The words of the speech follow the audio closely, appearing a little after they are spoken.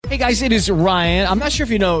Hey guys, it is Ryan. I'm not sure if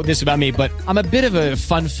you know this about me, but I'm a bit of a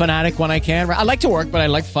fun fanatic when I can. I like to work, but I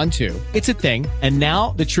like fun too. It's a thing. And now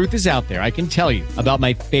the truth is out there. I can tell you about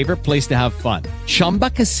my favorite place to have fun. Chumba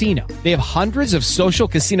Casino. They have hundreds of social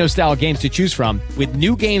casino style games to choose from with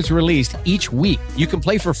new games released each week. You can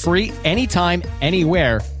play for free anytime,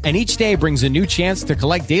 anywhere. And each day brings a new chance to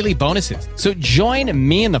collect daily bonuses. So join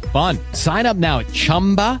me in the fun. Sign up now at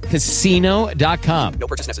ChumbaCasino.com. No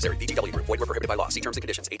purchase necessary. VGW Group. Void where prohibited by law. See terms and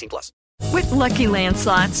conditions. 18+. With Lucky Land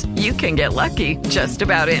Slots, you can get lucky just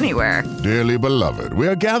about anywhere. Dearly beloved, we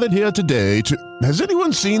are gathered here today to... Has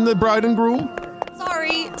anyone seen the bride and groom?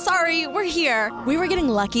 Sorry, we're here. We were getting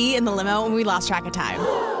lucky in the limo and we lost track of time.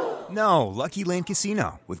 No, Lucky Land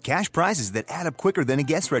Casino, with cash prizes that add up quicker than a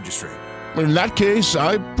guest registry. In that case,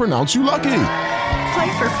 I pronounce you lucky.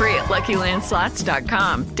 Play for free at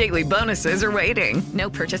LuckyLandSlots.com. Daily bonuses are waiting. No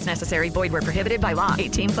purchase necessary. Void where prohibited by law.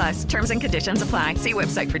 18+. Terms and conditions apply. See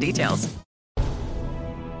website for details.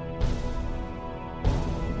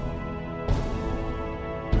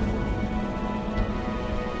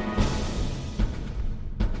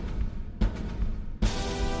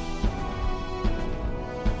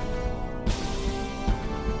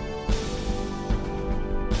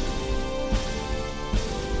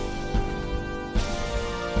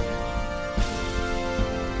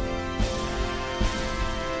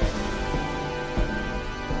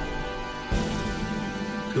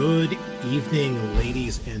 Good evening,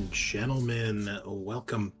 ladies and gentlemen.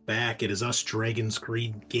 Welcome back. It is us, Dragon's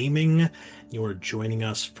Greed Gaming. You are joining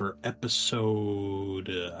us for episode,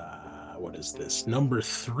 what is this? Number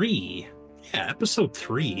 3. Yeah, episode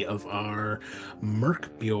 3 of our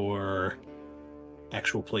Merkbjör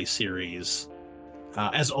actual play series.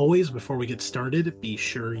 As always, before we get started, be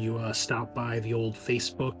sure you stop by the old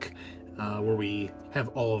Facebook where we have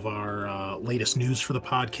all of our latest news for the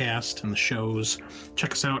podcast and the shows.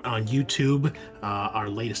 Check us out on YouTube. Our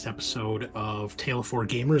latest episode of Tale of Four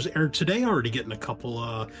Gamers aired today. Already getting a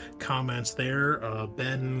couple comments there.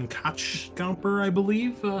 Ben Kochgamper, I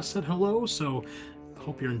believe, said hello. So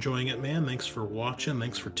hope you're enjoying it, man. Thanks for watching.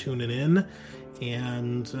 Thanks for tuning in.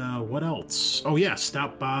 And what else? Oh, yeah,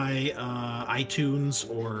 stop by iTunes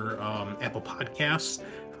or Apple Podcasts.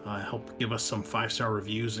 Help give us some 5-star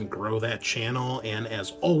reviews and grow that channel. And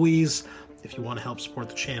as always, if you want to help support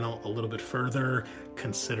the channel a little bit further,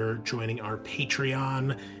 consider joining our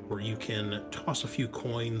Patreon, where you can toss a few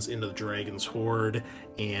coins into the Dragon's Hoard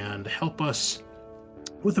and help us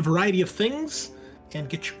with a variety of things and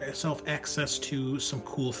get yourself access to some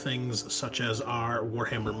cool things such as our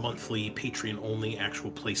Warhammer Monthly Patreon-only actual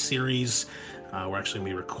play series. We're actually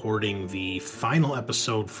going to be recording the final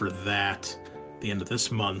episode for that the end of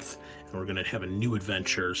this month, and we're going to have a new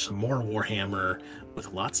adventure, some more Warhammer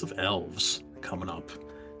with lots of elves coming up.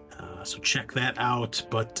 So check that out.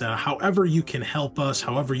 But however you can help us,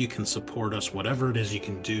 however you can support us, whatever it is you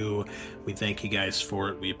can do, we thank you guys for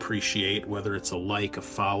it. We appreciate whether it's a like, a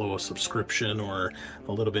follow, a subscription, or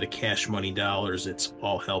a little bit of cash money dollars. It's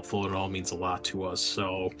all helpful. It all means a lot to us.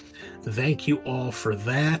 So thank you all for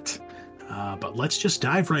that. But let's just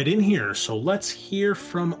dive right in here. So let's hear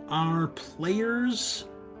from our players.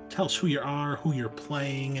 Tell us who you are, who you're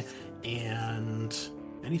playing, and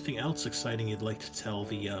anything else exciting you'd like to tell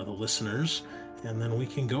the listeners, and then we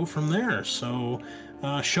can go from there. So,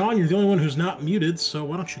 Sean, you're the only one who's not muted, so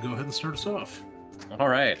why don't you go ahead and start us off? All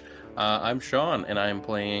right. I'm Sean, and I'm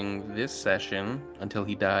playing this session, until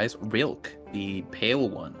he dies, Rilk, the Pale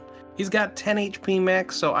One. He's got 10 HP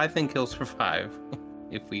max, so I think he'll survive.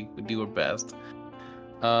 If we do our best.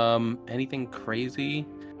 Anything crazy?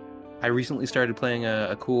 I recently started playing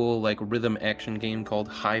a cool like rhythm action game called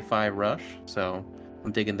Hi-Fi Rush, so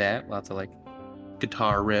I'm digging that. Lots of like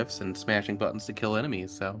guitar riffs and smashing buttons to kill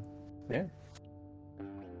enemies. So yeah.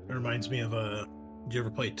 It reminds me of did you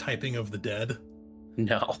ever play Typing of the Dead?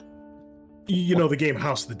 No. You know the game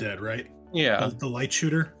House of the Dead, right? Yeah. The light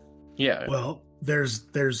shooter. Yeah. Well, there's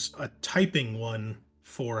a typing one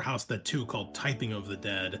for House of the Dead 2 called Typing of the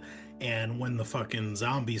Dead, and when the fucking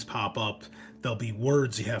zombies pop up, there'll be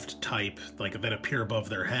words you have to type, like that appear above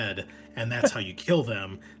their head, and that's how you kill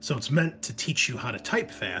them. So it's meant to teach you how to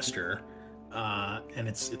type faster, and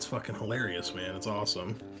it's fucking hilarious, man. It's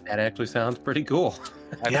awesome. That actually sounds pretty cool.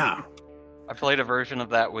 Yeah. I played a version of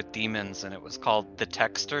that with demons, and it was called The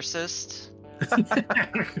Textorcist.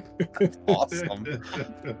 Awesome.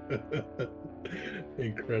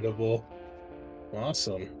 Incredible.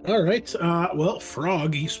 Awesome. All right. Well,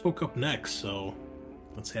 Frog, you spoke up next, so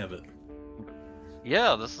let's have it.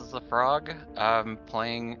 Yeah, this is the Frog. I'm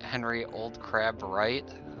playing Henry Old Crab Wright,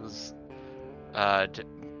 who's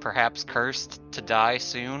perhaps cursed to die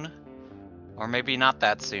soon. Or maybe not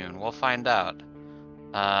that soon. We'll find out.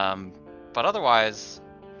 But otherwise,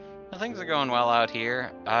 things are going well out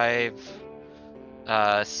here. I've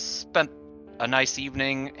spent a nice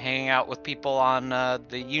evening hanging out with people on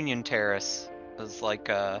the Union Terrace. It's like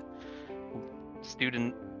a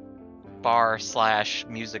student bar /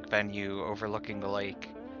 music venue overlooking the lake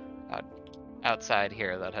outside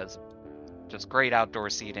here that has just great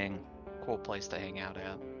outdoor seating. Cool place to hang out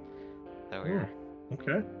at. So we're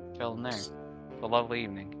Okay. chilling there. A lovely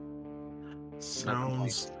evening.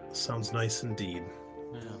 Sounds nice indeed.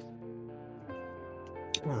 Yeah.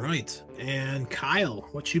 All right. And Kyle,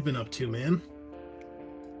 what you been up to, man?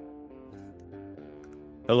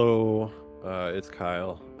 Hello, it's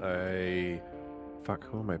Kyle.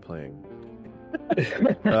 Who am I playing?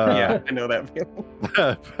 Yeah, I know that feeling.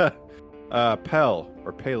 Pell,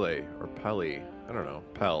 or Pele, or Pelly. I don't know.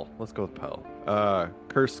 Pell. Let's go with Pell.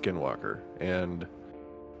 Cursed Skinwalker. And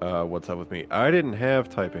what's up with me? I didn't have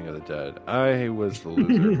Typing of the Dead. I was the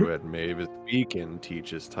loser who had Mavis Beacon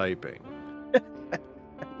teaches typing.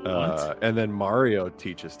 And then Mario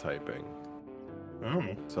teaches typing. Oh.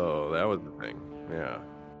 So that was the thing. Yeah.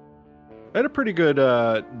 I had a pretty good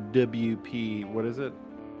WP, what is it?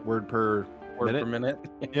 Word per minute?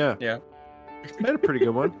 Yeah. Yeah. I had a pretty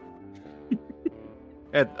good one.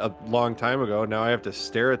 At a long time ago. Now I have to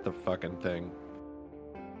stare at the fucking thing.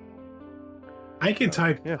 I can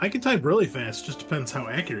type. Yeah. I can type really fast. Just depends how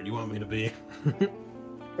accurate you want me to be.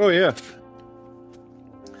 Oh yeah.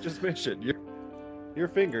 Just mention your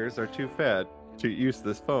fingers are too fat to use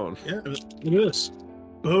this phone. Yeah. Look at this.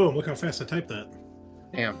 Boom! Look how fast I typed that.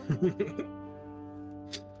 Damn.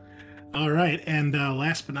 All right, and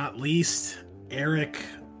last but not least, Eric,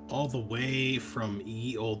 all the way from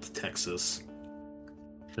Old Texas.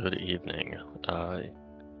 Good evening.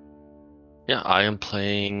 Yeah, I am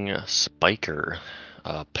playing Spiker,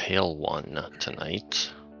 Pale One,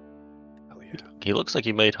 tonight. Oh yeah. He looks like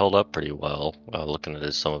he might hold up pretty well, looking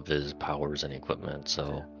at some of his powers and equipment,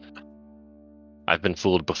 so... I've been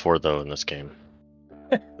fooled before, though, in this game.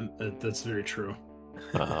 That's very true.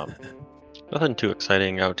 Nothing too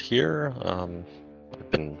exciting out here.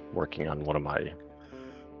 I've been working on one of my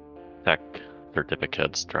tech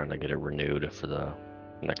certificates, trying to get it renewed for the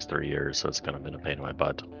next 3 years, so it's kind of been a pain in my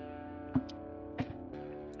butt.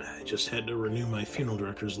 I just had to renew my funeral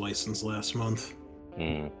director's license last month.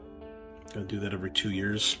 Gotta do that every 2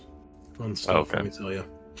 years. Fun stuff, let me tell you.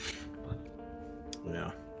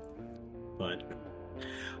 Yeah.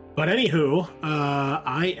 But anywho,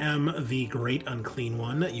 I am the Great Unclean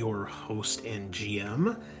One, your host and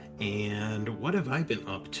GM. And what have I been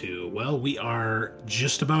up to? Well, we are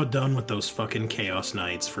just about done with those fucking Chaos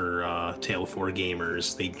Nights for Tale of Four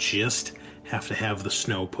Gamers. They just have to have the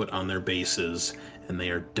snow put on their bases, and they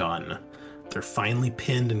are done. They're finally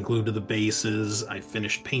pinned and glued to the bases. I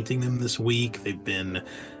finished painting them this week. They've been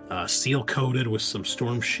seal-coated with some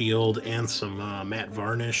Storm Shield and some matte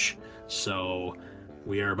varnish. So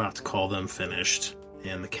we are about to call them finished.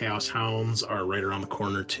 And the Chaos Hounds are right around the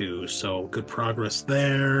corner too. So good progress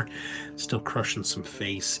there. Still crushing some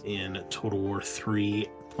face in Total War 3.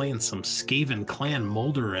 Playing some Skaven Clan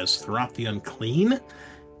Molder as Throth the Unclean.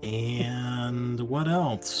 And what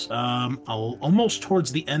else? Almost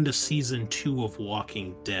towards the end of Season 2 of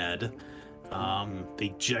Walking Dead. I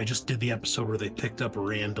just did the episode where they picked up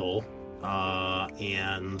Randall.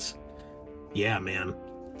 And yeah, man.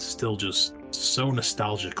 Still just so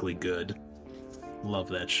nostalgically good. Love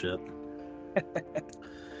that shit.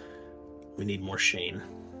 We need more Shane.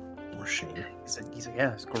 More Shane. He's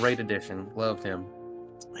a great addition. Loved him.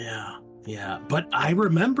 Yeah. But I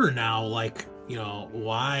remember now, like, you know,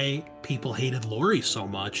 why people hated Lori so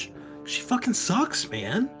much. She fucking sucks,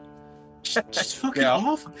 man. She's fucking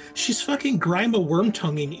awful. She's fucking Grima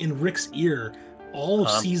worm-tonguing in Rick's ear all of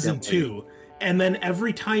Season 2. And then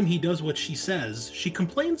every time he does what she says, she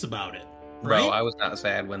complains about it. Right? Bro, I was not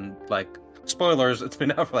sad when, like, spoilers, it's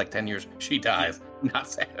been out for like 10 years. She dies. Not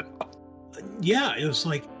sad at all. Yeah, it was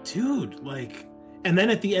like, dude, like... And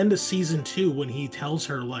then at the end of Season 2, when he tells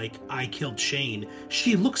her, like, I killed Shane,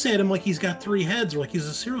 she looks at him like he's got 3 heads or like he's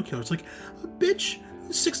a serial killer. It's like, bitch,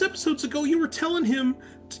 6 episodes ago you were telling him,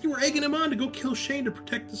 you were egging him on to go kill Shane to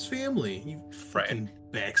protect his family. You fucking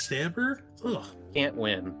backstabber. Ugh. Can't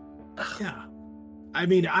win. Yeah. I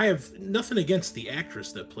mean, I have nothing against the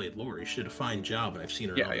actress that played Lori. She did a fine job, and I've seen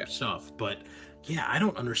her in other stuff. But, yeah, I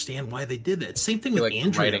don't understand why they did that. Same thing with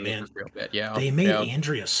Andrea, man. They made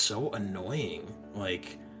Andrea so annoying.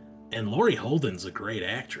 Like, and Lori Holden's a great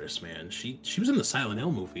actress, man. She was in the Silent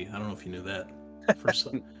Hill movie. I don't know if you knew that. First,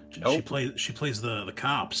 she plays the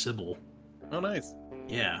cop, Sybil. Oh, nice.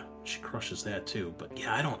 Yeah, she crushes that too. But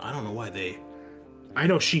yeah, I don't know why they. I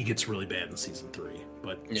know she gets really bad in season 3,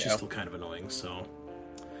 but she's still kind of annoying. So,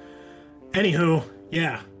 anywho,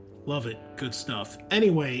 yeah, love it, good stuff.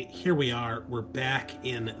 Anyway, here we are. We're back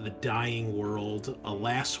in the dying world.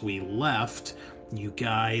 Last we left, you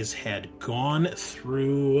guys had gone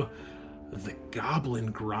through the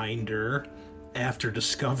goblin grinder after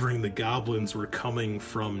discovering the goblins were coming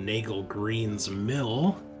from Nagel Green's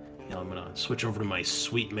mill. Now I'm gonna switch over to my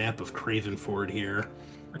sweet map of Cravenford here.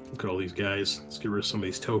 Look at all these guys. Let's get rid of some of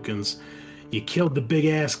these tokens. You killed the big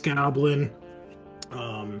ass goblin.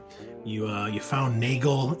 You found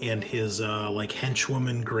Nagel and his like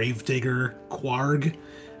henchwoman gravedigger Quarg.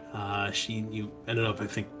 You ended up, I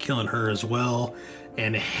think, killing her as well.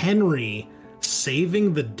 And Henry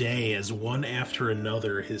saving the day as one after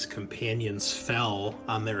another his companions fell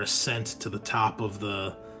on their ascent to the top of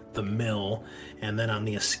the mill, and then on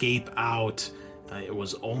the escape out, it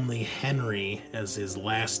was only Henry as his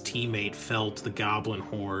last teammate fell to the goblin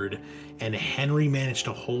horde, and Henry managed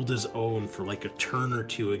to hold his own for like a turn or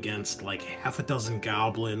two against like half a dozen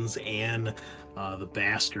goblins and the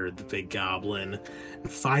bastard, the big goblin.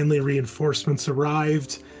 And finally reinforcements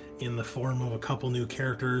arrived in the form of a couple new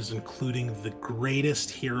characters, including the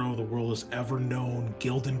greatest hero the world has ever known,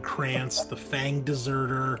 Gildenkrantz, the Fang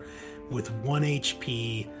Deserter, with 1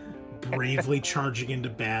 HP, bravely charging into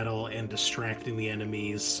battle and distracting the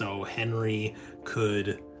enemies so Henry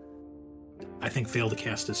could, I think, fail to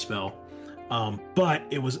cast his spell. But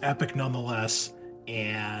it was epic nonetheless,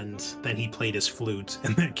 and then he played his flute,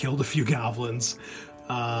 and that killed a few goblins.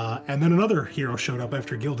 And then another hero showed up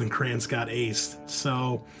after Gildenkrantz got aced.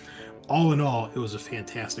 So, all in all, it was a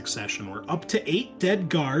fantastic session. We're up to 8 dead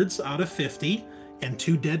guards out of 50, and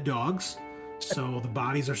 2 dead dogs. So the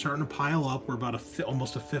bodies are starting to pile up. We're about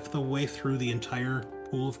almost a fifth of the way through the entire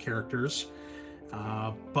pool of characters.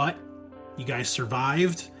 But you guys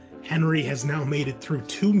survived. Henry has now made it through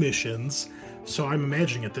 2 missions. So I'm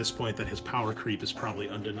imagining at this point that his power creep is probably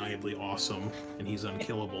undeniably awesome and he's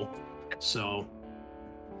unkillable. So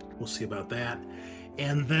we'll see about that.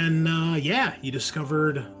 And then, you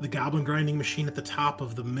discovered the goblin grinding machine at the top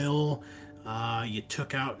of the mill. You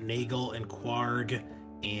took out Nagel and Quarg,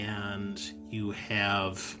 and you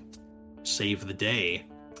have saved the day.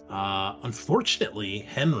 Unfortunately,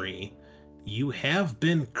 Henry, you have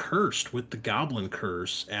been cursed with the goblin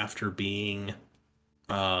curse after being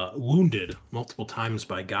wounded multiple times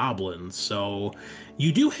by goblins. So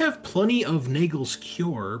you do have plenty of Nagel's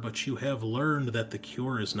cure, but you have learned that the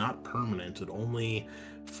cure is not permanent. It only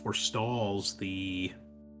forestalls the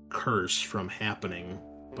curse from happening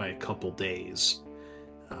by a couple days.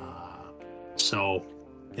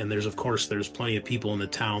 And there's plenty of people in the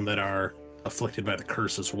town that are afflicted by the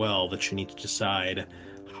curse as well, that you need to decide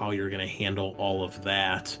how you're going to handle all of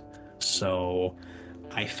that. So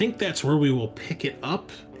I think that's where we will pick it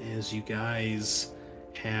up, as you guys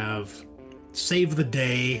have saved the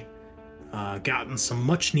day, gotten some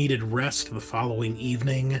much needed rest the following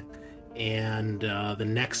evening, and the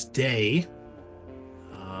next day,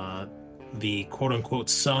 the quote-unquote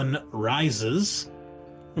sun rises,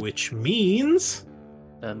 which means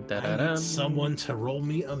I need someone to roll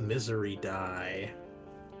me a misery die.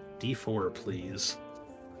 D4, please.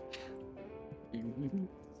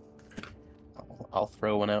 I'll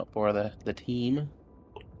throw one out for the team.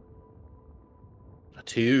 A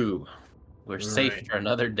 2. We're safe for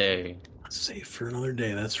another day. Safe for another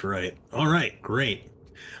day, that's right. All right, great.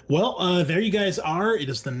 Well, there you guys are. It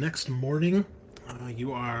is the next morning.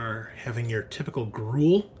 You are having your typical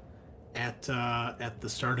gruel at the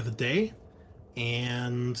start of the day,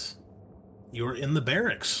 and you're in the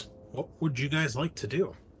barracks. What would you guys like to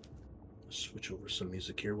do? Switch over some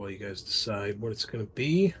music here while you guys decide what it's going to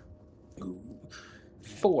be. Ooh,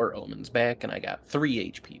 4 omens back, and I got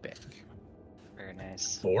 3 HP back. Very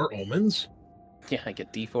nice. 4 omens? Yeah, I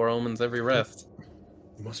get D4 omens every rest.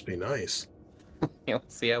 Must be nice. Yeah,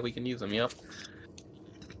 let's see how we can use them, yep.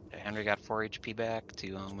 Henry got 4 HP back,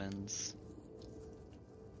 2 omens.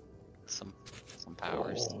 Some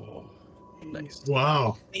powers. Oh, nice.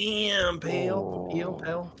 Wow. Damn, pale.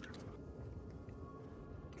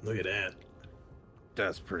 Look at that.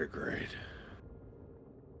 That's pretty great.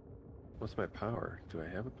 What's my power? Do I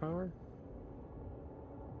have a power?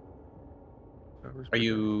 Are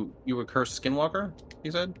you a cursed skinwalker,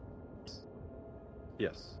 you said?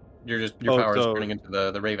 Yes. Your power is turning into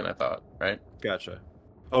the raven, I thought, right? Gotcha.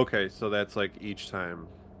 Okay, so that's like each time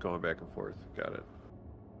going back and forth. Got it.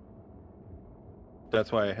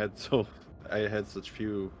 That's why I had such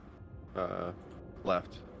few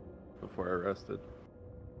left before I rested.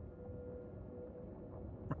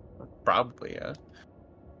 Probably, yeah.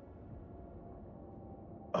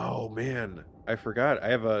 Oh man, I forgot.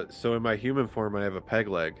 So in my human form, I have a peg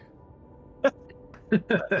leg.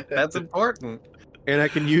 That's important. And I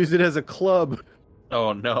can use it as a club.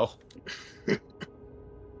 Oh no.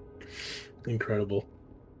 Incredible.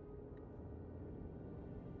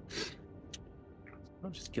 I'll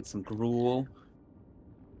just get some gruel.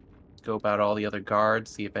 Go about all the other guards,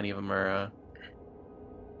 see if any of them are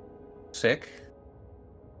sick.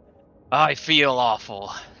 I feel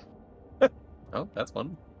awful. Oh, that's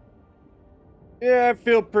one. Yeah, I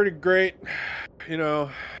feel pretty great. You know,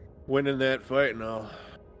 winning that fight and all.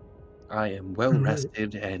 I am well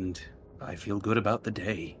rested and I feel good about the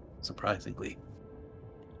day, surprisingly.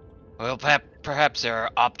 Well, perhaps our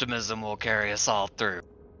optimism will carry us all through.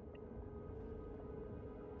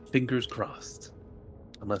 Fingers crossed.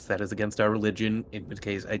 Unless that is against our religion, in which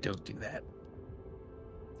case I don't do that.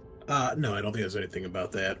 No, I don't think there's anything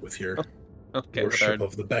about that with your Okay, worship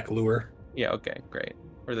of the Becklure. Yeah, okay, great.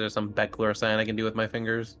 Or there's some Becklure sign I can do with my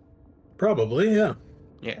fingers? Probably, yeah.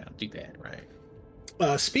 Yeah, do that, right.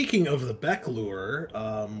 Speaking of the Becklure,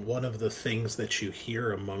 one of the things that you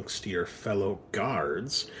hear amongst your fellow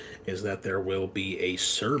guards is that there will be a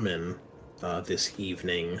sermon this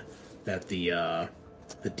evening that the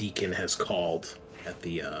deacon has called at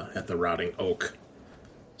the Rotting Oak.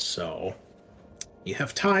 So you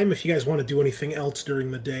have time if you guys want to do anything else during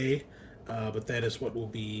the day, but that is what will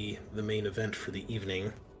be the main event for the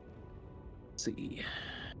evening. Let's see.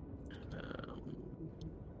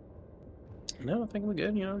 No, I think we're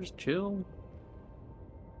good. Just chill.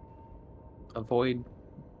 Avoid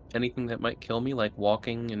anything that might kill me, like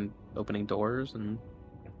walking and opening doors and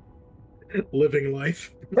living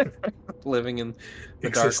life. Living in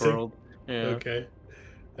the dark world. Yeah. Okay.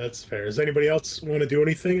 That's fair. Does anybody else want to do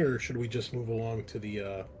anything, or should we just move along to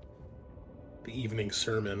the evening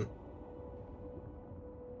sermon?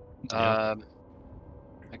 I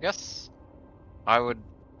guess I would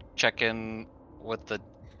check in with the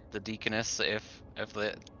deaconess if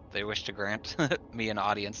they wish to grant me an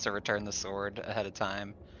audience to return the sword ahead of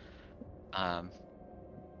time.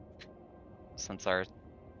 Since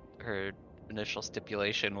her initial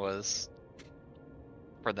stipulation was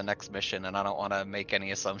for the next mission, and I don't want to make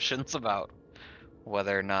any assumptions about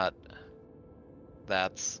whether or not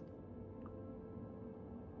that's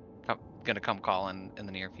gonna come calling in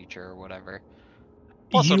the near future or whatever.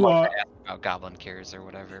 Plus, I'd like to ask about goblin cures or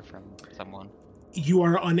whatever from someone. You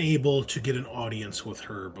are unable to get an audience with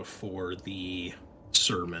her before the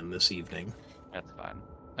sermon this evening. That's fine.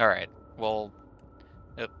 All right. Well,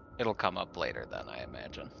 it'll come up later then, I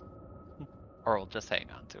imagine, or we'll just hang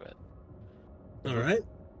on to it. All right.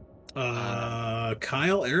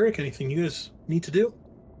 Kyle, Eric, anything you guys need to do?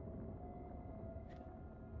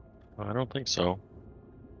 I don't think so.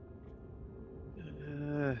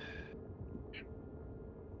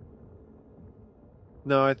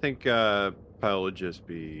 No, I think Pyle would just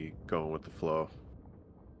be going with the flow.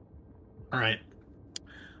 All right.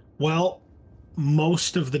 Well,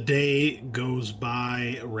 most of the day goes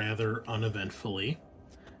by rather uneventfully.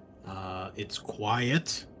 It's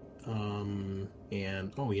quiet. And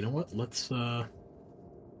you know what?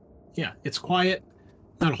 It's quiet.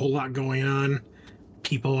 Not a whole lot going on.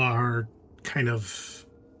 People are kind of,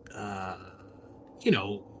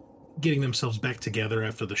 getting themselves back together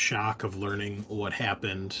after the shock of learning what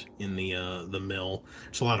happened in the mill.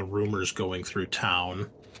 There's a lot of rumors going through town.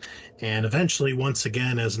 And eventually, once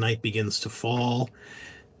again, as night begins to fall,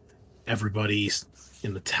 everybody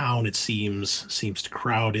in the town, it seems to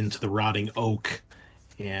crowd into the Rotting Oak.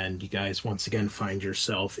 And you guys once again find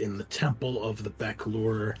yourself in the Temple of the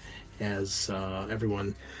Becklure as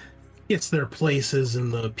everyone gets their places in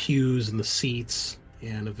the pews and the seats.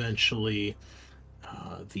 And eventually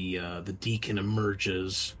the deacon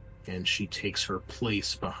emerges, and she takes her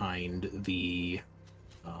place behind the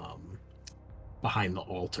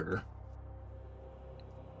altar.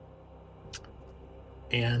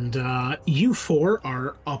 And you four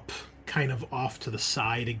are up kind of off to the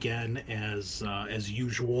side again as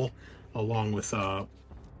usual, along with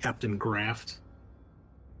Captain Graft.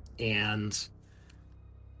 And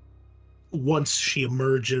once she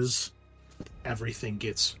emerges, everything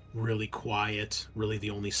gets really quiet. Really, the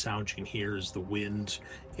only sound you can hear is the wind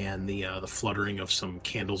and the fluttering of some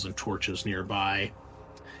candles and torches nearby.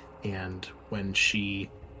 And when she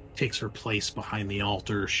takes her place behind the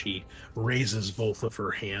altar, she raises both of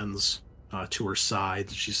her hands to her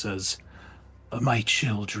side. She says, "My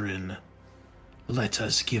children, let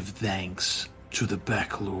us give thanks to the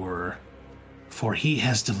Becklure, for he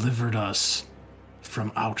has delivered us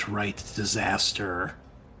from outright disaster.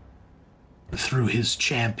 Through his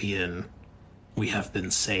champion, we have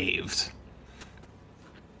been saved."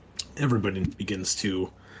 everybody begins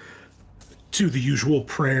to the usual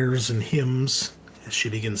prayers and hymns as she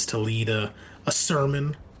begins to lead a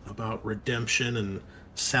sermon about redemption and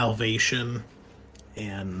salvation.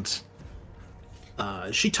 And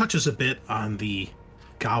she touches a bit on the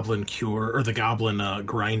goblin cure, or the goblin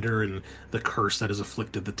grinder, and the curse that has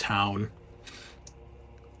afflicted the town.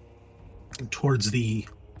 And towards the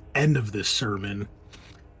end of this sermon,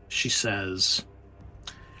 she says,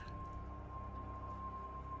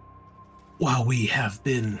 "While we have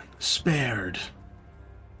been spared,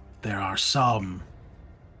 there are some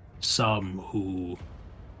who..."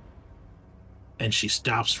 And she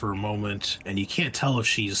stops for a moment, and you can't tell if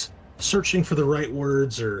she's searching for the right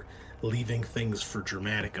words or leaving things for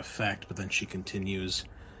dramatic effect, but then she continues,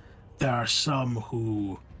 "There are some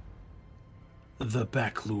who the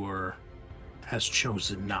Becklure has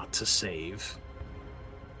chosen not to save."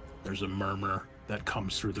 There's a murmur that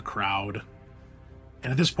comes through the crowd.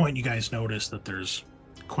 And at this point, you guys notice that there's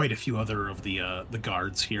quite a few other of the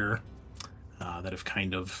guards here that have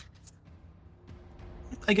kind of,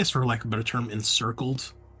 I guess for lack of a better term,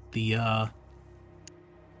 encircled the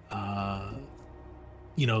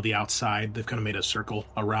the outside. They've kind of made a circle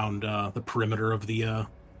around the perimeter of the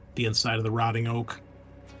inside of the rotting oak.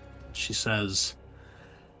 She says,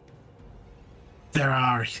 "There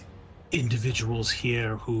are individuals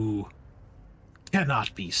here who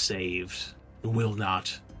cannot be saved, will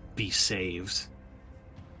not be saved,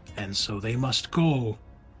 and so they must go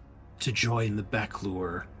to join the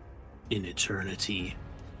Becklure in eternity."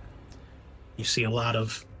 You see a lot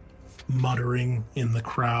of muttering in the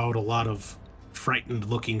crowd, a lot of frightened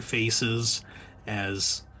looking faces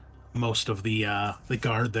as most of the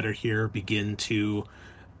guard that are here begin to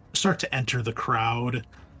start to enter the crowd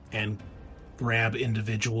and grab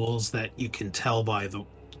individuals that you can tell by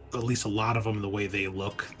at least a lot of them, the way they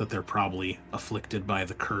look, that they're probably afflicted by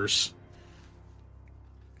the curse.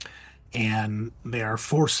 And they are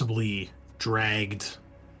forcibly dragged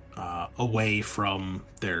away from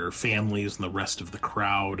their families and the rest of the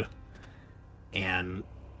crowd. And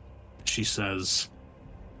she says,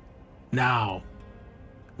 "Now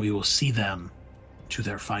we will see them to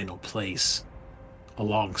their final place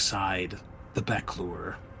alongside the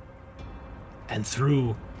Becklure. And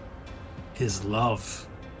through his love,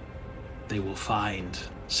 they will find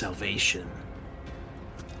salvation."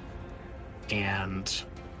 And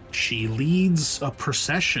she leads a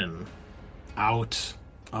procession out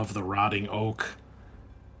of the rotting oak.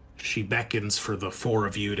 She beckons for the four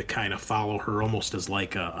of you to kind of follow her, almost as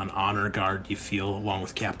like an honor guard, you feel, along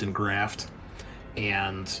with Captain Graft.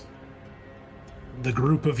 And the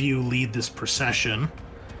group of you lead this procession,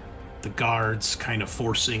 the guards kind of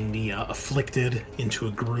forcing the afflicted into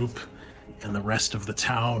a group, and the rest of the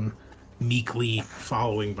town meekly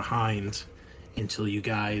following behind until you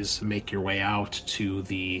guys make your way out to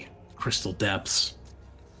the crystal depths.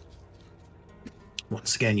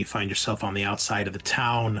 Once again, you find yourself on the outside of the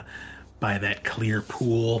town by that clear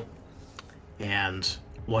pool, and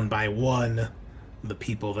one by one, the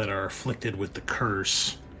people that are afflicted with the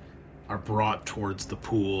curse are brought towards the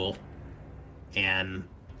pool, and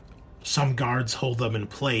some guards hold them in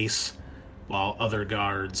place while other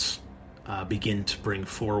guards begin to bring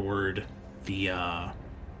forward the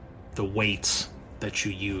weights that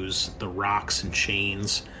you use, the rocks and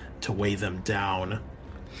chains, to weigh them down.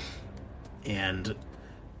 And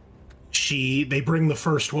they bring the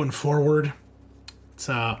first one forward. It's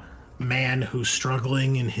a man who's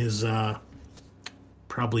struggling in his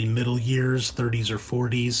probably middle years, 30s or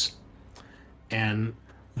 40s. And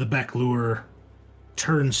the Becklure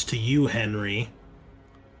turns to you, Henry,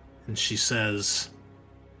 and she says,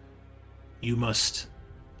 "You must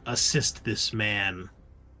assist this man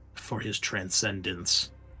for his transcendence."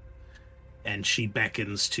 And she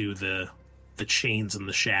beckons to the chains and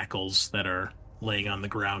the shackles that are laying on the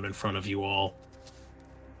ground in front of you all.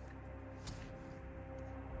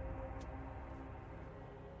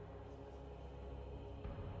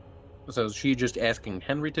 So is she just asking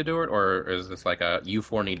Henry to do it, or is this like a you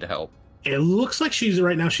four need to help? It looks like she's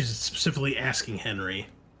specifically asking Henry.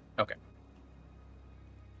 Okay.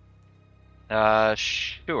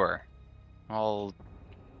 Sure. I'll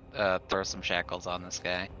throw some shackles on this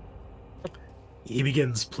guy. He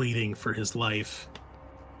begins pleading for his life,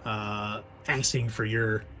 asking for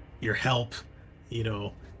your help,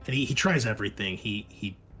 and he tries everything.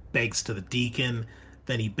 He begs to the deacon,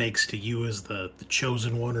 then he begs to you as the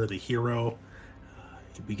chosen one or the hero.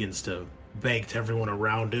 He begins to beg to everyone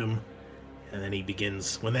around him, and then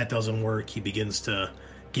when that doesn't work, he begins to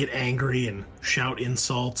get angry and shout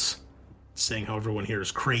insults, saying how everyone here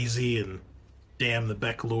is crazy and damn the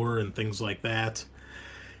Becklure and things like that.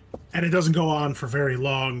 And it doesn't go on for very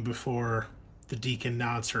long before the deacon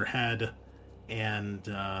nods her head and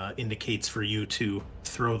indicates for you to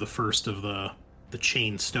throw the first of the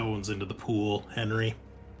chain stones into the pool, Henry.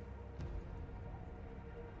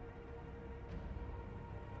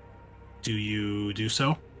 Do you do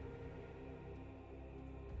so?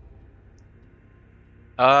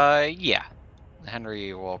 Yeah.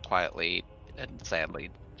 Henry will quietly and sadly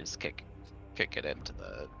just kick it into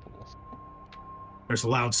the pool. There's a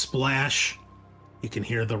loud splash. You can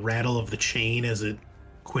hear the rattle of the chain as it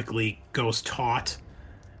quickly goes taut.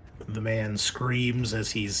 The man screams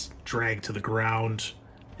as he's dragged to the ground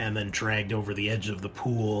and then dragged over the edge of the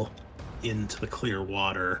pool into the clear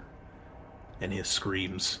water, and his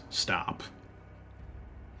screams stop.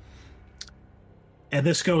 And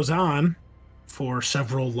this goes on for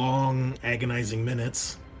several long, agonizing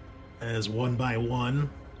minutes as one by one,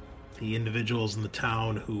 the individuals in the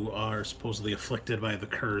town who are supposedly afflicted by the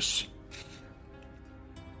curse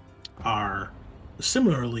are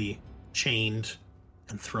similarly chained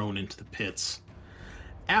and thrown into the pits.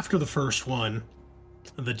 After the first one,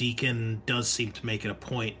 the deacon does seem to make it a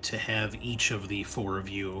point to have each of the four of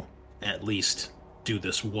you at least do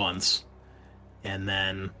this once, and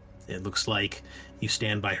then it looks like you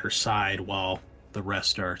stand by her side while the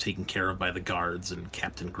rest are taken care of by the guards and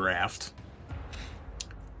Captain Graft.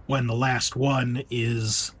 When the last one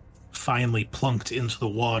is finally plunked into the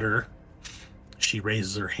water, she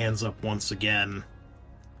raises her hands up once again.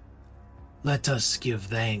 Let us give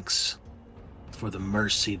thanks for the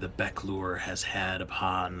mercy the Becklure has had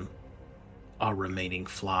upon our remaining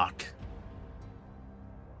flock.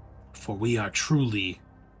 For we are truly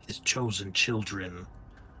his chosen children,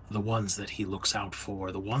 the ones that he looks out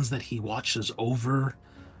for, the ones that he watches over,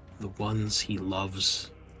 the ones he loves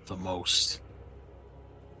the most.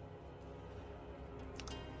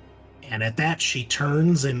 And at that, she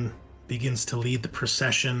turns and begins to lead the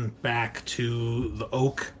procession back to the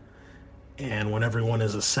oak. And when everyone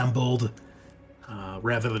is assembled,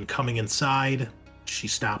 rather than coming inside, she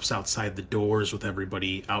stops outside the doors with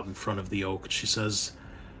everybody out in front of the oak. She says,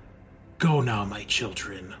 "Go now, my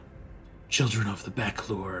children, children of the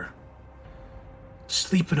Becklure.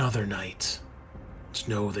 Sleep another night to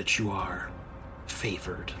know that you are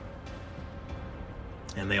favored."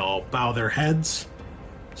 And they all bow their heads,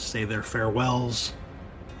 say their farewells,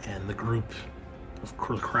 and the group of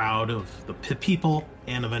crowd of the people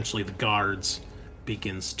and eventually the guards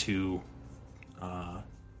begins to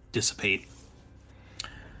dissipate.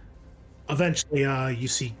 Eventually, you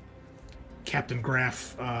see Captain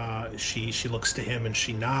Graff. She looks to him and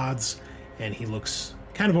she nods, and he looks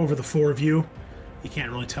kind of over the four of you. You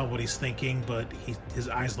can't really tell what he's thinking, but his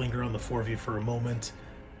eyes linger on the four of you for a moment,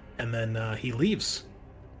 and then he leaves,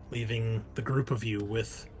 leaving the group of you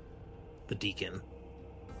with the deacon.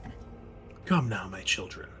 Come now, my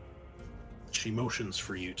children. She motions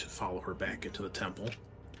for you to follow her back into the temple.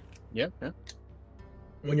 Yeah.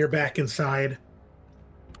 When you're back inside,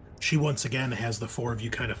 she once again has the four of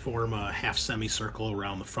you kind of form a half semicircle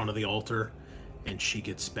around the front of the altar, and she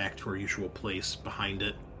gets back to her usual place behind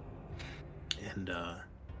it. And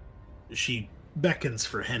she beckons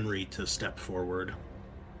for Henry to step forward.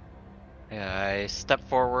 Yeah, I step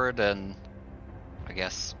forward, and I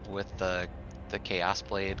guess with the Chaos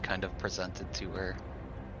Blade kind of presented to her.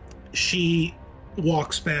 She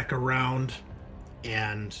walks back around,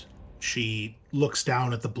 and she looks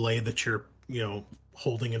down at the blade that you're,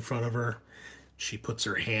 holding in front of her. She puts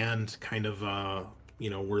her hand kind of,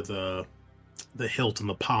 where the hilt and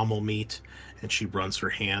the pommel meet, and she runs her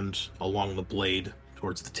hand along the blade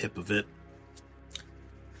towards the tip of it.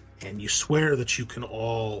 And you swear that you can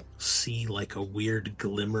all see like a weird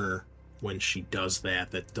glimmer when she does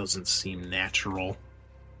that doesn't seem natural.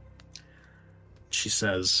 She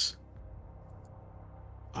says,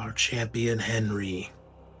 "Our champion Henry,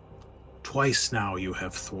 twice now you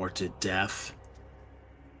have thwarted death.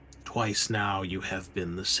 Twice now you have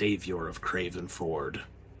been the savior of Cravenford.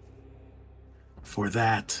 For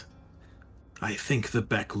that, I think the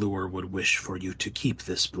Becklure would wish for you to keep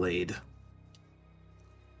this blade.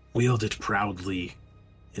 Wield it proudly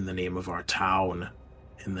in the name of our town,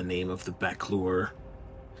 in the name of the Becklure.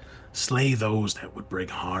 Slay those that would bring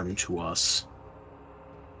harm to us.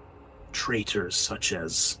 Traitors such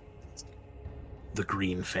as the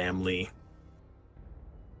Green family.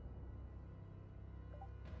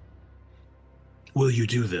 Will you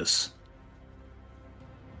do this?"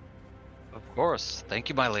 Of course. Thank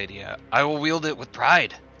you, my lady. I will wield it with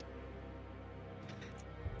pride.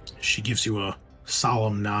 She gives you a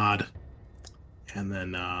solemn nod, and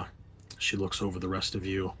then she looks over the rest of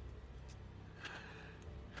you.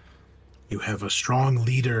 You have a strong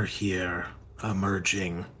leader here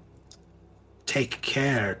emerging. Take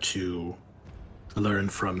care to learn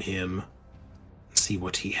from him, see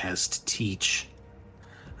what he has to teach,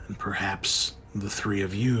 and perhaps the three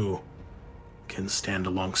of you can stand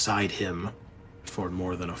alongside him for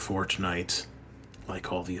more than a fortnight,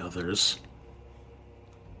 like all the others.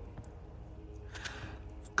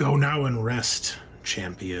 Go now and rest,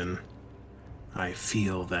 champion. I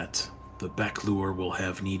feel that the Becklure will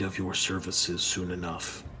have need of your services soon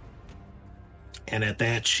enough. And at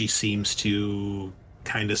that, she seems to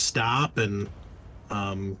kind of stop and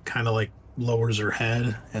kind of like lowers her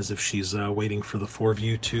head as if she's waiting for the four of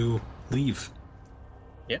you to leave.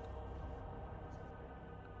 Yep.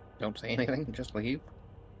 Don't say anything, just leave.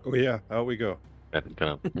 Oh yeah, out we go. I'm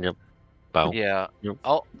gonna bow. Yeah.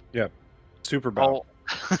 Yep. Super bow.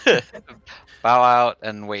 Bow out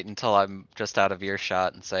and wait until I'm just out of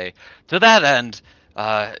earshot and say, to that end,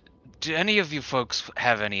 do any of you folks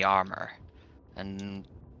have any armor? And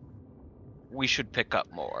we should pick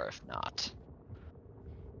up more if not.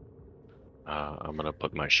 I'm gonna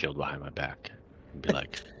put my shield behind my back and be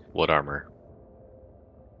like, "What armor?"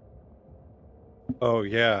 Oh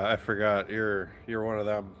yeah, I forgot. You're one of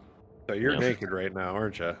them. So you're Yep. naked right now,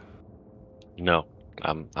 aren't you? No,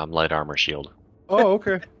 I'm light armor shield. Oh,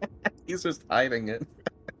 okay. He's just hiding it.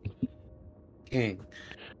 King.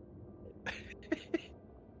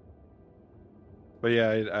 But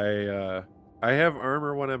yeah, I have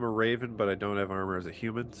armor when I'm a raven, but I don't have armor as a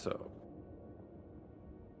human. So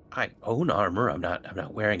I own armor. I'm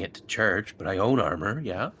not wearing it to church, but I own armor.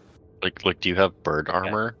 Yeah. Like, do you have bird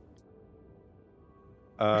armor?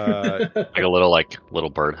 like Like a little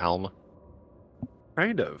bird helm?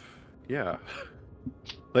 kind of, yeah.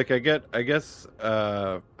 Like I guess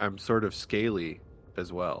I'm sort of scaly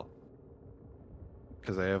as well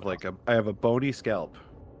because I have a bony scalp.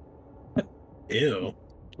 Ew.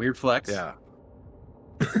 Weird flex. Yeah.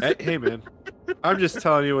 Hey man, I'm just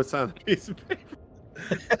telling you what's on the piece of paper.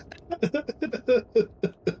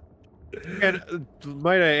 And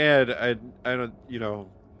might I add, I don't,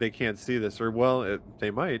 they can't see this, or well,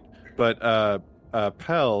 they might, but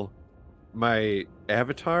Pell, my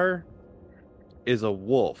avatar is a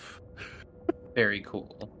wolf. Very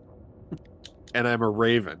cool. And I'm a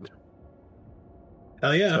raven.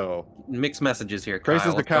 Hell yeah. So Mixed messages here, Kyle. Crisis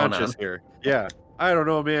the What's going conscious on? here. Yeah. I don't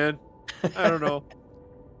know, man. I don't know.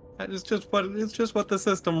 It's just what the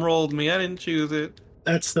system rolled me. I didn't choose it.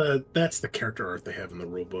 That's the character art they have in the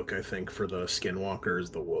rulebook, I think, for the Skinwalker is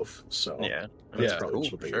the wolf. So Yeah. that's Yeah. probably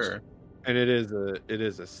Cool, what they sure. use. And it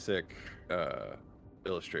is a sick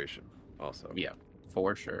illustration also. Yeah,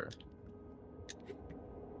 for sure.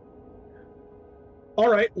 All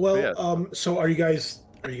right. Well, Yeah. so are you guys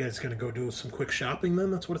gonna go do some quick shopping then?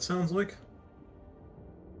 That's what it sounds like.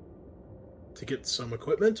 To get some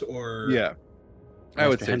equipment, or Yeah. I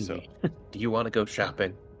would Master say so. Henry, do you want to go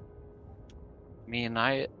shopping? Me and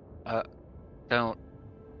I don't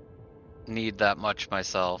need that much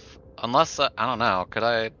myself. Unless, I don't know, could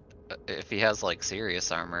I, if he has like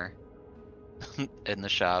serious armor in the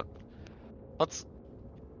shop. Let's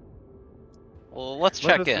Let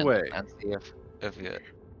check us in away. and see if the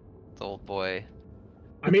old boy.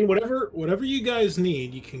 I mean, whatever you guys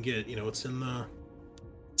need, you can get. It's in the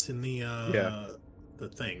the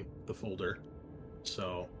thing, the folder.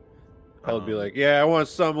 So I would be like, yeah, I want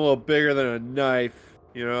something a little bigger than a knife,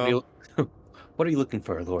 What are you looking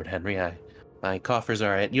for, Lord Henry? My coffers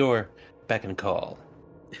are at your beck and call.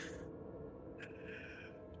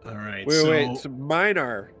 all right. Wait, so mine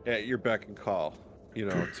are at your beck and call,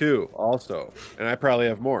 too, also. And I probably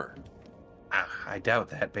have more. I doubt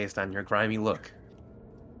that based on your grimy look.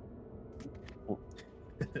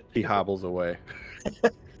 He hobbles away.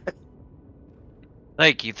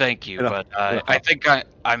 Thank you. And But I think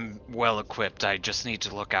I'm well equipped. I just need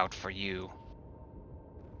to look out for you.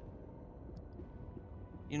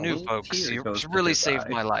 You A new little folks, tear you goes to really his saved eye.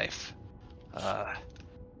 my life.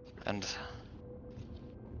 And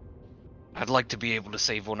I'd like to be able to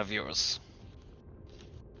save one of yours.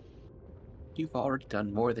 You've already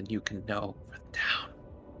done more than you can know for the town.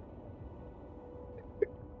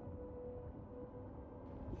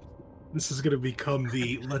 This is going to become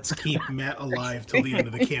the let's keep Matt alive till the end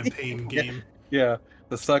of the campaign game. Yeah,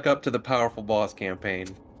 the suck up to the powerful boss campaign.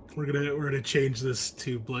 We're gonna change this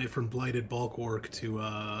to from Blighted Bulwark to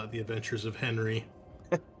the Adventures of Henry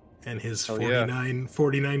and his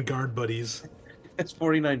 49 guard buddies. It's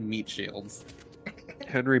 49 meat shields.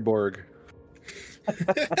 Henry Borg.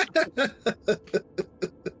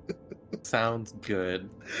 Sounds good.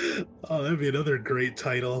 Oh, that'd be another great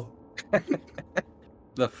title.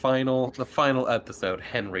 The final episode,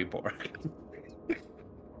 Henry Borg.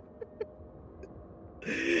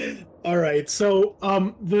 All right, so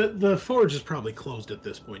the forge is probably closed at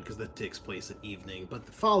this point because that takes place at evening. But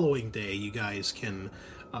the following day, you guys can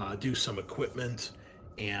do some equipment,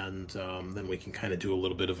 and then we can kind of do a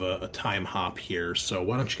little bit of a time hop here. So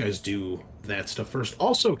why don't you guys do that stuff first?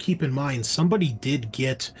 Also, keep in mind somebody did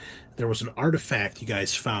get. There was an artifact you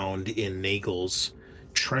guys found in Nagel's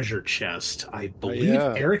treasure chest. I believe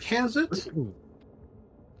Eric has it.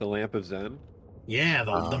 The Lamp of Zen. Yeah,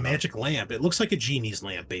 the magic lamp. It looks like a genie's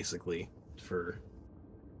lamp, basically, for,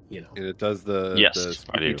 And it does the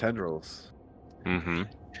spooky tendrils. Mm-hmm.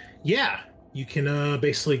 Yeah, you can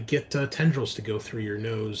basically get tendrils to go through your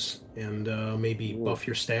nose and maybe buff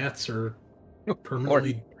your stats or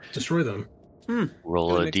permanently destroy them.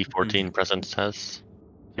 Roll a D14 presence test.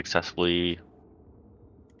 Successfully.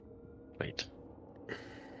 Wait.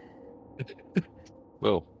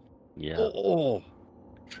 Whoa. Yeah. Oh.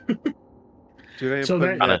 So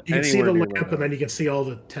that you can see the lamp, and then you can see all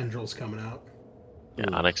the tendrils coming out. Yeah,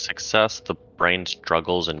 on a success, the brain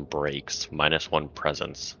struggles and breaks. -1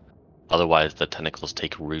 presence. Otherwise, the tentacles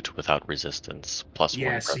take root without resistance.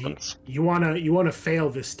 +1 presence. You wanna fail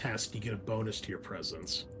this test. You get a bonus to your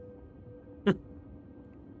presence.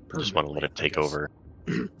 Just want to let it take over.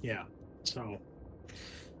 Yeah. So,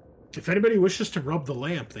 if anybody wishes to rub the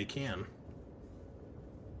lamp, they can.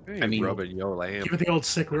 Hey, rub it, your lamp. Give it the old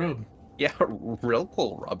sick rub. Yeah, real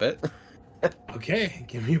cool, rub it. Okay,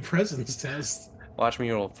 give me a presence test. Watch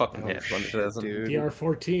me roll fucking hit.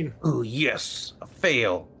 DR14. Oh, yes. A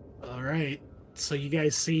fail. All right. So you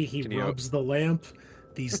guys see he rubs the lamp.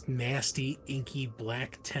 These nasty, inky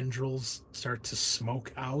black tendrils start to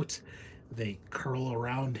smoke out. They curl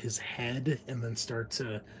around his head and then start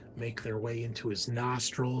to make their way into his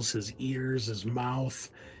nostrils, his ears, his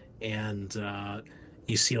mouth. And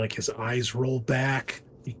you see like his eyes roll back.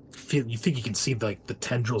 You think you can see like the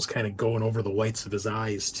tendrils kind of going over the whites of his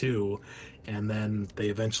eyes too, and then they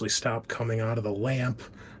eventually stop coming out of the lamp.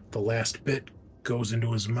 The last bit goes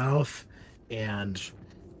into his mouth, and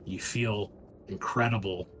you feel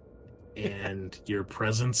incredible, and your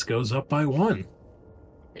presence goes up by 1.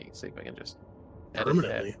 Okay, see if I can just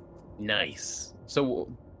permanently. Nice.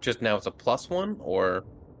 So just now it's a +1, or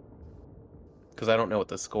because I don't know what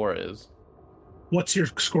the score is. What's your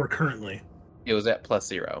score currently? It was at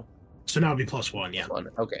 +0. So now it'd be +1, yeah.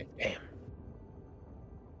 Okay. Damn.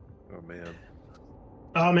 Oh man.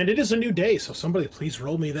 And it is a new day, so somebody please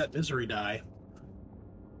roll me that misery die.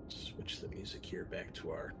 Switch the music here back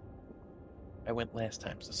to our. I went last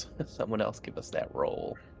time, so someone else give us that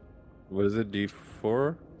roll. What is it?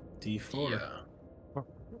 D4? D4. Yeah. All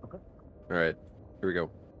right. Here we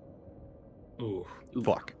go. Ooh.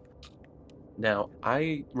 Fuck. Now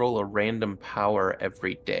I roll a random power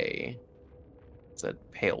every day. It's a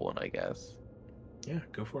pale one, I guess. Yeah,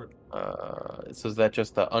 go for it. So is that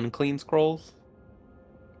just the unclean scrolls?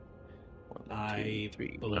 1, 2,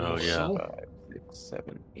 3, 4, 5, 6,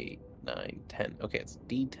 7, 8, 9, 10. Okay, it's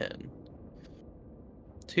D10.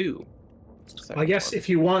 2. I guess if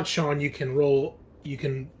you want, Sean, you can roll. You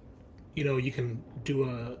can do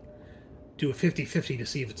a 50-50 to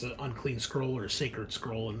see if it's an unclean scroll or a sacred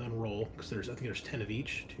scroll, and then roll because I think there's 10 of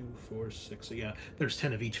each. 2, 4, 6. So yeah, there's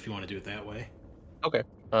 10 of each if you want to do it that way. Okay.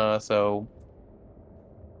 So.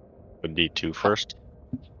 D2 first.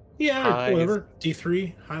 Yeah, whatever.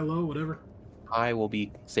 D3, high, low, whatever. High will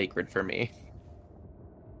be sacred for me.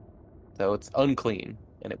 So it's unclean,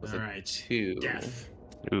 and it was a 2. Death.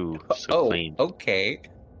 Ooh, so clean. Okay.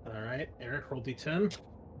 All right, Eric, roll D10.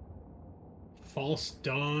 False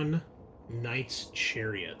Dawn, Knight's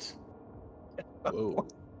Chariot. Whoa.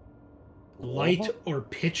 Light or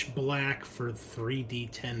pitch black for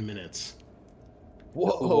 3d10 minutes.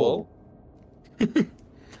 Whoa.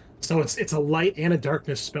 So it's a light and a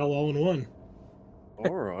darkness spell all in one.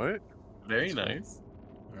 All right. Very nice.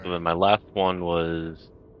 So then my last one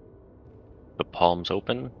was the palms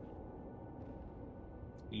open.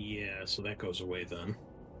 Yeah, so that goes away then.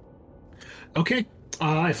 Okay.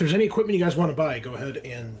 If there's any equipment you guys want to buy, go ahead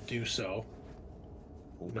and do so.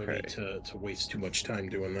 No need to waste too much time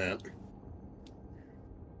doing that.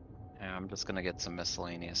 Yeah, I'm just gonna get some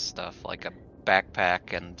miscellaneous stuff like a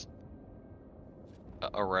backpack and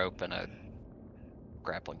a rope and a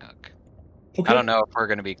grappling hook. Okay. I don't know if we're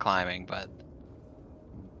gonna be climbing, but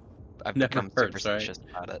I've Never become hurts, superstitious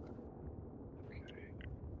about it.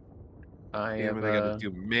 I gotta do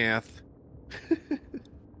math.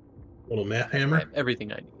 Little math hammer.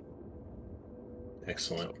 Everything I need.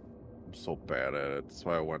 Excellent. I'm so bad at it. That's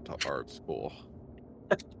why I went to art school.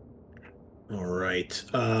 All right.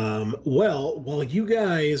 Well, while you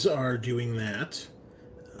guys are doing that,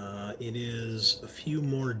 it is a few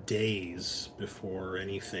more days before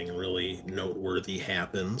anything really noteworthy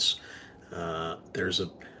happens. There's a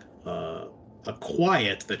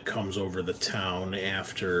quiet that comes over the town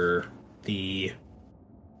after the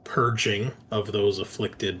purging of those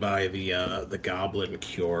afflicted by the goblin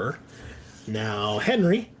cure. Now,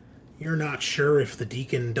 Henry, you're not sure if the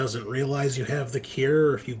deacon doesn't realize you have the cure,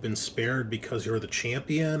 or if you've been spared because you're the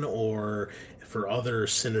champion, or for other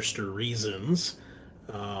sinister reasons.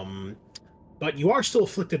 But you are still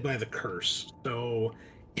afflicted by the curse. So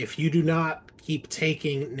if you do not keep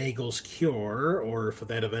taking Nagel's cure, or if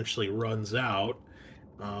that eventually runs out,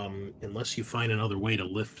 unless you find another way to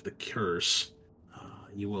lift the curse,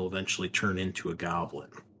 you will eventually turn into a goblin.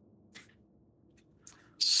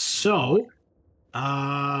 So,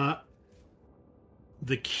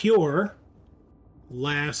 the cure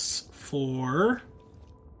lasts for...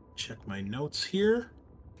 Check my notes here.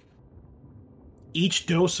 Each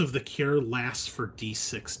dose of the cure lasts for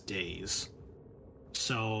D6 days.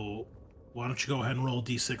 So, why don't you go ahead and roll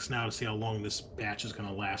D6 now to see how long this batch is going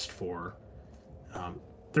to last for.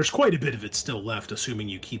 There's quite a bit of it still left, assuming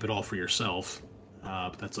you keep it all for yourself.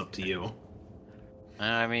 But that's up to you.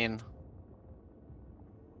 I mean,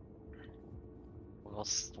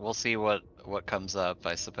 we'll see what comes up,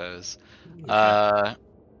 I suppose. Okay.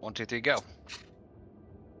 1, 2, 3, go.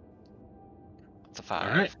 It's a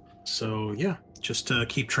 5. All right. So yeah, just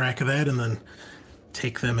keep track of that and then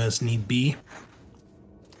take them as need be.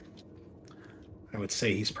 I would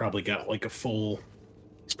say he's probably got like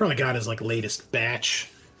he's probably got his like latest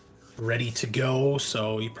batch ready to go,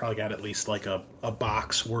 so you probably got at least like a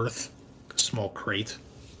box worth, a small crate.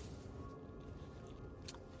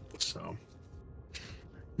 So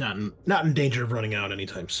not in danger of running out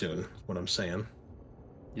anytime soon, is what I'm saying.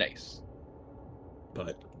 Nice.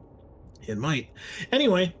 But it might.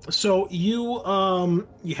 Anyway, so you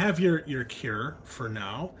have your cure for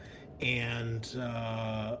now, and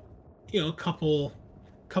a couple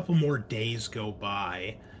more days go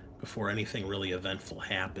by before anything really eventful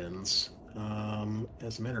happens.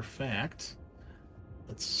 As a matter of fact,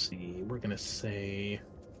 let's see, we're gonna say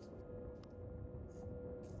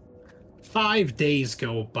 5 days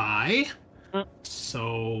go by.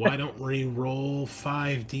 So why don't we roll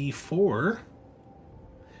 5d4?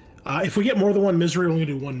 If we get more than one misery, we're going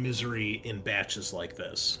to do one misery in batches like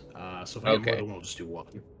this. So if I get more than one, we'll just do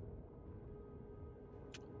one.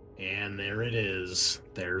 And there it is.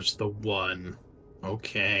 There's the 1.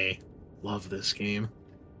 Okay. Love this game.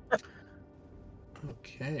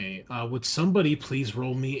 Okay. Would somebody please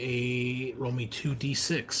roll me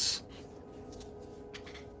 2d6?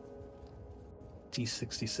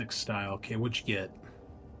 D66 style. Okay, what'd you get?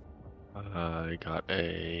 I got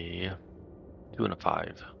a 2 and a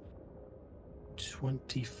 5.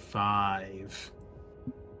 25.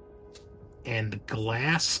 And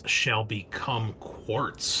glass shall become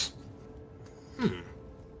quartz.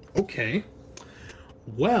 Okay.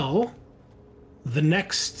 Well, it's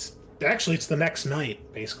the next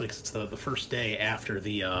night, basically, because it's the first day after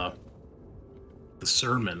the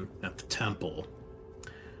sermon at the temple.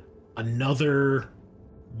 Another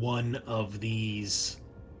one of these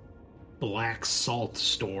black salt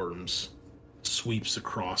storms sweeps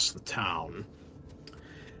across the town.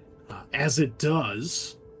 As it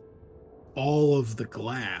does, all of the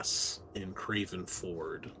glass in Craven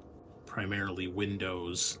Ford, primarily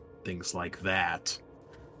windows, things like that,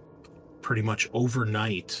 pretty much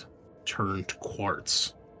overnight turned to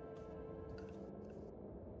quartz.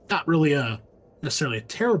 Not really necessarily a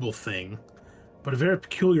terrible thing, but a very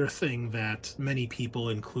peculiar thing that many people,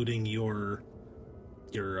 including your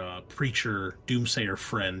preacher, doomsayer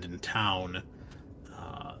friend in town,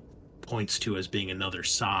 points to as being another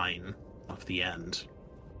sign of the end.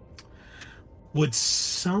 Would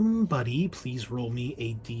somebody please roll me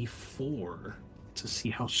a d4 to see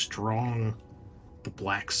how strong the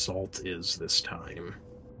black salt is this time?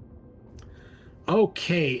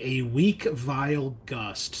 Okay, a weak, vile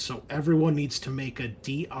gust. So everyone needs to make a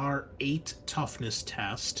DR8 toughness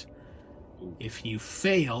test. If you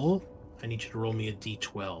fail, I need you to roll me a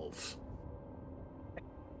d12.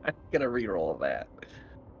 I'm gonna reroll that.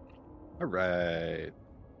 All right.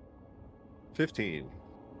 15.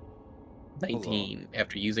 19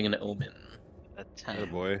 after using an omen. A 10. Oh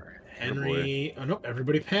boy. Henry... Oh, no,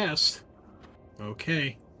 everybody passed.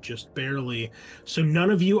 Okay, just barely. So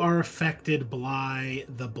none of you are affected by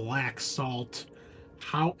the black salt.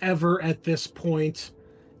 However, at this point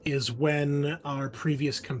is when our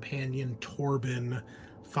previous companion, Torben,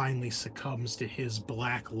 finally succumbs to his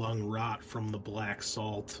black lung rot from the black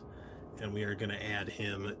salt and we are going to add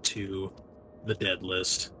him to the dead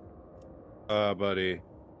list. Buddy.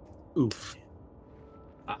 Oof.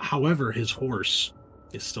 However, his horse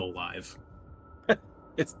is still alive.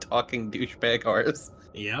 It's talking douchebag horse.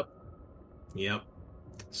 Yep.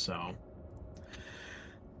 So,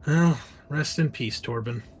 well, rest in peace,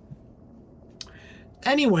 Torben.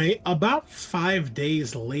 Anyway, about 5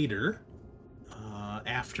 days later,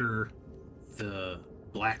 after the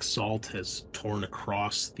black salt has torn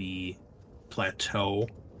across the plateau,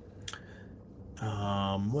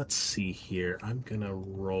 let's see here. I'm gonna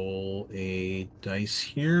roll a dice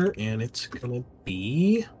here, and it's gonna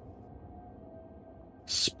be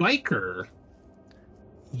Spiker.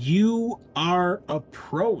 You are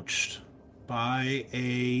approached by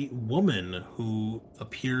a woman who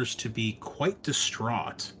appears to be quite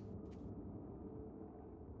distraught.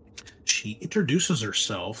 She introduces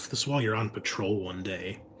herself. This is while you're on patrol one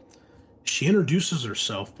day. She introduces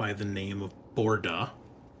herself by the name of Borda.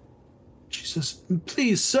 She says,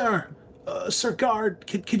 "Please, sir, Sir Guard,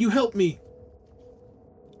 can you help me?"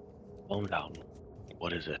 Calm down.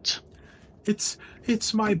 What is it? It's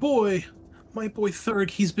my boy Thurg.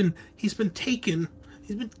 He's been taken.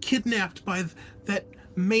 He's been kidnapped by that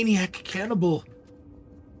maniac cannibal.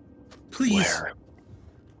 Please. Where?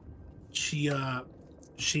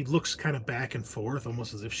 She looks kind of back and forth,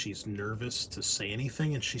 almost as if she's nervous to say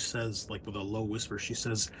anything, and she says, like with a low whisper, she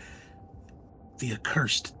says, "The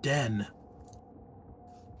Accursed Den."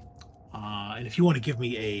 And if you want to give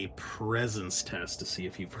me a presence test to see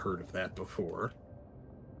if you've heard of that before.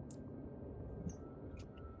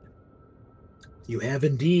 You have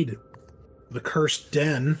indeed. The Cursed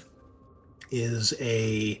Den is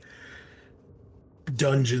a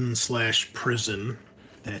dungeon / prison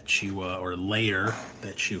that you, or lair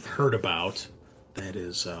that you've heard about, that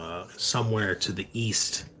is somewhere to the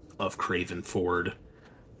east of Craven Ford,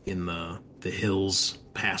 in the hills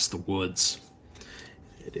past the woods.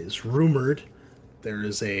 It is rumored there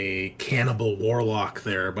is a cannibal warlock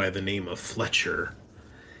there by the name of Fletcher,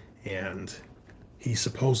 and he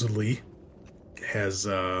supposedly has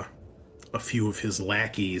a few of his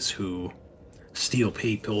lackeys who steal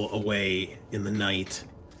people away in the night,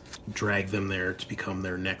 drag them there to become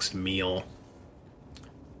their next meal.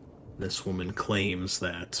 This woman claims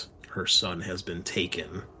that her son has been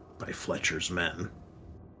taken by Fletcher's men.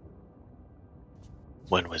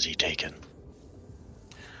 When was he taken?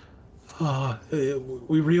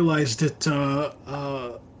 We realized it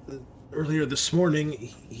earlier this morning.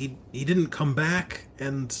 He didn't come back,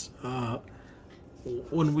 and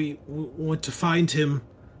when we went to find him,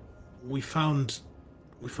 we found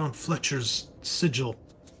Fletcher's sigil.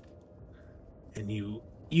 And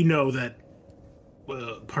you know that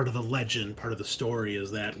part of the legend, part of the story,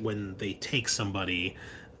 is that when they take somebody,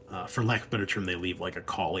 for lack of a better term, they leave like a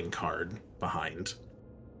calling card behind.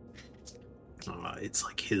 It's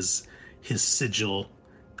like his sigil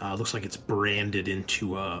looks like it's branded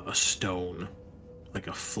into a stone, like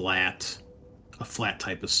a flat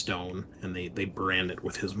type of stone, and they brand it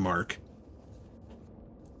with his mark.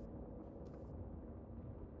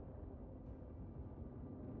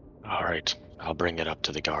 All right, I'll bring it up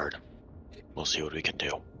to the guard. We'll see what we can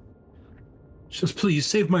do. Just please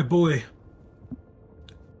save my boy.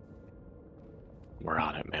 We're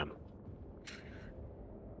on it, ma'am.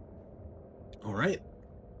 All right.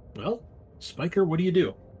 Well, Spiker, what do you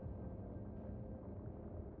do?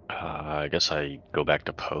 I guess I go back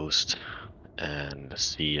to post and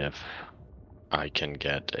see if I can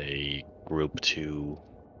get a group to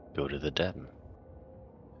go to the den.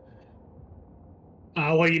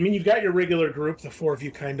 Well, you mean you've got your regular group, the four of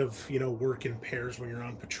you kind of, work in pairs when you're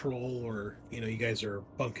on patrol, or, you guys are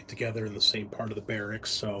bunking together in the same part of the barracks,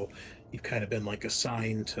 so you've kind of been,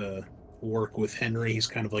 assigned to work with Henry. He's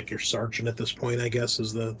kind of like your sergeant at this point, I guess,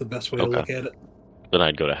 is the best way to look at it. Then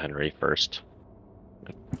I'd go to Henry first.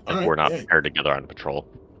 If right, we're not paired together on patrol.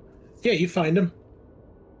 Yeah, you find him.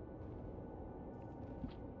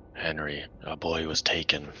 Henry, a boy was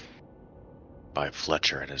taken by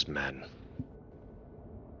Fletcher and his men.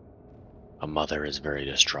 A mother is very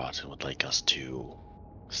distraught and would like us to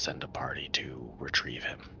send a party to retrieve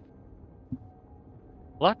him.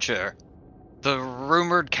 Fletcher? The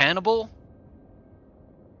rumored cannibal?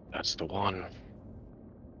 That's the one.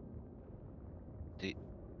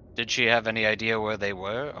 Did she have any idea where they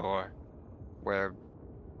were, or where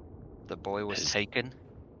the boy was taken?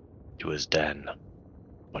 To his den,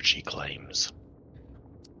 what she claims.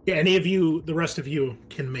 Yeah, any of you, the rest of you,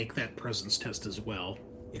 can make that presence test as well.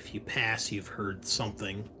 If you pass, you've heard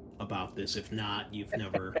something about this. If not, you've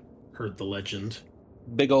never heard the legend.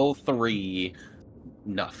 Big ol' 3.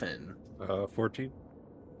 Nothing. 14.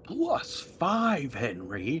 +5,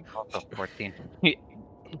 Henry. Also 14.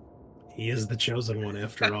 He is the chosen one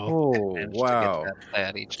after all. Oh, Managed wow. to get that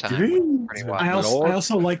stat each time. Pretty wild. I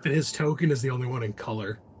also like that his token is the only one in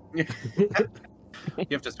color. You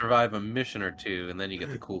have to survive a mission or two, and then you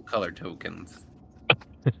get the cool color tokens.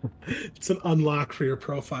 It's an unlock for your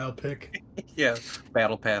profile pic. Yeah,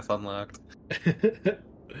 battle pass unlocked.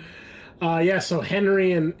 So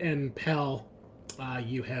Henry and Pell,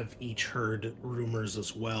 you have each heard rumors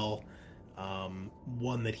as well.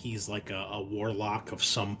 One that he's like a warlock of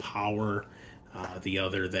some power. The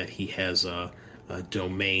other that he has a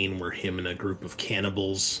domain where him and a group of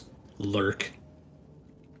cannibals lurk.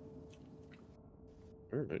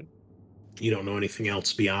 Alright. You don't know anything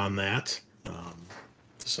else beyond that.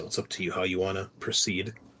 So it's up to you how you want to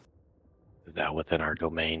proceed. Is that within our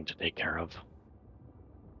domain to take care of?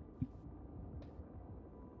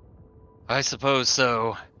 I suppose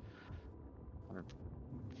so.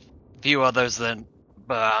 Few others than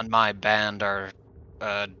on my band are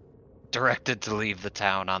directed to leave the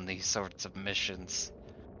town on these sorts of missions.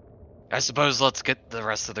 I suppose let's get the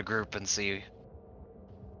rest of the group and see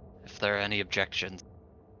if there are any objections.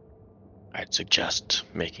 I'd suggest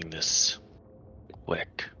making this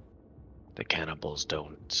quick. The cannibals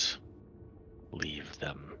don't leave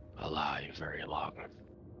them alive very long.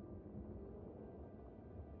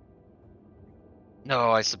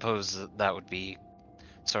 No, I suppose that would be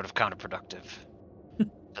sort of counterproductive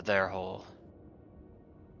to their whole.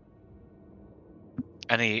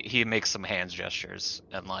 And he makes some hand gestures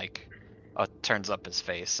and turns up his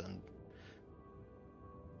face and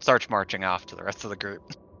starts marching off to the rest of the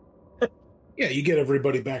group. Yeah, you get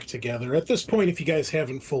everybody back together. At this point, if you guys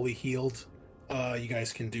haven't fully healed, you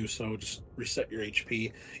guys can do so. Just reset your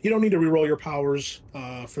HP. You don't need to reroll your powers.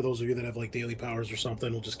 For those of you that have daily powers or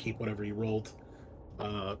something, we'll just keep whatever you rolled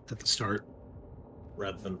at the start,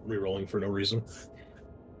 rather than rerolling for no reason.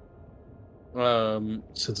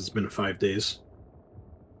 Since it's been 5 days.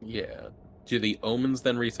 Yeah. Do the omens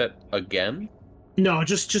then reset again? No,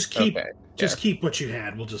 just keep Okay, keep what you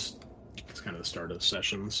had. It's kind of the start of the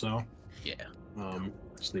session, so yeah.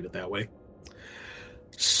 Just leave it that way.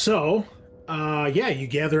 So, you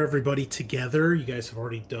gather everybody together. You guys have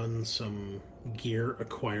already done some gear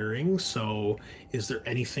acquiring, so is there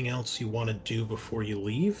anything else you want to do before you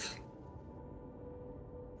leave?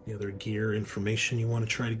 Any other gear information you want to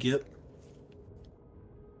try to get?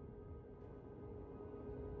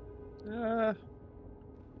 I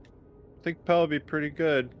think Pell would be pretty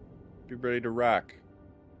good. Be ready to rock.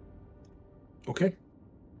 Okay.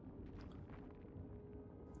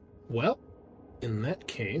 Well, in that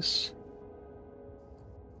case,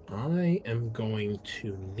 I am going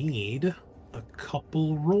to need a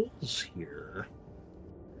couple rolls here.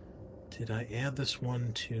 Did I add this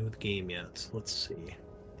one to the game yet? Let's see.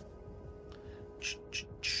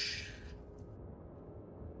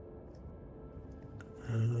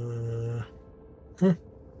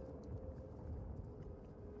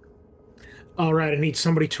 All right, I need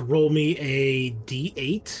somebody to roll me a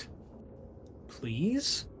D8,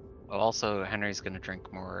 please. Also, Henry's going to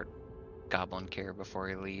drink more goblin care before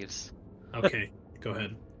he leaves. Okay, go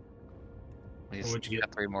ahead. He's What'd you get?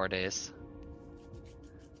 got 3 more days.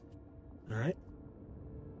 All right.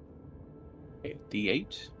 Okay,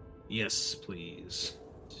 D8. Yes, please.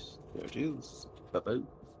 There it is. Ba-boom.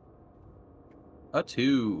 A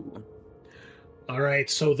 2. All right,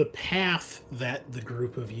 so the path that the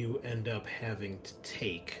group of you end up having to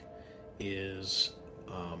take is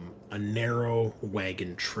a narrow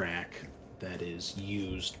wagon track that is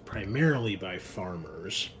used primarily by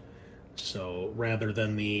farmers. So rather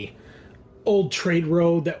than the old trade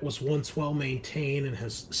road that was once well maintained and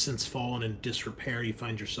has since fallen in disrepair, you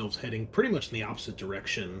find yourselves heading pretty much in the opposite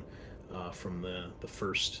direction from the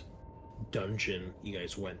first dungeon you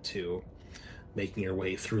guys went to, making your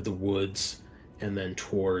way through the woods and then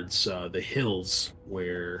towards the hills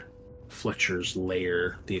where Fletcher's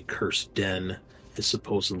lair, the Accursed Den, is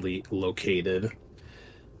supposedly located.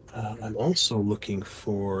 I'm also looking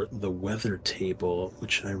for the weather table,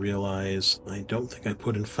 which I realize I don't think I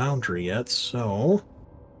put in Foundry yet, so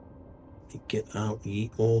let me get out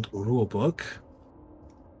ye old rulebook.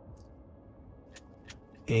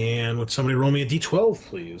 And would somebody roll me a D12,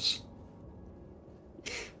 please?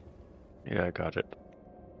 Yeah, I got it.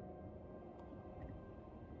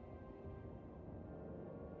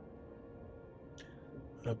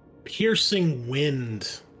 A piercing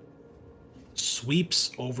wind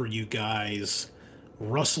sweeps over you guys,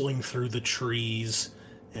 rustling through the trees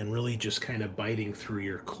and really just kind of biting through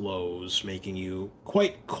your clothes, making you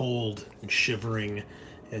quite cold and shivering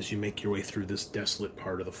as you make your way through this desolate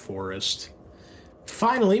part of the forest.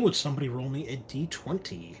 Finally, would somebody roll me a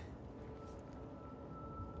d20?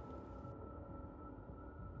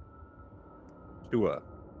 Tua.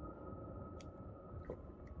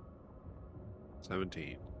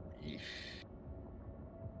 17.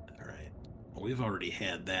 All right. Well, we've already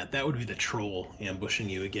had that. That would be the troll ambushing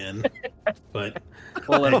you again. But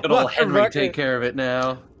We'll let good old Henry take care of it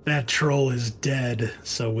now. that troll is dead,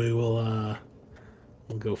 so we will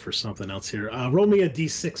we'll go for something else here. Roll me a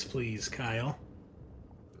d6, please, Kyle.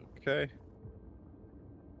 Okay.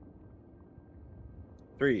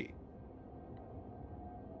 3.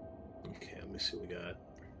 Okay, let me see what we got.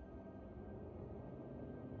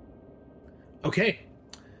 Okay.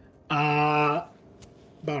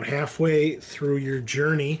 About halfway through your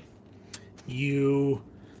journey, you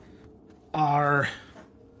are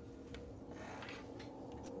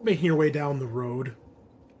making your way down the road,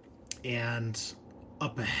 and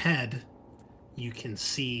up ahead, you can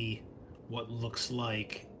see what looks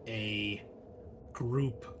like a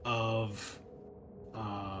group of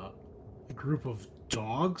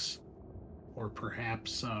dogs, or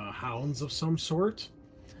perhaps hounds of some sort.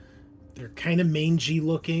 They're kind of mangy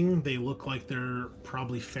looking. They look like they're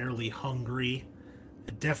probably fairly hungry.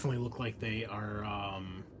 They definitely look like they are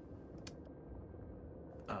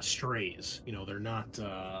strays. You know, they're not.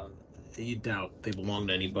 You doubt they belong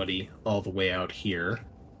to anybody all the way out here.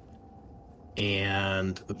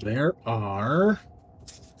 And there are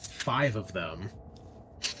 5 of them.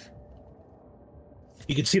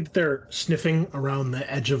 You can see that they're sniffing around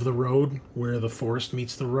the edge of the road where the forest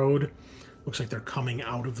meets the road. Looks like they're coming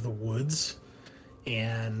out of the woods.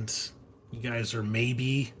 And you guys are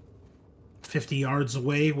maybe 50 yards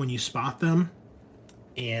away when you spot them.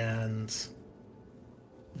 And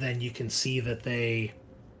then you can see that they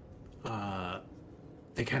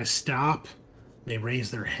kind of stop. They raise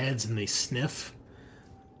their heads and they sniff.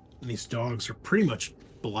 And these dogs are pretty much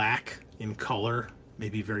black in color,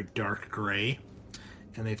 maybe very dark gray.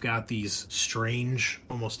 And they've got these strange,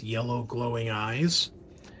 almost yellow glowing eyes.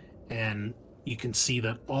 And you can see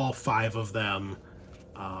that all 5 of them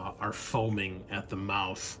are foaming at the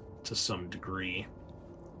mouth to some degree.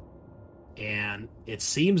 And it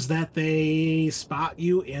seems that they spot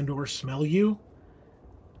you and or smell you,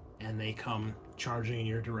 and they come charging in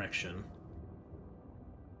your direction.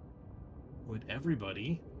 Would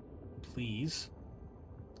everybody please...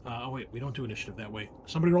 oh wait, we don't do initiative that way.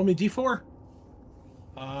 Somebody roll me d4.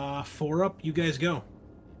 4 up, you guys go.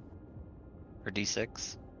 Or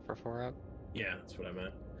d6 for 4 up? Yeah, that's what I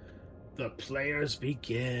meant. The players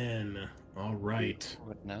begin. All right.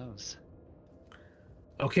 What knows?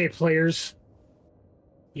 Okay, players.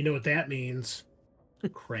 You know what that means.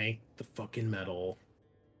 Crank the fucking metal.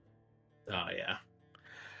 Oh, yeah.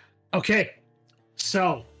 Okay,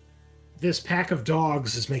 so this pack of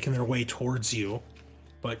dogs is making their way towards you,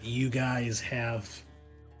 but you guys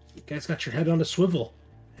got your head on a swivel,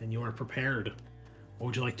 and you are prepared. What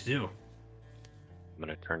would you like to do? I'm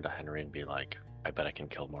gonna turn to Henry and be like, I bet I can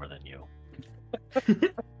kill more than you.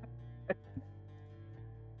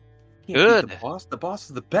 Good. The boss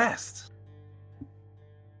is the best.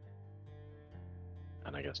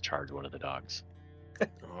 And I guess charge one of the dogs.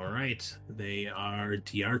 All right. They are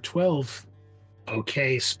DR12.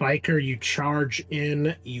 Okay, Spiker, you charge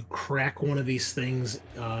in. You crack one of these things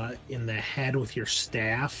in the head with your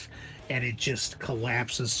staff, and it just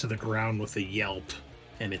collapses to the ground with a yelp,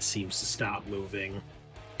 and it seems to stop moving.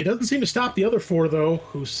 It doesn't seem to stop the other 4, though,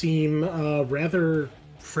 who seem rather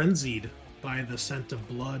frenzied by the scent of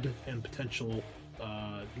blood and potential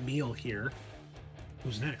meal here.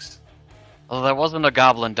 Who's next? Well, there wasn't a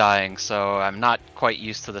goblin dying, so I'm not quite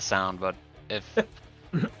used to the sound, but if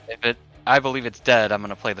I believe it's dead, I'm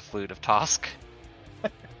gonna play the Flute of Tosk.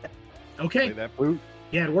 Okay. Play that flute.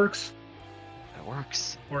 Yeah, it works. It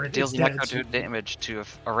works. Or it deals is dead. necro damage to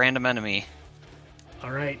a random enemy.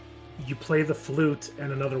 All right. You play the flute,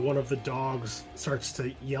 and another one of the dogs starts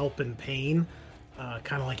to yelp in pain,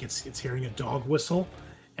 kind of like it's hearing a dog whistle.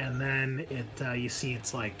 And then you see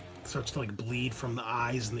it's like starts to like bleed from the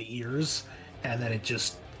eyes and the ears, and then it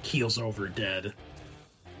just keels over dead.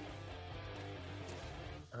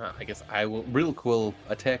 I guess Rilk will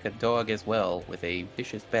attack a dog as well with a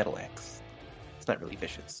vicious battle axe. It's not really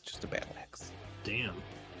vicious, it's just a battle axe. Damn.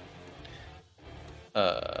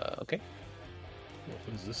 Okay.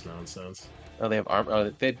 What is this nonsense? Oh, they have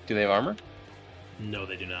armor. Do they have armor? No,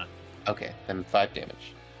 they do not. Okay, then 5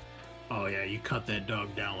 damage. Oh yeah, you cut that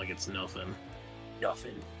dog down like it's nothing.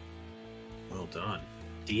 Nothing. Well done.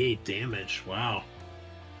 D8 damage. Wow.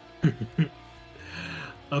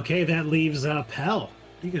 Okay, that leaves Pell. What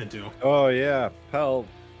are you gonna do? Oh yeah, Pell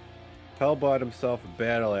bought himself a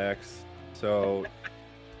battle axe, So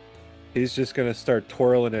he's just gonna start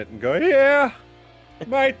twirling it and go, "Yeah,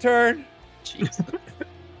 my turn." Jesus.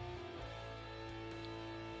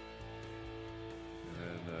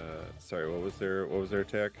 And sorry, what was their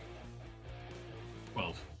attack?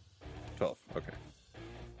 12. 12. Okay.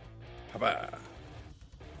 Haba.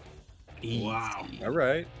 Wow. All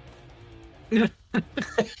right.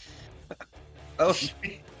 Oh,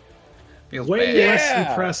 feels Way bad. less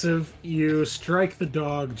impressive. You strike the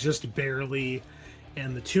dog just barely,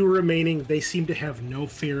 and the two remaining, they seem to have no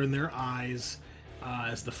fear in their eyes,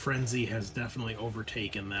 as the frenzy has definitely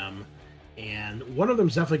overtaken them. And one of them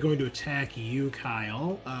is definitely going to attack you,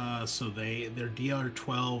 Kyle. So they're DR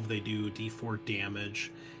 12, they do D4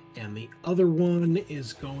 damage. And the other one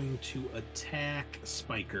is going to attack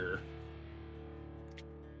Spiker.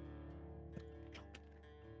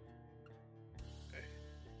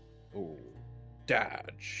 Oh,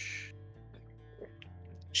 dodge.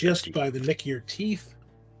 Just by the nick of your teeth.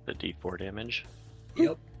 The D4 damage.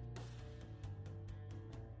 Yep.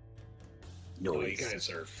 Noise. Oh, you guys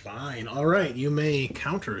are fine. All right, you may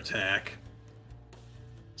counterattack.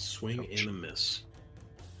 Swing and a miss.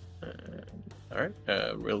 All right,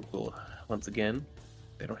 real cool. Once again,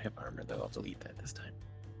 they don't have armor though. I'll delete that this time.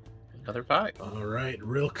 Another 5. All right,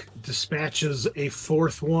 Rilk dispatches a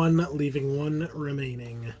fourth one, leaving one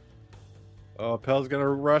remaining. Oh, Pel's gonna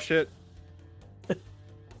rush it.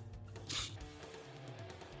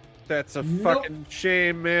 That's a fucking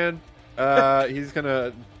shame, man. He's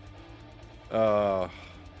gonna. Oh,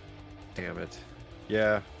 damn it.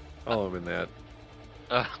 Yeah, I'll him in that.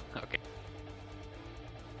 Okay.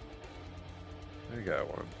 I got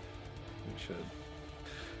one. You should.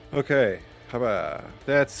 Okay, how about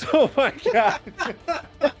that's? Oh my god!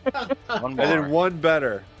 One I did more. one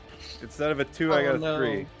better. Instead of a 2, I got a no.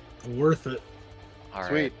 3. Worth it. All right.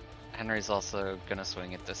 Sweet. Henry's also gonna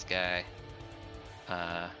swing at this guy.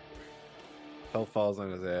 Hell falls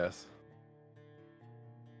on his ass.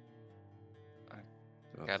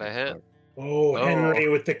 Got a hit. Oh, Oh. Henry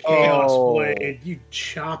with the Chaos Oh. Blade. You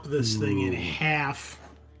chop this thing in half.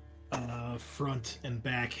 Front and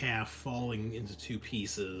back half falling into two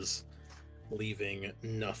pieces, leaving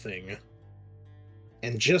nothing.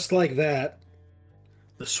 And just like that,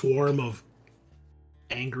 the swarm of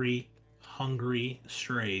angry, hungry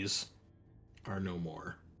strays are no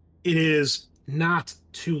more. It is not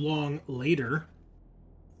too long later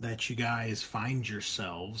that you guys find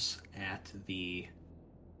yourselves at the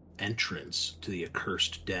entrance to the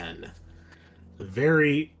Accursed Den.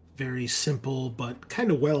 Very, very simple, but kind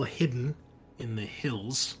of well hidden in the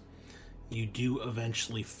hills. You do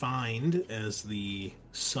eventually find, as the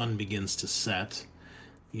sun begins to set,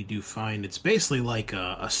 you do find it's basically like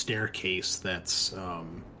a staircase that's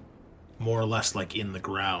more or less like in the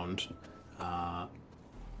ground.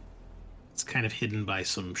 It's kind of hidden by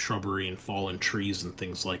some shrubbery and fallen trees and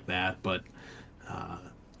things like that, but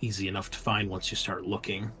easy enough to find once you start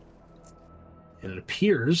looking. And it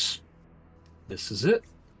appears this is it.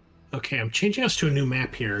 Okay, I'm changing us to a new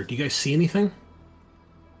map here. Do you guys see anything?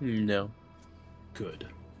 No. Good.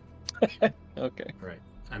 Okay. All right.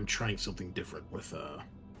 I'm trying something different with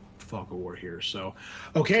Fog of War here. So,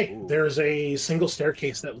 okay, there's a single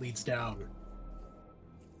staircase that leads down.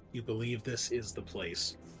 You believe this is the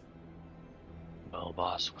place. Well,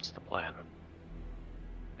 boss, what's the plan?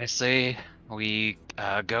 I say we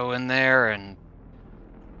go in there and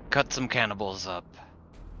cut some cannibals up.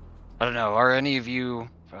 I don't know. Are any of you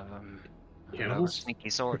Cannibals? sneaky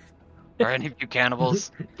sword? Are any of you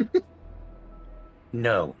cannibals?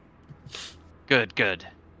 No. Good, good.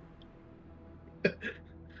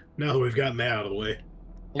 Now that we've gotten that out of the way.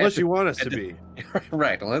 Unless you want us to be.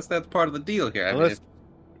 Right, unless that's part of the deal here. I mean, Unless,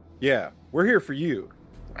 yeah, we're here for you.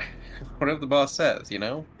 whatever the boss says, you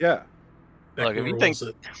know? Yeah. Look, if you Rolls think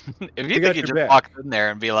it. if We you got think you your just back. walk in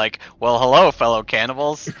there and be like, "Well, hello, fellow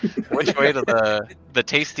cannibals. Which way to the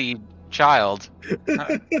tasty child?" How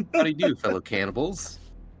do you do, fellow cannibals?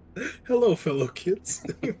 Hello, fellow kids.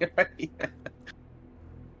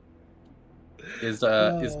 Is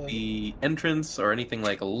the entrance or anything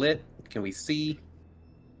like lit? Can we see?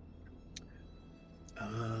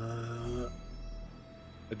 I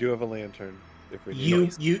do have a lantern. If we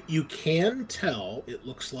You can tell it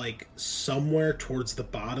looks like somewhere towards the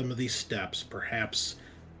bottom of these steps, perhaps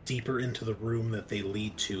deeper into the room that they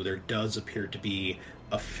lead to, there does appear to be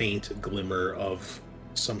a faint glimmer of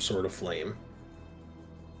some sort of flame.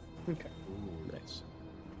 Okay. Ooh, nice.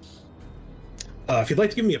 If you'd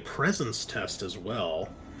like to give me a presence test as well.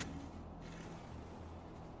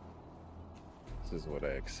 This is what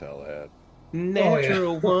I excel at.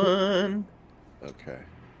 Natural one. Okay.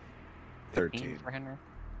 13. For Henry.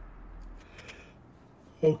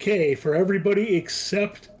 Okay, for everybody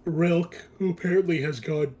except Rilk, who apparently has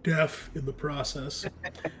gone deaf in the process,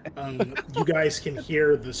 you guys can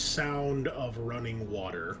hear the sound of running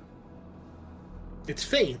water. It's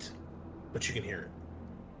faint, but you can hear it.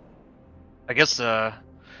 I guess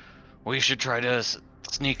we should try to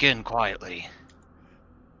sneak in quietly.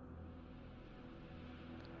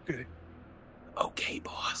 Okay,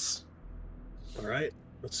 boss. All right,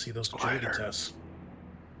 let's see those agility tests.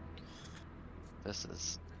 This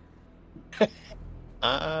is Man.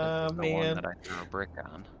 the one that I threw a brick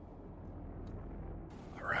on.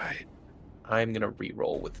 All right. I'm going to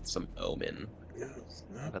re-roll with some Omen. Yeah, it's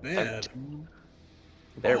not But bad.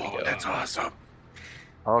 There we go. That's awesome.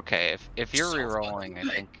 Okay, if you're So re-rolling, I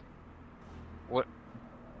think. What?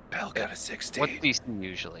 Bell got a 16. What's DC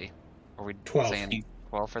usually? Are we 12. saying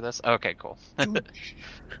 12 for this? Okay, cool.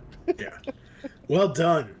 Yeah. Well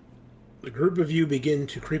done. The group of you begin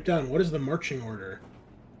to creep down. What is the marching order?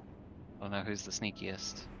 I don't know who's the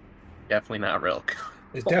sneakiest. Definitely not Rilk.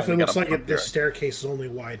 It definitely looks like this this staircase is only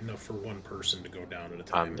wide enough for one person to go down at a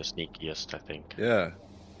time. I'm the sneakiest, I think. Yeah.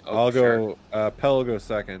 Oh, I'll sure. go. Pell will go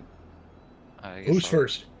second. I guess Who's I'll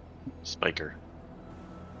first? Spiker.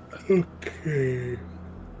 Okay.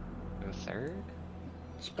 Go third.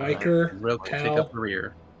 Spiker, Rilk will take Pal. up the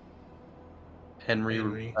rear.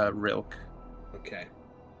 Henry. Rilk. Okay.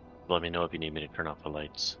 Let me know if you need me to turn off the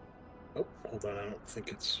lights. Oh, hold on. I don't think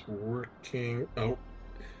it's working. Oh.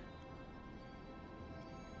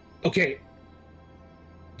 Okay.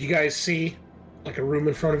 Do you guys see like a room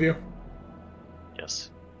in front of you?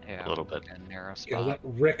 Yes. Yeah, A little bit. A narrow spot. Yeah, let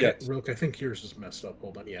Rick. Yes. Rilk, I think yours is messed up.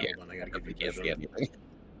 Hold on. Yeah, hold on. I gotta give you Can't see vision. anything.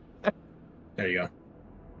 There you go.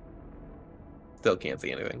 Still can't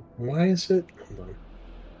see anything. Why is it? Hold on.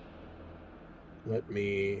 Let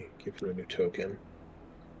me give you a new token.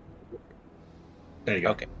 There you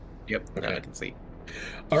go. Okay. Yep. Now Okay. I can see.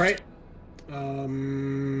 All right.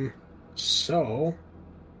 So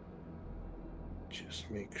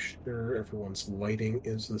just make sure everyone's lighting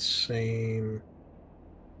is the same.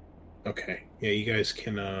 Okay. Yeah, you guys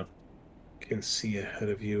can see ahead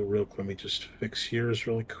of you. Real quick, let me just fix yours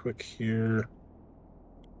really quick here.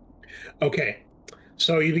 Okay.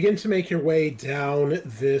 So you begin to make your way down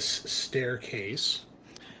this staircase,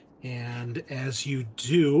 and as you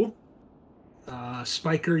do,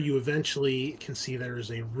 Spiker, you eventually can see there is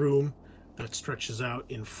a room that stretches out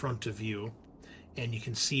in front of you, and you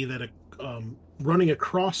can see that running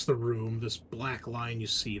across the room, this black line you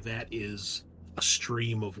see, that is a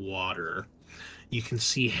stream of water. You can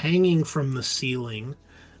see hanging from the ceiling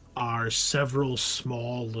are several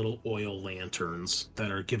small little oil lanterns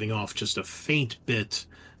that are giving off just a faint bit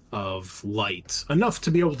of light, enough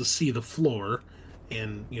to be able to see the floor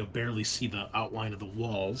and barely see the outline of the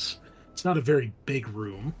walls. It's not a very big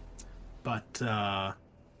room, but well,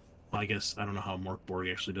 I guess I don't know how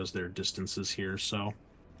Morkborg actually does their distances here, so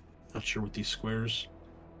not sure what these squares.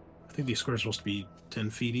 I think these squares are supposed to be 10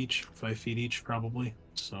 feet each, 5 feet each, probably.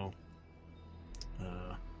 So,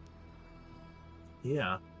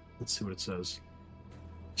 yeah, let's see what it says.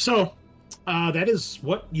 So, that is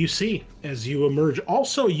what you see as you emerge.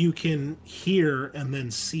 Also, you can hear and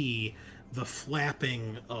then see the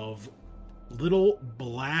flapping of little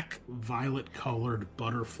black violet colored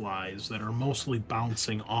butterflies that are mostly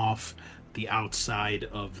bouncing off the outside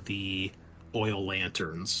of the oil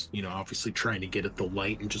lanterns, obviously trying to get at the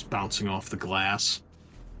light and just bouncing off the glass.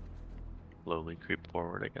 Slowly creep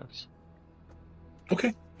forward, I guess.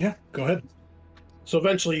 Okay, yeah, go ahead. So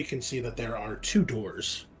eventually you can see that there are two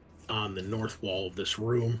doors on the north wall of this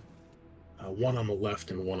room, one on the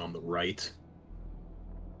left and one on the right.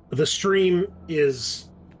 The stream is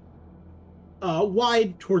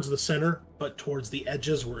wide towards the center, but towards the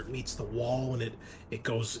edges where it meets the wall and it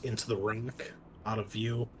goes into the rack out of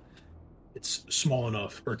view. It's small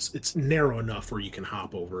enough, or it's narrow enough where you can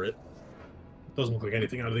hop over it. Doesn't look like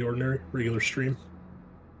anything out of the ordinary, regular stream.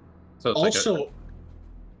 So it's Also,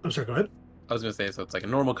 I'm sorry, go ahead. I was going to say, so it's like a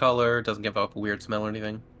normal color, doesn't give off a weird smell or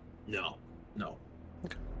anything? No.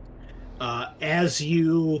 Okay. As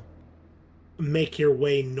you make your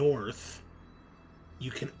way north,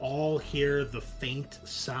 you can all hear the faint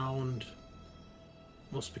sound,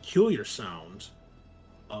 most peculiar sound,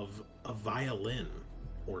 of a violin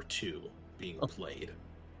or two being played.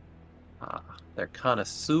 Ah, they're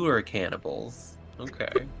connoisseur cannibals. Okay.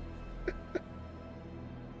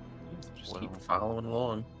 Just keep following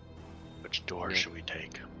along. Which door should we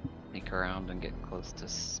take? Sneak around and get close to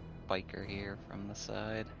Spiker here from the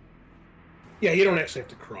side. Yeah, you don't actually have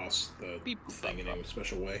to cross the thing in any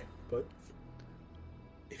special way, but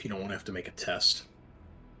if you don't want to have to make a test.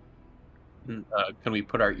 Can we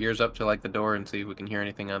put our ears up to like the door and see if we can hear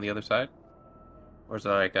anything on the other side? Or is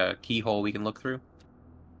there like a keyhole we can look through?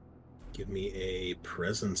 Give me a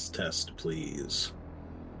presence test, please.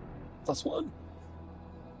 +1.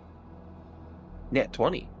 Yeah,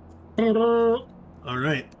 20. All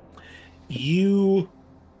right. You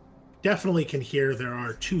definitely can hear there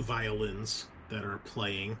are 2 violins that are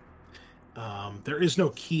playing. There is no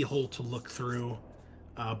keyhole to look through,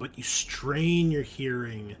 but you strain your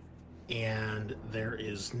hearing, and there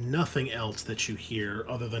is nothing else that you hear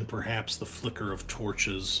other than perhaps the flicker of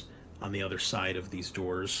torches on the other side of these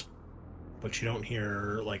doors. But you don't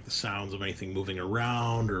hear like the sounds of anything moving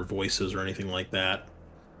around or voices or anything like that.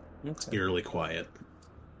 It's eerily quiet.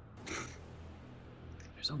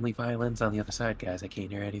 There's only violins on the other side, guys. I can't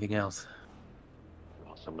hear anything else.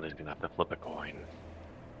 Well, somebody's gonna have to flip a coin.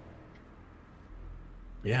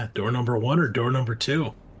 Yeah, door number 1 or door number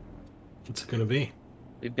 2? What's it going to be?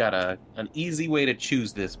 We've got an easy way to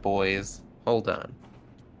choose this, boys. Hold on.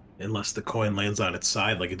 Unless the coin lands on its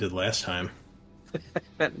side like it did last time.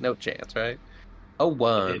 No chance, right? A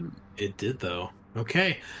 1. It did, though.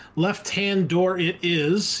 Okay. Left-hand door it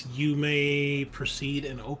is. You may proceed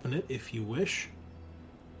and open it if you wish.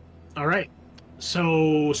 All right.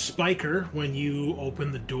 So, Spiker, when you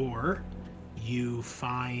open the door, you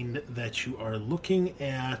find that you are looking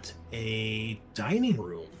at a dining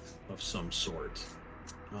room of some sort.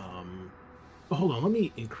 Hold on, let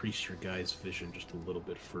me increase your guys' vision just a little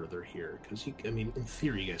bit further here, because in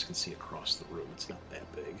theory, you guys can see across the room. It's not that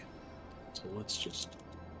big. So let's just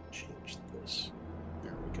change this.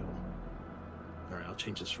 There we go. All right, I'll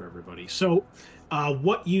change this for everybody. So,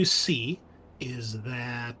 what you see is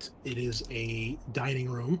that it is a dining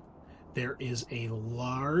room. There is a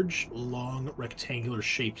large, long,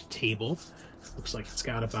 rectangular-shaped table. Looks like it's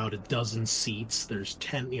got about a dozen seats. There's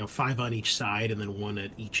 10, 5 on each side, and then 1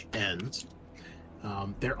 at each end.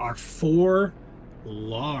 There are 4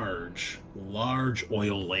 large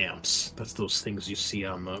oil lamps. That's those things you see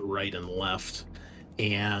on the right and left,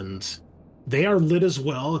 and they are lit as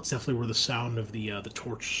well. It's definitely where the sound of the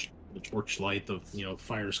torch light, the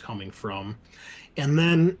fire's coming from, and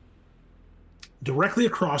then directly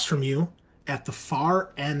across from you, at the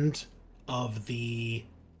far end of the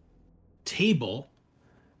table,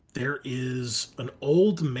 there is an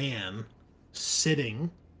old man sitting.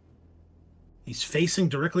 He's facing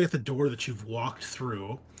directly at the door that you've walked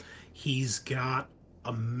through. He's got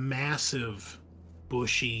a massive,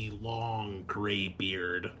 bushy, long, gray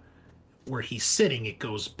beard. Where he's sitting, it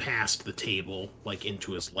goes past the table, like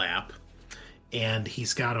into his lap. And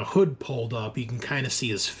he's got a hood pulled up. You can kind of see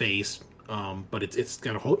his face. But it's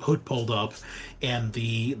got a hood pulled up, and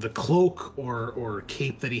the cloak or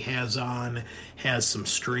cape that he has on has some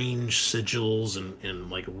strange sigils and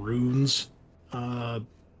like runes, woven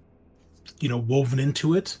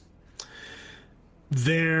into it.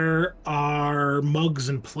 There are mugs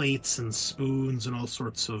and plates and spoons and all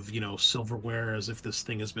sorts of, silverware, as if this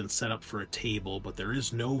thing has been set up for a table, but there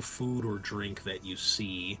is no food or drink that you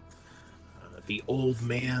see. The old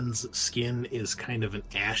man's skin is kind of an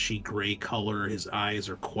ashy gray color. His eyes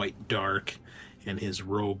are quite dark, and his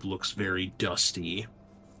robe looks very dusty.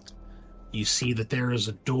 You see that there is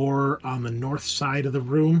a door on the north side of the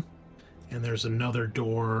room, and there's another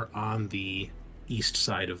door on the east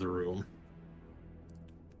side of the room.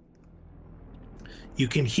 You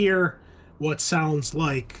can hear what sounds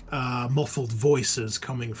like muffled voices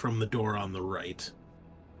coming from the door on the right.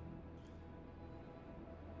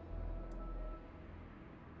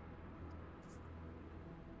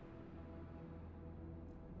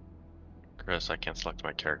 Chris, I can't select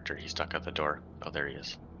my character. He's stuck at the door. Oh, there he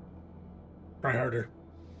is. Try harder.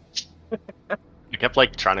 I kept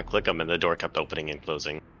trying to click him, and the door kept opening and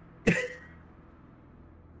closing.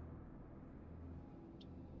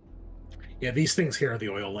 Yeah, these things here are the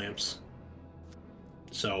oil lamps.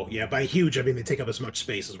 So, yeah, by huge, I mean they take up as much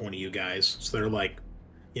space as one of you guys. So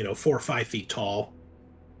they're 4 or 5 feet tall.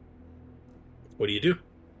 What do you do?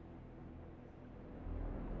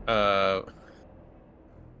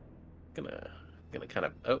 Gonna kind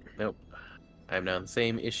of... Oh, nope. I'm now in the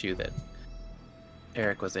same issue that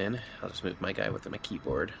Eric was in. I'll just move my guy with my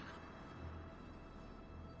keyboard.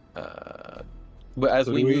 But as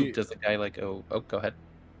we move, does the guy go... Oh, go ahead.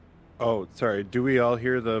 Oh, sorry. Do we all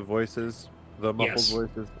hear the voices? The muffled Yes.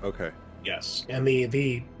 voices? Okay. Yes, and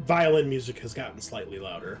the violin music has gotten slightly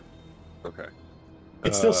louder. Okay.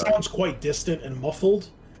 It still sounds quite distant and muffled,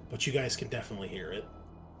 but you guys can definitely hear it.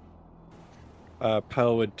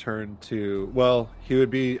 Pell would turn to... Well, he would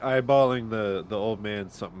be eyeballing the old man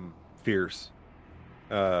something fierce.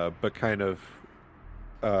 But kind of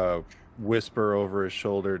whisper over his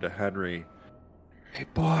shoulder to Henry. Hey,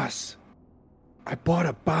 boss. I bought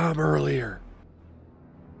a bomb earlier.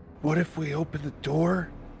 What if we open the door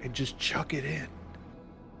and just chuck it in?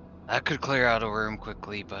 That could clear out a room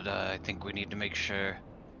quickly, but I think we need to make sure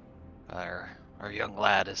our young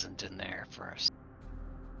lad isn't in there first.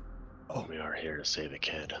 Oh, we are here to save a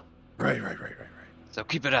kid. Right. So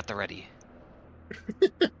keep it at the ready.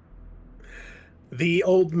 The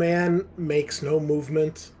old man makes no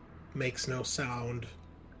movement, makes no sound.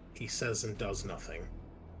 He says and does nothing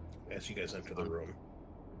as you guys enter the room.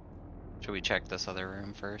 Should we check this other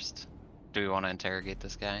room first? Do we want to interrogate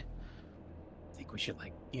this guy? I think we should,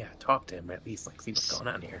 talk to him at least, see what's going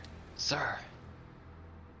on here. Sir.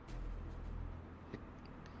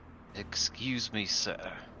 Excuse me,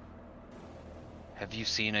 sir. Have you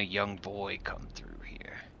seen a young boy come through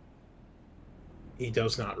here? He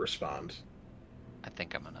does not respond. I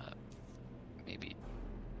think I'm gonna maybe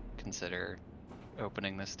consider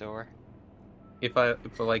opening this door. If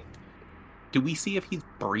do we see if he's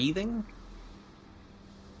breathing?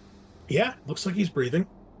 Yeah, looks like he's breathing.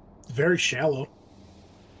 Very shallow,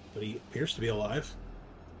 but he appears to be alive.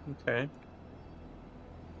 Okay.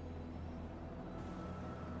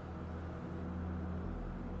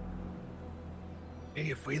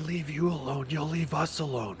 Hey, if we leave you alone, you'll leave us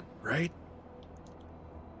alone, right?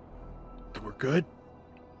 We're good?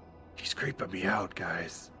 He's creeping me out,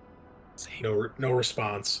 guys. No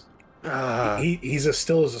response. Ah, He's as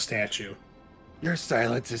still as a statue. your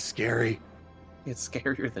silence is scary. It's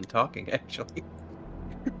scarier than talking, actually.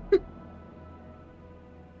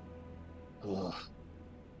 Ugh.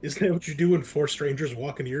 Isn't that what you do when four strangers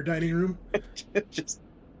walk into your dining room? Just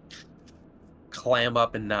clam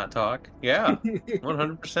up and not talk. Yeah,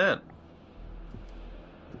 100%.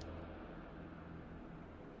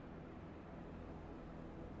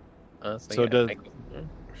 So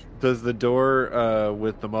does the door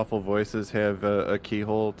with the muffled voices have a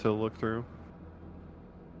keyhole to look through?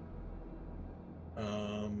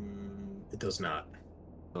 It does not.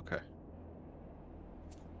 Okay.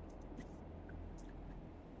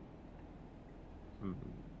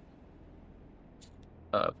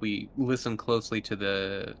 If we listen closely to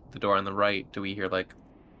the door on the right, do we hear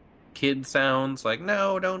kid sounds like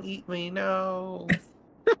 "No, don't eat me, no"?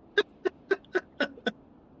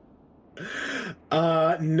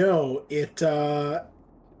 No.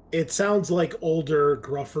 It sounds like older,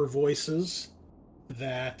 gruffer voices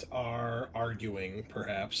that are arguing,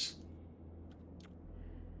 perhaps.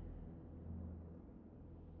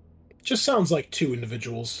 Just sounds like two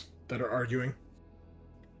individuals that are arguing.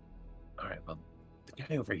 All right, well, the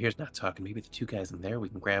guy over here's not talking. Maybe the two guys in there, we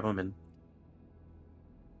can grab them and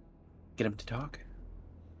get him to talk.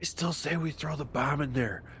 I still say we throw the bomb in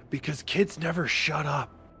there because kids never shut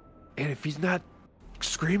up. And if he's not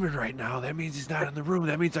screaming right now, that means he's not in the room.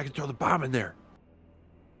 That means I can throw the bomb in there.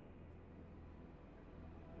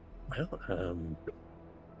 Well,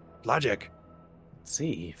 Logic. let's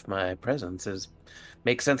see if my presence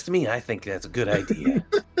makes sense to me. I think that's a good idea.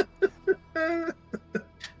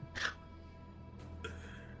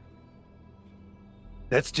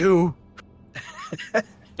 That's two.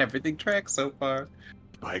 Everything tracks so far.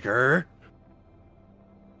 Spiker.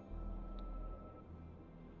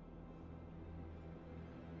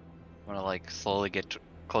 I want to slowly get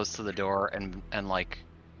close to the door and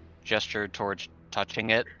gesture towards touching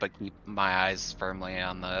it, but keep my eyes firmly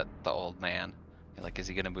on the old man. Is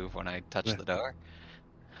he gonna move when I touch the door?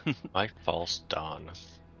 My false dawn.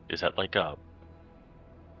 Is that a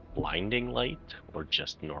blinding light or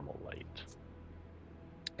just normal light?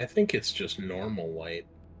 I think it's just normal light.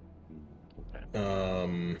 Okay.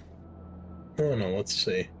 I don't know. Let's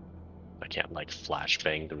see. I can't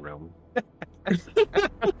flashbang the room.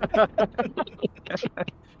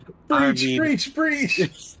 Breach!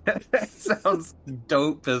 That sounds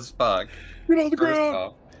dope as fuck. Get on the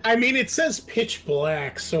ground! I mean, it says pitch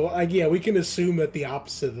black, so we can assume that the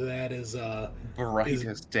opposite of that is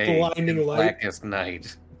brightest day, blinding light, blackest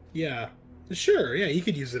night. Yeah, sure. Yeah, you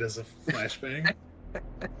could use it as a flashbang.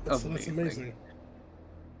 That's amazing.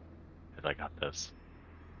 I got this.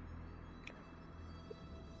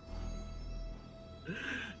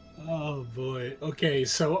 Oh boy. Okay,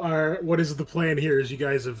 so what is the plan here? As you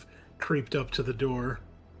guys have creeped up to the door.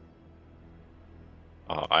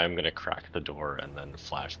 I am gonna crack the door and then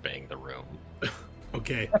flashbang the room.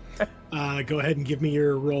 Okay. Go ahead and give me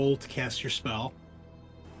your roll to cast your spell.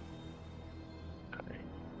 Okay.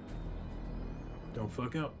 Don't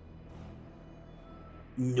fuck up.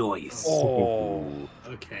 Nice. Oh.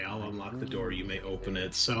 Okay, I'll unlock the door. You may open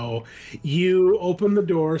it. So you open the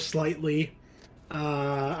door slightly.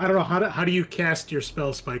 I don't know how do you cast your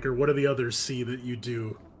spell, Spiker? What do the others see that you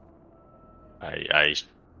do? I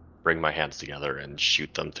bring my hands together and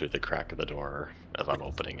shoot them through the crack of the door as I'm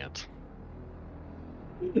opening it.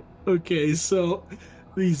 Okay, so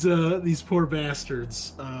these poor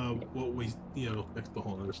bastards. Hold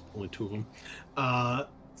on, there's only two of them.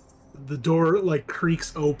 The door like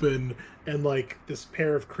creaks open, and like this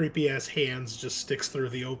pair of creepy ass hands just sticks through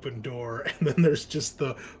the open door, and then there's just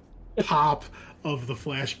the pop of the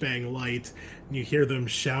flashbang light, and you hear them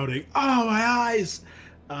shouting, "Oh, my eyes!"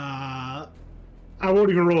 I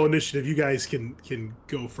won't even roll initiative. You guys can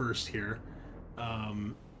go first here.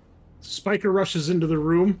 Spiker rushes into the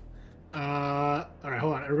room. All right,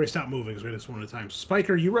 hold on. Everybody stop moving because we just one at a time.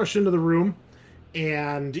 Spiker, you rush into the room,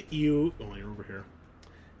 and you... Oh, you're over here.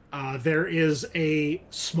 There is a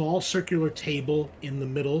small circular table in the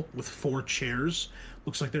middle with 4 chairs.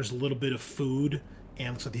 Looks like there's a little bit of food,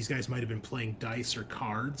 and looks like these guys might have been playing dice or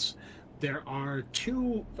cards. There are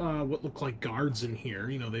 2 what look like guards in here.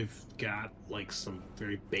 You know, they've got like some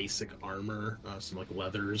very basic armor, some like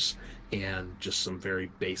leathers, and just some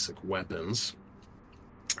very basic weapons.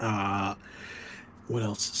 What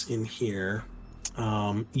else is in here?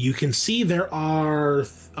 You can see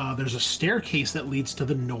there's a staircase that leads to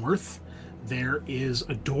the north. There is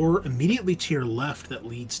a door immediately to your left that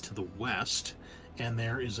leads to the west, and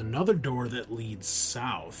there is another door that leads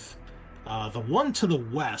south. The one to the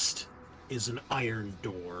west is an iron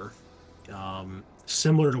door,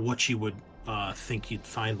 similar to what you would think you'd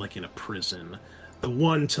find like in a prison. The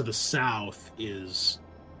one to the south is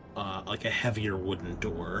like a heavier wooden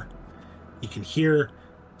door. You can hear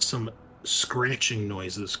some scratching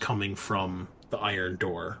noises coming from the iron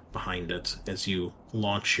door behind it as you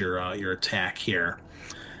launch your attack here.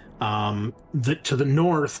 To the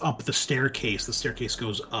north, up the staircase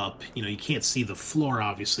goes up. You know, you can't see the floor,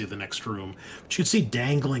 obviously, of the next room, but you can see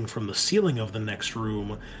dangling from the ceiling of the next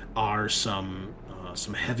room are some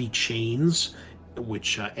heavy chains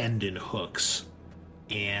which end in hooks,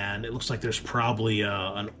 and it looks like there's probably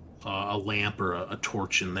a lamp or a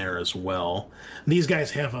torch in there as well. And these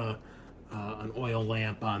guys have an oil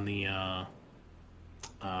lamp on the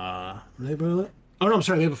oh no, I'm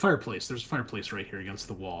sorry, they have a fireplace. There's a fireplace right here against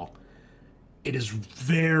the wall. It is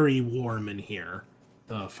very warm in here.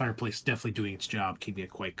 The fireplace is definitely doing its job, keeping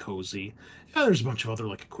it quite cozy. Yeah, there's a bunch of other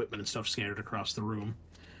like equipment and stuff scattered across the room.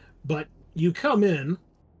 But you come in,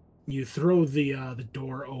 you throw the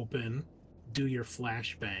door open, do your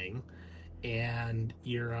flashbang, and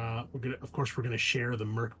you're we're gonna share the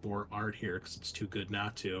Merkbor art here because it's too good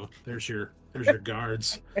not to. There's your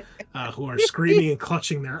guards who are screaming and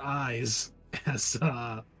clutching their eyes as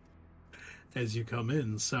you come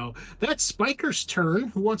in. So that's Spiker's turn.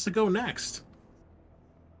 Who wants to go next?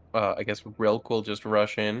 I guess Rilk will just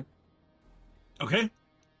rush in. Okay.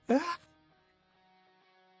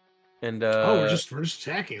 And we're just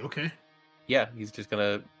attacking. Okay. Yeah, he's just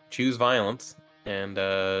gonna choose violence. And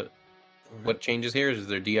what changes here? Is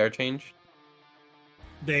there DR change?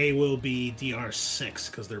 They will be DR 6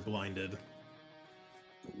 because they're blinded.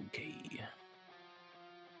 Okay.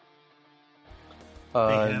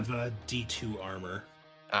 They have D2 armor.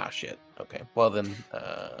 Ah, shit. Okay. Well, then,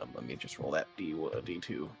 let me just roll that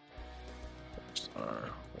D2.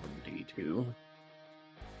 D2.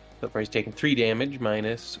 So far, he's taken 3 damage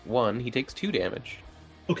minus 1. He takes 2 damage.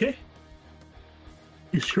 Okay.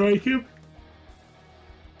 You strike him.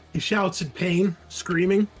 He shouts in pain,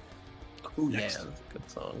 screaming. Oh, yeah, that's a good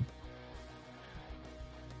song.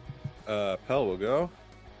 Pell will go.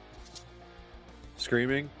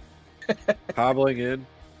 Screaming. Hobbling in.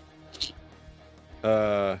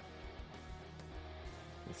 Let's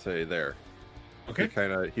say there. Okay.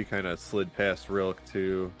 He kind of slid past Rilk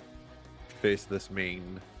to face this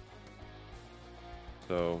main.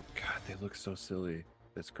 So, God, they look so silly.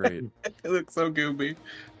 It's great. They look so goofy.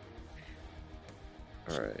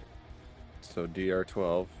 All right. So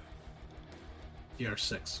DR12.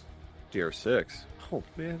 DR6. DR6. Oh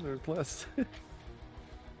man, there's less.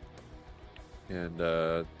 And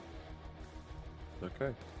okay.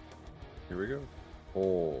 Here we go.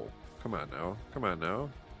 Oh, come on now.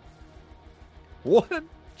 What?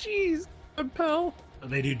 Jeez, Pell.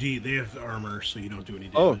 They do They have armor, so you don't do any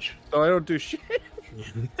damage. Oh, so I don't do shit.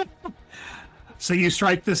 So you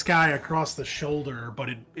strike this guy across the shoulder, but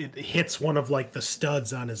it hits one of like the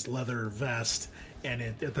studs on his leather vest, and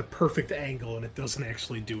it at the perfect angle, and it doesn't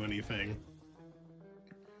actually do anything.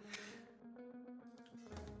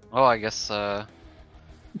 Oh, I guess boss.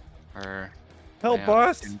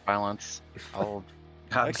 Violence. I'll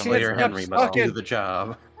Slayer Henry must do the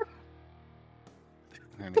job.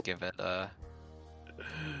 I'm gonna give it a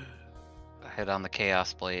hit on the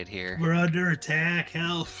Chaos Blade here. We're under attack,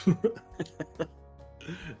 help!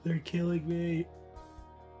 They're killing me.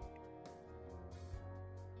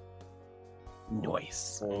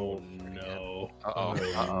 Nice. Oh no.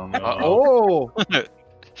 Oh!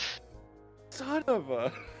 Son of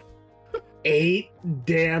a... 8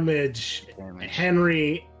 damage.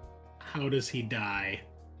 Henry, how does he die?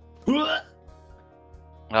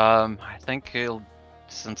 I think he'll,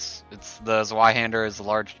 since it's the Zweihander is a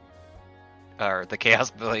large, or the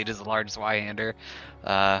Chaos Blade is a large Zweihander,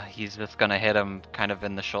 he's just gonna hit him kind of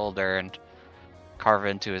in the shoulder and carve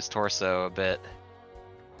into his torso a bit,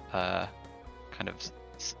 kind of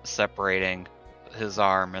separating his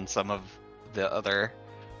arm and some of the other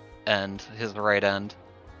end, his right end.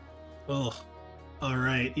 Oh, all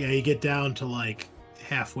right. Yeah, you get down to like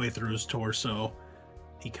halfway through his torso.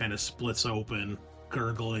 He kind of splits open,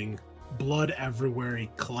 gurgling, blood everywhere. He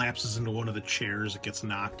collapses into one of the chairs. It gets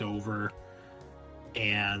knocked over.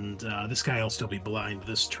 And this guy will still be blind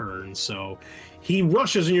this turn, so he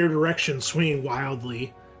rushes in your direction, swinging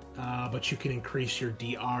wildly. But you can increase your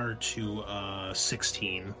DR to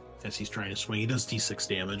 16 as he's trying to swing. He does D6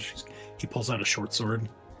 damage. He pulls out a short sword.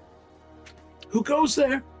 Who goes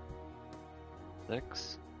there?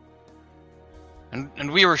 6.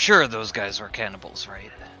 And we were sure those guys were cannibals,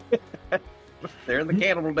 right? They're in the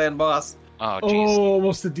cannibal den, boss. Oh, jeez. Oh,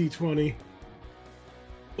 almost a D20.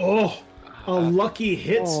 Oh, a lucky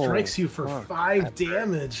hit strikes you for 5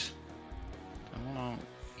 damage.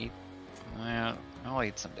 I'll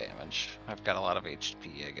eat some damage. I've got a lot of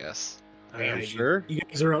HP, I guess. Sure. You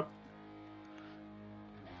guys are up.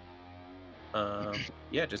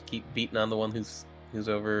 Yeah, just keep beating on the one who's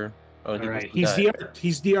over. Oh, All right.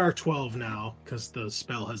 He's DR 12 now because the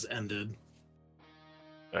spell has ended.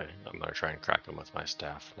 Okay, I'm gonna try and crack him with my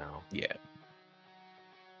staff now. Yeah.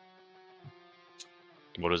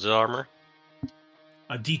 What is it, armor?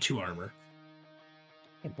 A D2 armor.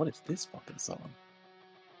 Hey, what is this fucking song?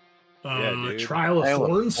 Trial of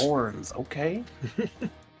Thorns. Thorns, okay.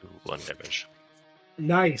 1 damage.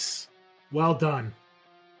 Nice. Well done.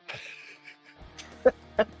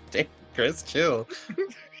 Damn, Chris, chill.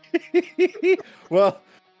 Well,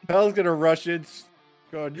 Pel's gonna rush in,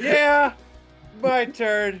 going, yeah, my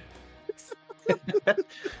turn.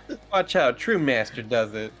 Watch how a true master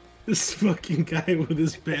does it. This fucking guy with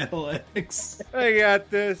his battle axe. I got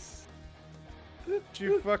this. Don't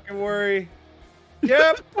you fucking worry.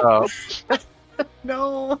 Yep. Oh.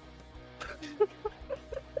 No.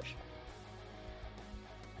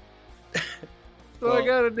 So I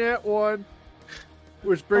got a nat 1,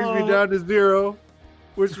 which brings me down to 0,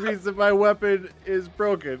 which means that my weapon is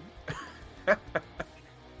broken. All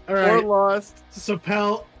right. Or lost. So,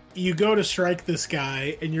 Pel, you go to strike this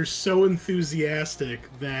guy, and you're so enthusiastic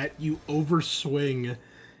that you overswing.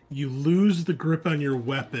 You lose the grip on your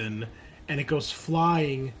weapon, and it goes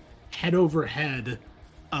flying head over head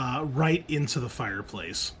right into the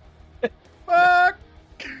fireplace. Fuck!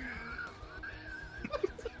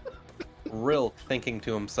 Rilk thinking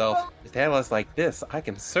to himself, if that was like this, I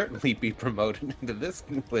can certainly be promoted into this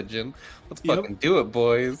religion. Let's fucking do it,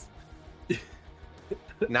 boys.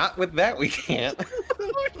 Not with that, we can't.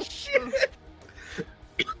 Oh, shit.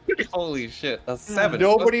 Holy shit. A 7.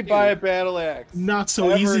 Nobody buy a battle axe. Not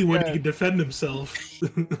so Ever easy when he again. can defend himself.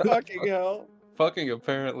 Fucking hell. Fucking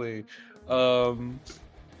apparently. I'll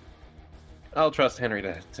trust Henry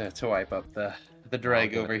to wipe up the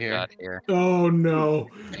drag over here. Oh, no.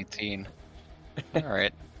 19.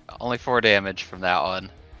 Alright. Only 4 damage from that one.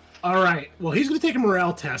 All right. Well, he's going to take a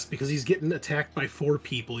morale test because he's getting attacked by 4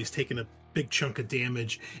 people. He's taking a big chunk of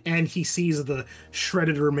damage, and he sees the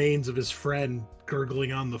shredded remains of his friend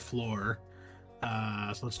gurgling on the floor.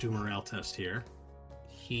 So let's do a morale test here.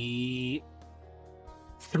 He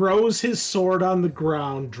throws his sword on the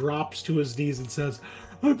ground, drops to his knees, and says,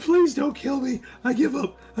 "Oh, please don't kill me. I give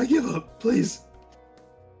up. I give up. Please."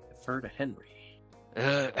 Defer to Henry.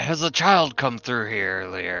 Has a child come through here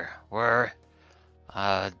earlier? Where,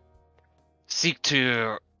 seek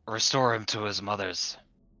to restore him to his mother's.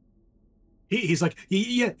 He's like,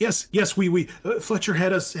 yes. We Fletcher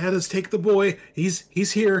had us take the boy.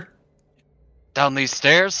 He's here. Down these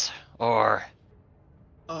stairs, or?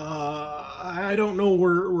 I don't know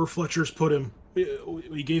where Fletcher's put him.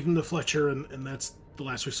 We gave him to Fletcher, and that's the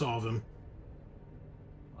last we saw of him.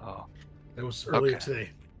 Oh, that was earlier okay. today.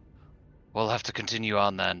 We'll have to continue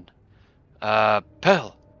on then.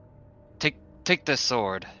 Pel, take this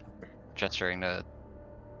sword, gesturing to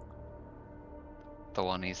the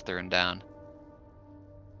one he's thrown down.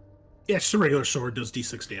 Yeah, just a regular sword, does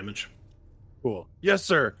D6 damage. Cool. Yes,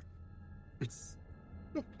 sir.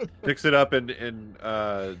 Picks it up and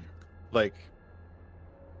like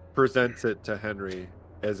presents it to Henry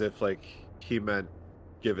as if like he meant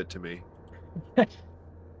give it to me.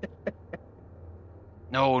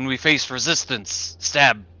 No, when we face resistance,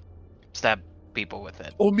 stab people with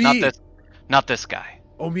it. Oh, me! Not this guy.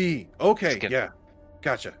 Oh, me. Okay, yeah.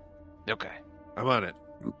 Gotcha. Okay. I'm on it.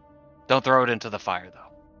 Don't throw it into the fire, though.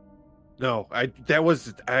 No, I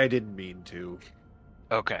didn't mean to.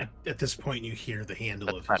 Okay. At this point, you hear the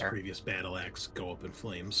handle of his previous battle axe go up in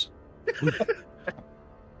flames.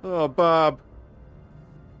 Oh, Bob.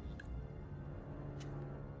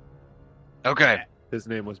 Okay. His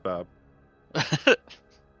name was Bob.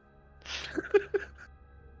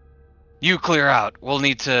 You clear out. We'll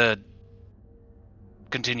need to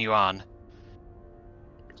continue on.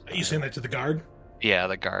 Are you saying that to the guard? Yeah,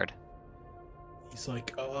 the guard. He's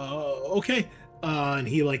like, okay. And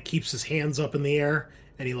he like keeps his hands up in the air,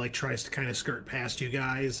 and he like tries to kind of skirt past you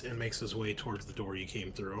guys and makes his way towards the door you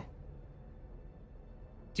came through.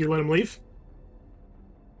 Do you let him leave?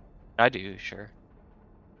 I do, sure.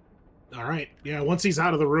 All right. Yeah, once he's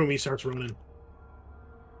out of the room, he starts running.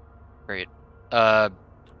 Great.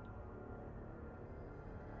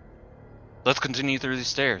 Let's continue through these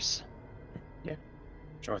stairs. Yeah.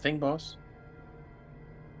 Sure thing, boss.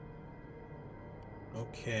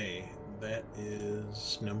 Okay, that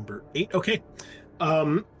is number 8. Okay.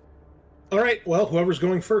 All right, well, whoever's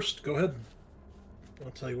going first, go ahead.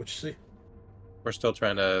 I'll tell you what you see. We're still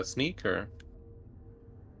trying to sneak, or?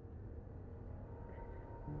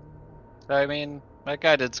 I mean, that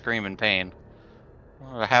guy did scream in pain.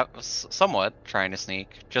 Somewhat trying to sneak,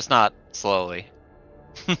 just not slowly.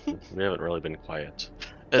 We haven't really been quiet.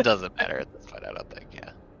 It doesn't matter at this point, I don't think,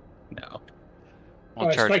 yeah. No. All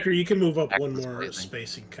right, Spiker, you can move up one more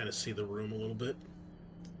space. You can kind of see the room a little bit.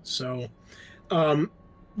 So,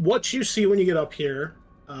 what you see when you get up here,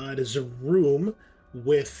 it is a room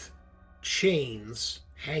with chains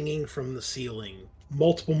hanging from the ceiling.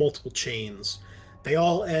 Multiple chains. They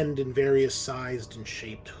all end in various sized and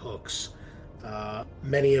shaped hooks.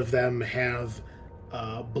 Many of them have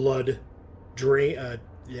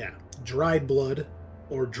dried blood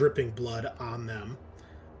or dripping blood on them.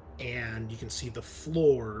 And you can see the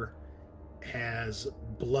floor has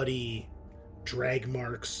bloody drag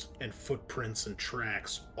marks and footprints and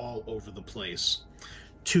tracks all over the place.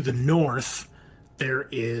 To the north, there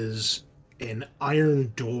is an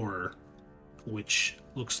iron door, which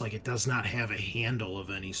looks like it does not have a handle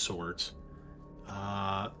of any sort.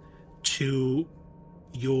 To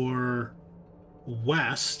your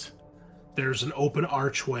west, there's an open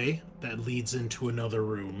archway that leads into another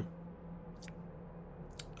room.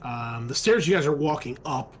 The stairs you guys are walking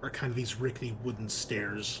up are kind of these rickety wooden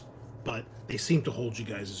stairs, but they seem to hold you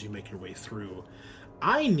guys as you make your way through.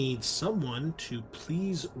 I need someone to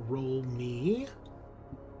please roll me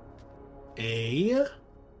a...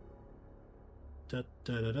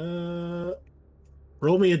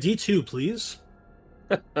 Roll me a D2, please.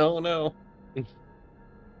 Oh, no.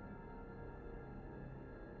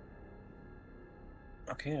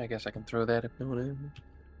 Okay, I guess I can throw that if no one is.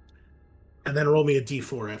 And then roll me a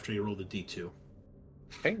D4 after you roll the D2.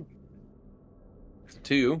 Okay.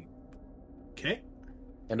 2. Okay.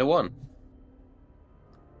 And a 1.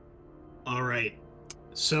 All right.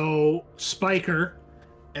 So, Spiker,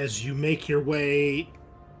 as you make your way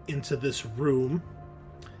into this room,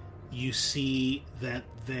 you see that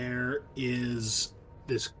there is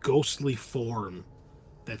this ghostly form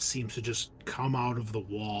that seems to just come out of the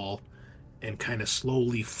wall and kind of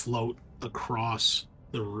slowly float across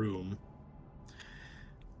the room.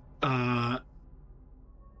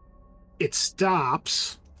 It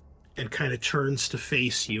stops and kind of turns to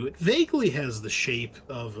face you. It vaguely has the shape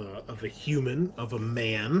of a human, of a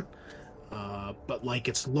man, but like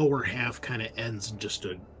its lower half kind of ends in just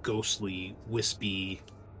a ghostly, wispy,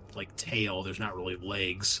 like tail. There's not really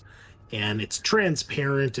legs, and it's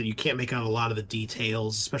transparent, and you can't make out a lot of the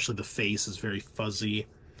details. Especially the face is very fuzzy,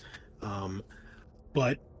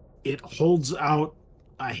 but it holds out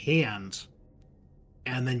a hand,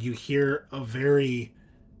 and then you hear a very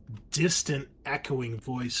distant, echoing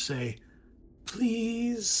voice say,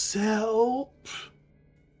 "Please help."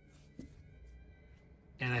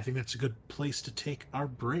 And I think that's a good place to take our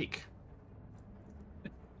break.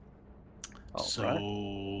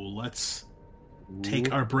 Let's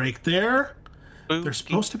take our break there. There's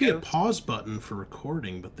supposed to be a pause button for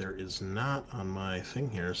recording, but there is not on my thing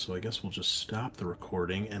here, so I guess we'll just stop the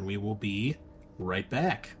recording, and we will be right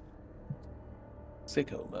back.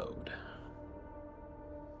 Sicko mode.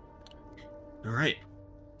 All right.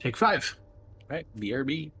 Take 5. All right,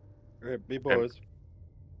 BRB. All right, be boys.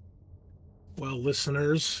 Well,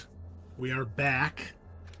 listeners, we are back.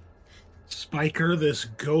 Spiker, this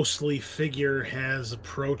ghostly figure has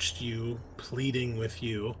approached you, pleading with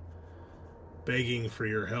you, begging for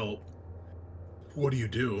your help. What do you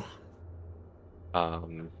do? I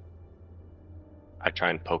try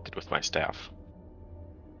and poke it with my staff.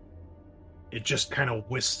 It just kind of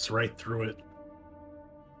whisks right through it.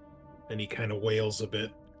 And he kind of wails a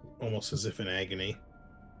bit, almost as if in agony.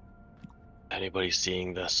 Anybody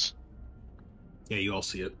seeing this? Yeah, you all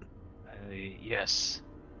see it. Yes.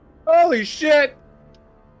 Holy shit!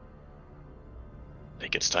 I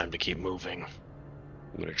think it's time to keep moving.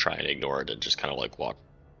 I'm gonna try and ignore it and just kind of like walk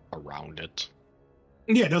around it.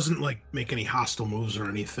 Yeah, it doesn't like make any hostile moves or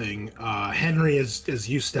anything. Henry, as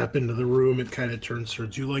you step into the room, it kind of turns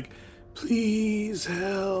towards you like, please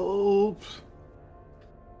help.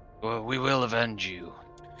 Well, we will avenge you.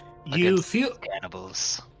 You feel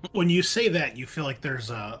cannibals. When you say that, you feel like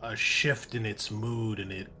there's a shift in its mood,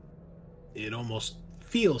 and it almost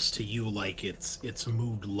feels to you like its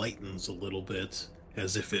mood lightens a little bit,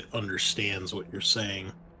 as if it understands what you're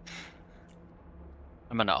saying.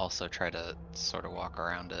 I'm gonna also try to sort of walk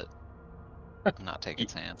around it and not take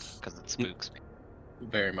its hand, because it spooks me.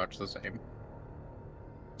 Very much the same.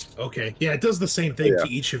 Okay, yeah, it does the same thing to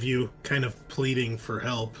each of you, kind of pleading for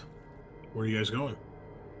help. Where are you guys going?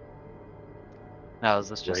 Now, is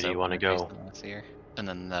this just Where do you want to go? Here? And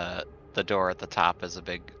then the door at the top is a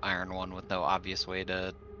big iron one with no obvious way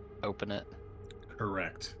to open it.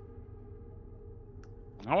 Correct.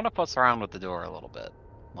 I want to fuss around with the door a little bit.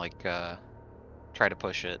 Like, try to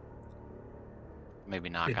push it. Maybe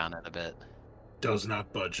knock on it a bit. Does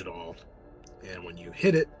not budge at all. And when you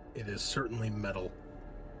hit it, it is certainly metal.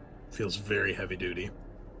 Feels very heavy duty.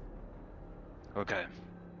 Okay.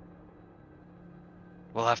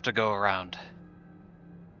 We'll have to go around.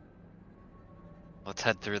 Let's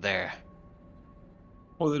head through there.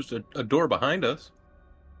 Well, there's a door behind us.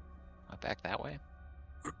 Back that way?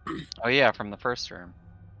 Oh yeah, from the first room.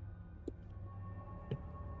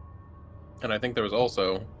 And I think there was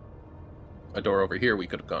also a door over here we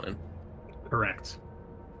could have gone in. Correct.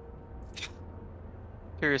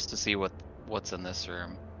 Curious to see what's in this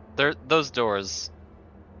room. Those doors...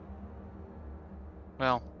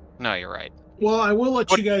 Well, no, you're right. Well, I will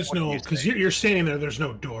let you guys know, because you're standing there, there's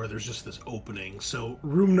no door, there's just this opening. So,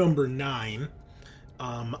 room number 9,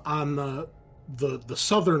 on the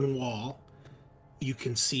southern wall, you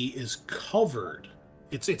can see is covered.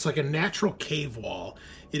 It's like a natural cave wall.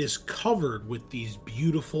 It is covered with these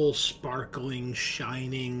beautiful, sparkling,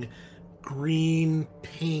 shining, green,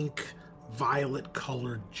 pink,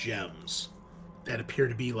 violet-colored gems that appear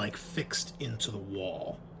to be, like, fixed into the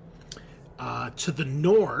wall. To the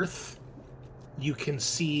north, you can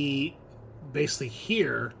see, basically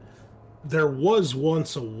here, there was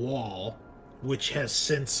once a wall which has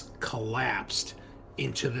since collapsed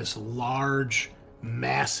into this large,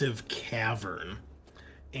 massive cavern.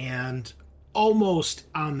 And almost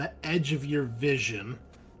on the edge of your vision,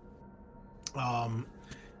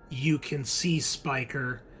 you can see,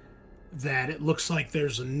 Spiker, that it looks like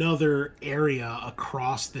there's another area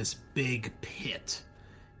across this big pit.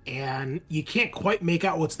 And you can't quite make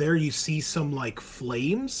out what's there. You see some, like,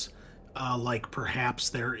 flames, like perhaps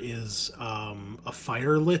there is a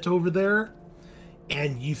fire lit over there.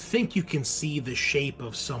 And you think you can see the shape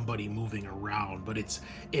of somebody moving around, but it's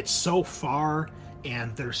so far,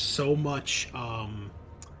 and there's so much,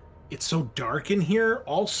 it's so dark in here.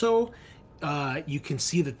 Also, you can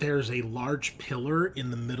see that there's a large pillar in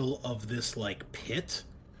the middle of this, like, pit.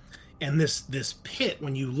 And this pit,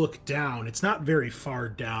 when you look down, it's not very far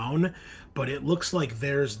down, but it looks like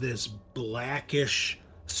there's this blackish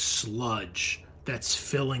sludge that's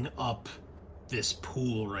filling up this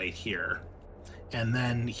pool right here. And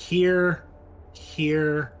then here,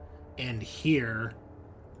 and here,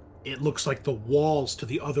 it looks like the walls to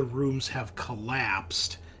the other rooms have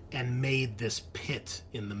collapsed and made this pit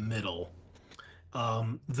in the middle.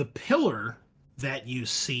 The pillar that you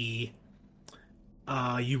see...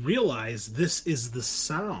 you realize this is the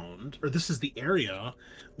sound, or this is the area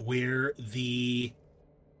where the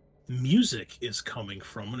music is coming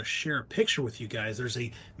from. I'm going to share a picture with you guys. There's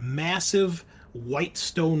a massive white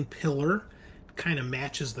stone pillar, kind of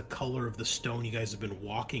matches the color of the stone you guys have been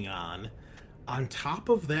walking on. On top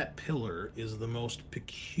of that pillar is the most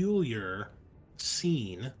peculiar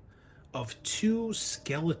scene of 2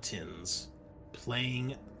 skeletons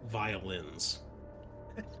playing violins.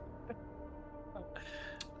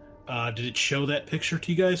 Did it show that picture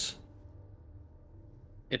to you guys?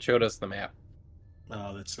 It showed us the map.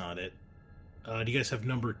 Oh, that's not it. Do you guys have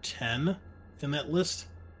number 10 in that list?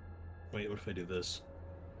 Wait, what if I do this?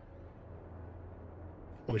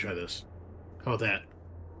 Let me try this. How about that?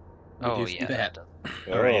 Oh, see yeah. that.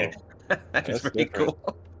 Oh, That is that's very different.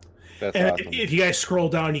 cool. That's And awesome. if you guys scroll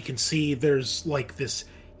down, you can see there's like this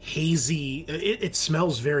hazy. It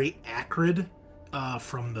smells very acrid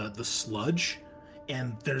from the sludge,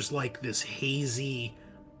 and there's like this hazy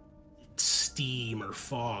steam or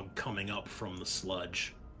fog coming up from the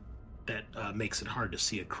sludge that makes it hard to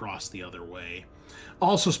see across the other way.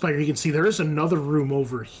 Also, Spiker, you can see there is another room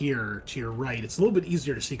over here to your right. It's a little bit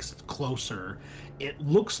easier to see because it's closer. It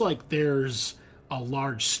looks like there's a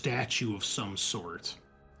large statue of some sort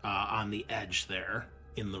on the edge there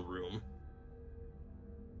in the room.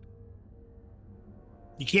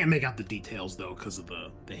 You can't make out the details, though, because of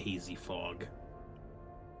the hazy fog.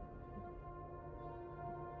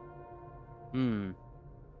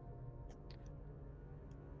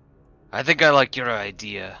 I think I like your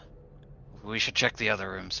idea. We should check the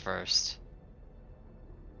other rooms first.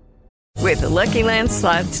 With the Lucky Land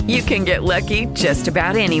Slots, you can get lucky just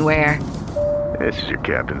about anywhere. This is your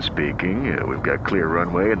captain speaking. We've got clear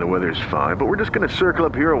runway and the weather's fine, but we're just going to circle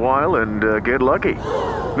up here a while and get lucky.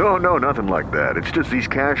 No, nothing like that. It's just these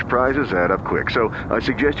cash prizes add up quick. So I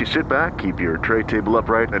suggest you sit back, keep your tray table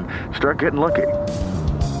upright, and start getting lucky.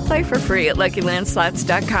 Play for free at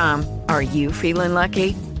LuckyLandSlots.com. Are you feeling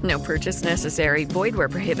lucky? No purchase necessary. Void where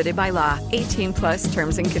prohibited by law. 18 plus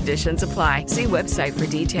terms and conditions apply. See website for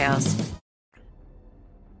details.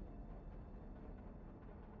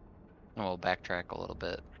 We'll backtrack a little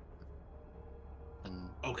bit. And,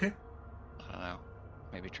 Okay. I don't know.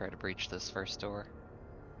 Maybe try to breach this first door.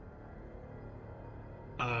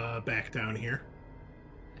 Back down here.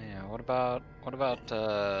 Yeah, what about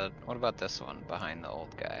this one behind the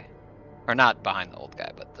old guy? Or not behind the old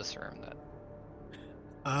guy, but this room that...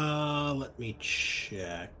 Let me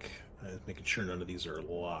check. Making sure none of these are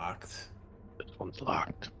locked. This one's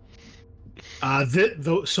locked.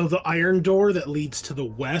 So the iron door that leads to the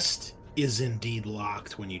west is indeed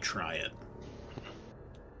locked when you try it.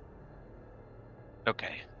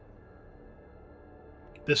 Okay.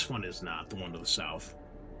 This one is not, the one to the south.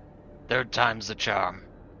 Third time's the charm.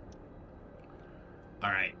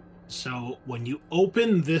 Alright, so when you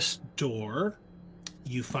open this door,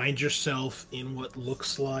 you find yourself in what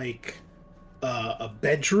looks like a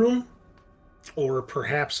bedroom, or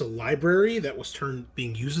perhaps a library that was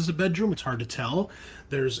being used as a bedroom. It's hard to tell.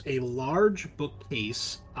 There's a large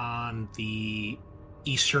bookcase on the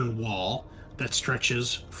eastern wall that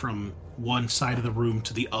stretches from one side of the room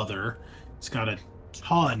to the other. It's got a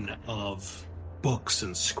ton of books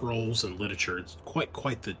and scrolls and literature. It's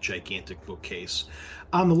quite the gigantic bookcase.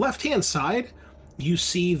 On the left-hand side, you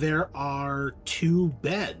see there are two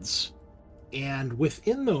beds, and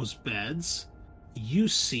within those beds, you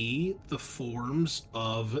see the forms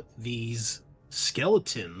of these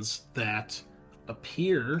skeletons that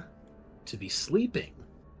appear to be sleeping.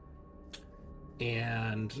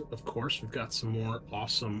 And, of course, we've got some more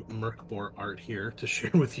awesome Merkbor art here to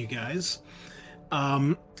share with you guys.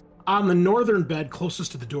 On the northern bed,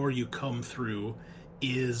 closest to the door you come through,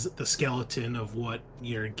 is the skeleton of what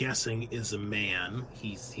you're guessing is a man.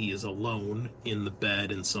 He is alone in the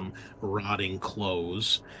bed in some rotting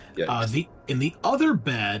clothes. In the other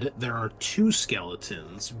bed, there are two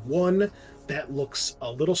skeletons. One that looks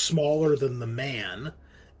a little smaller than the man,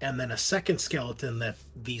 and then a second skeleton that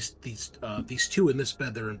these two in this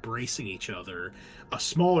bed, they're embracing each other. A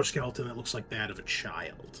smaller skeleton that looks like that of a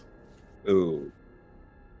child. Ooh.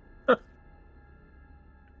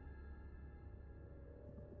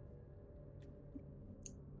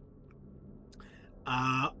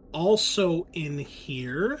 Also in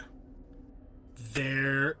here,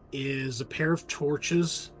 there is a pair of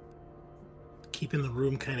torches keeping the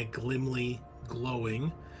room kind of glimly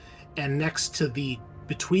glowing. And next to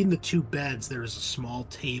between the two beds, there is a small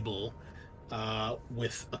table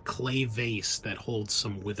with a clay vase that holds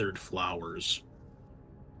some withered flowers.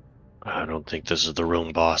 I don't think this is the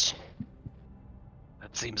room, boss.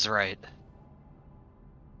 That seems right.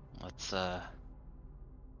 Let's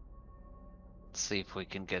see if we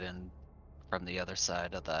can get in from the other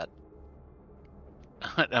side of that.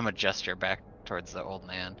 I'm gonna gesture back towards the old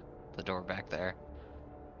man, the door back there.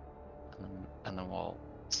 And then we'll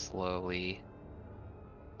slowly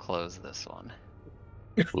close this one.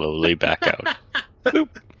 Slowly back out. Boop.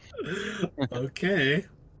 Okay.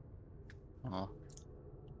 Well,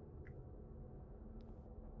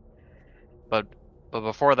 but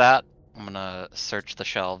before that, I'm gonna search the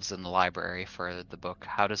shelves in the library for the book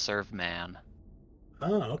How to Serve Man.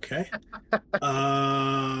 Oh, okay.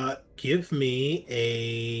 Give me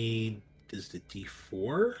is it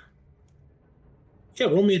D4? Yeah,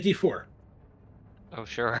 roll me a D4. Oh,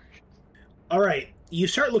 sure. All right. you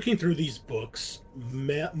start looking through these books.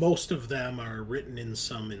 Most of them are written in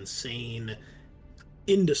some insane,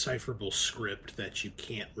 indecipherable script that you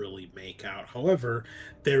can't really make out. However,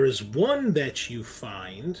 there is one that you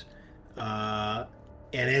find, and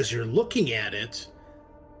as you're looking at it,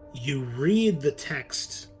 you read the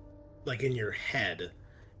text like in your head,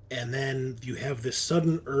 and then you have this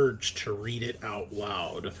sudden urge to read it out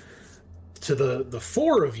loud to the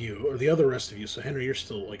four of you, or the other rest of you. So Henry, you're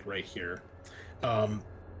still like right here.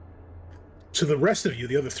 To the rest of you,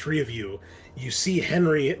 the other three of you, you see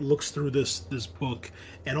Henry looks through this book,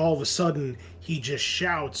 and all of a sudden he just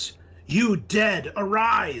shouts, "You dead,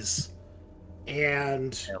 arise!"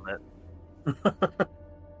 And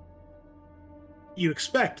you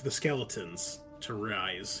expect the skeletons to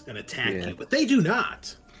rise and attack you, but they do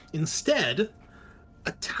not. Instead,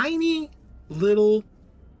 a tiny little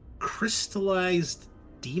crystallized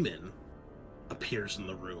demon appears in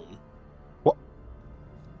the room. What?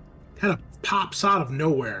 Kind of pops out of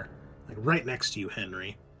nowhere, like right next to you,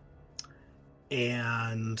 Henry.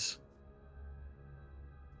 And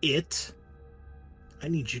I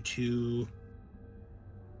need you to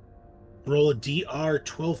roll a DR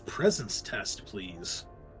 12 presence test, please.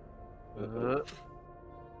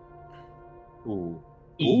 Ooh.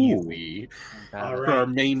 Ooh. All For right. our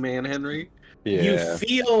main man, Henry. Yeah. You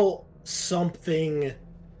feel something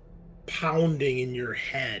pounding in your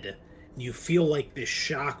head. You feel like this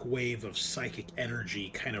shock wave of psychic energy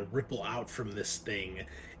kind of ripple out from this thing,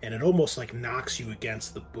 and it almost like knocks you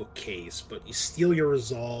against the bookcase, but you steal your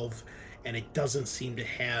resolve, and it doesn't seem to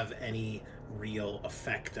have any real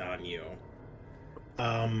effect on you.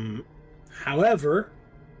 However,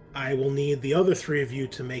 I will need the other three of you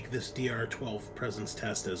to make this DR 12 presence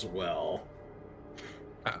test as well.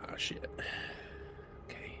 Ah, shit.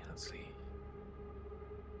 Okay, let's see.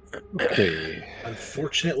 Okay.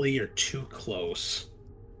 Unfortunately, you're too close.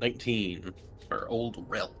 19 for old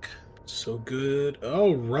Relk. So good.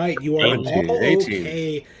 Oh, right. You are 17, all 18.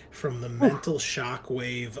 okay from the mental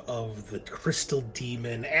shockwave of the crystal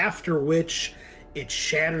demon, after which it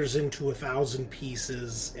shatters into 1,000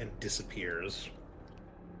 pieces and disappears.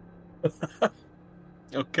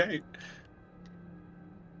 Okay.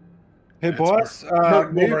 Hey, That's boss.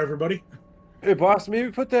 Over, everybody. Hey, boss.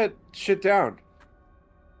 Maybe put that shit down.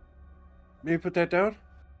 Maybe put that down.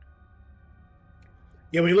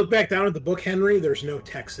 Yeah, when you look back down at the book, Henry, there's no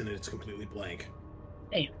text in it. It's completely blank.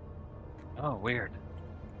 Oh, weird.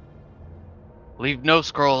 Leave no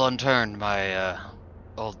scroll unturned, my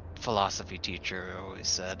old philosophy teacher always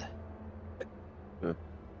said.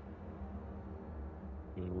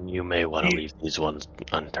 You may want to leave these ones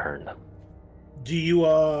unturned. Do you,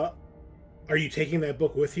 are you taking that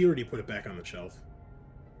book with you, or do you put it back on the shelf?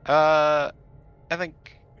 I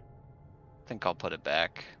think I'll put it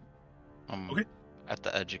back. Okay. At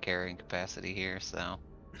the edge of carrying capacity here, so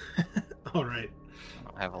All right. I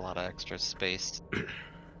don't have a lot of extra space.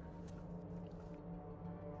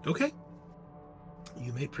 Okay.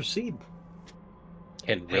 You may proceed.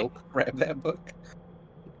 Can Rilk grab that book?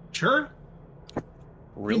 Sure.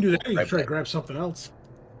 You can do that. You can try to grab something else.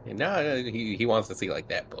 No, he wants to see like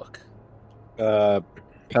that book.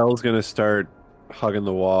 Pel's gonna start hugging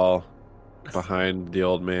the wall behind the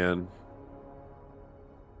old man.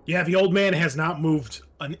 Yeah, the old man has not moved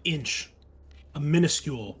an inch, a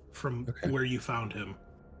minuscule from where you found him.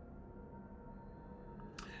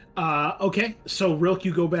 Okay, so Rilk,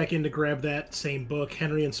 you go back in to grab that same book.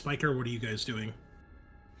 Henry and Spiker, what are you guys doing?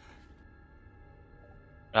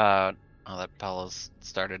 Now that Pella's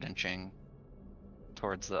started inching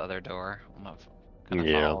towards the other door, I'm gonna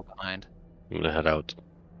follow behind. I'm gonna head out.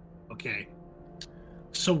 Okay.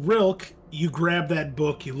 So Rilk, you grab that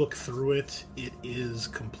book, you look through it, it is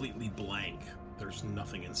completely blank. There's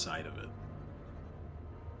nothing inside of it.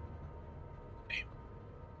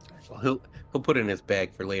 Well, he'll put it in his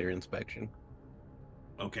bag for later inspection.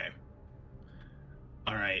 Okay.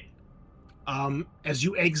 All right. As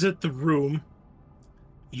you exit the room,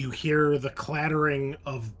 you hear the clattering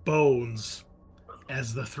of bones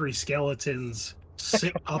as the three skeletons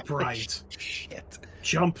sit upright,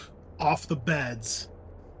 jump off the beds,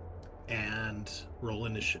 and roll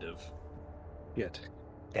initiative. Yet.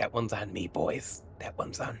 That one's on me, boys. That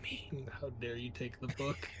one's on me. How dare you take the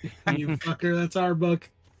book? You fucker, that's our book.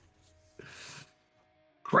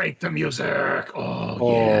 Crank the music.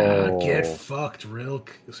 Yeah, get fucked, Rilk.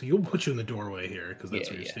 So you'll put you in the doorway here because that's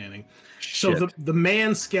where you're standing. Shit. So the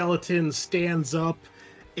man skeleton stands up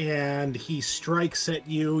and he strikes at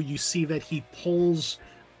you. You see that he pulls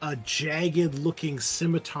a jagged-looking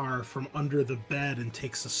scimitar from under the bed and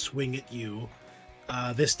takes a swing at you.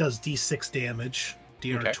 This does D6 damage,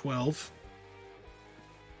 DR 12.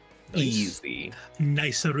 Easy.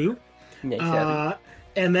 Nice-a-roo. Nice.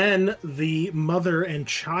 And then the mother and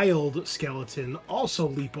child skeleton also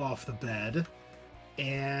leap off the bed,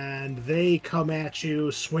 and they come at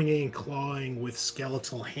you, swinging and clawing with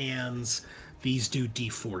skeletal hands. These do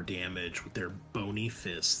D4 damage with their bony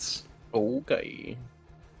fists. Okay.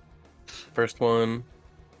 First one.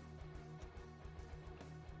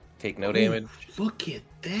 Take no damage. Look at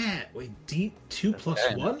that. Wait, D2 plus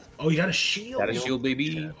 1? Oh, you got a shield. Got a shield,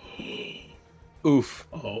 baby. Oof.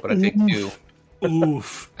 Oh, but I take 2.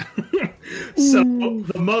 Oof. So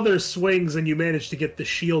the mother swings and you manage to get the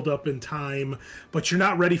shield up in time, but you're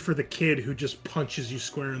not ready for the kid who just punches you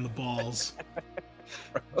square in the balls.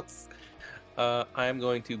 Gross. I'm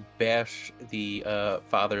going to bash the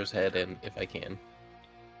father's head in if I can.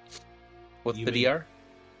 What's the DR?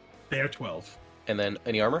 They are 12. And then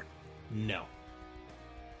any armor? No.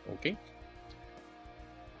 Okay.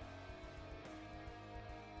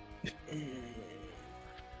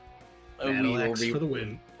 Battle axe for the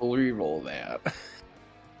win. We'll re-roll that.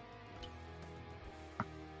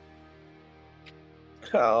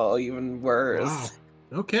 Oh, even worse.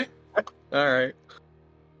 Wow. Okay. All right.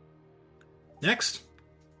 Next.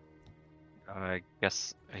 I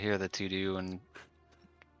guess I hear the two-do and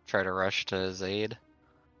try to rush to his aid.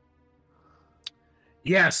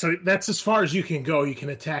 Yeah, so that's as far as you can go. You can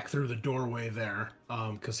attack through the doorway there,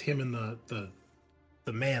 because him and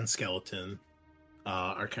the man skeleton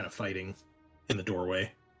are kind of fighting in the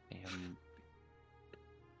doorway.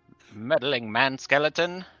 Meddling man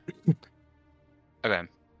skeleton. Okay,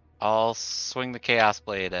 I'll swing the Chaos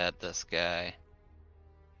Blade at this guy.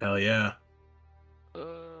 Hell yeah.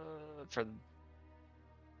 For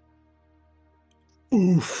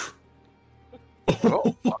oof.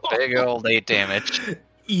 Oh, big old 8 damage.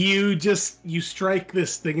 You strike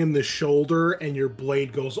this thing in the shoulder and your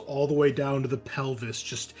blade goes all the way down to the pelvis,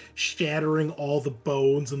 just shattering all the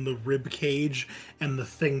bones in the rib cage, and the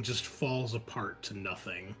thing just falls apart to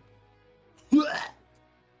nothing. The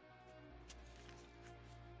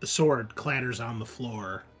sword clatters on the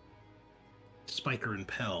floor. Spiker and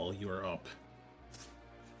Pell, you are up.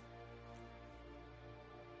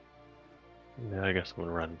 Yeah, I guess I'm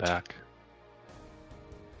gonna run back.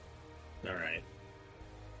 All right.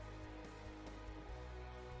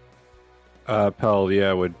 Pell,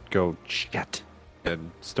 would go shit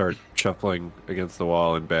and start shuffling against the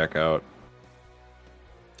wall and back out.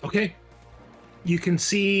 Okay. You can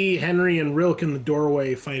see Henry and Rilk in the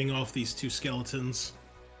doorway fighting off these two skeletons.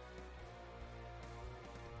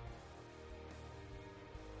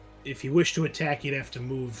 If you wish to attack, you'd have to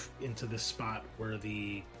move into this spot where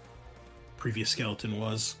the previous skeleton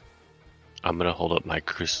was. I'm gonna hold up my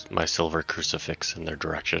silver crucifix in their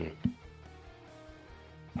direction.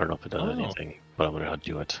 I don't know if it does anything, but I'm gonna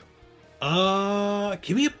do it.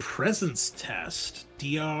 Give me a presence test.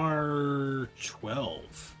 DR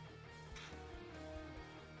 12.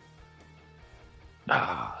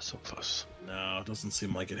 Ah, so close. No, it doesn't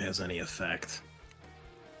seem like it has any effect.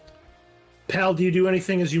 Pal, do you do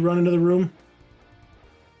anything as you run into the room?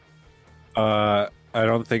 I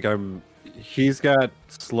don't think I'm... He's got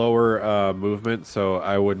slower movement, so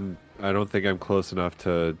I don't think I'm close enough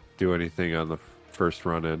to do anything on the first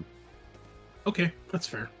run in. Okay, that's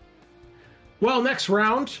fair. Well, next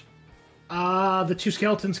round, the two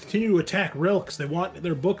skeletons continue to attack Rilk because they want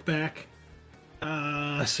their book back.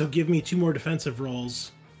 So give me 2 more defensive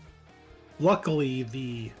rolls. Luckily,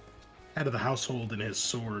 the head of the household and his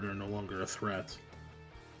sword are no longer a threat.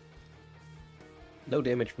 No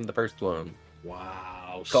damage from the first one.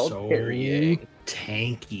 Wow, Called so parrying.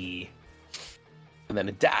 tanky. And then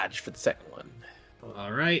a dodge for the second one.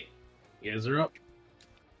 All right, you guys are up.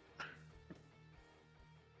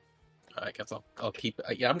 I guess I'll keep.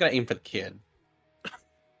 Yeah, I'm gonna aim for the kid.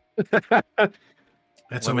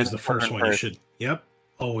 That's always the first one. You should. Yep,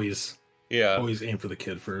 always. Yeah, always aim for the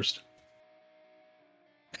kid first.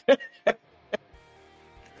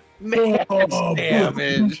 Max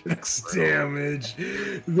damage. Max damage.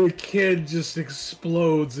 The kid just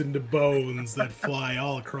explodes into bones that fly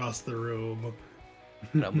all across the room.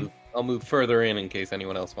 I'll move further in case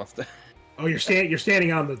anyone else wants to. Oh, you're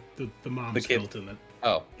standing on the mom The kid. skeleton.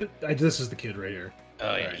 Oh, this is the kid right here.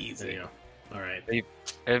 Oh yeah, All right, easy. there you go. All right.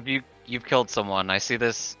 If you've killed someone, I see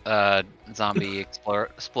this zombie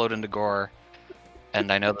explode into gore,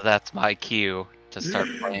 and I know that's my cue to start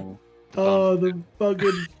playing. Oh, the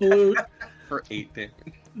fucking flute. For 8 damage.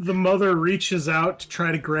 The mother reaches out to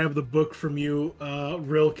try to grab the book from you,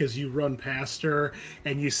 Rilk, as you run past her,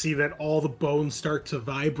 and you see that all the bones start to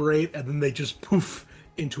vibrate, and then they just poof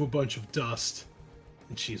into a bunch of dust,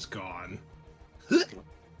 and she's gone.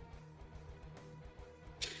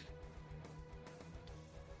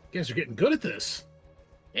 You guys are getting good at this.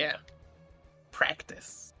 Yeah.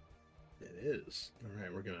 Practice. It is. All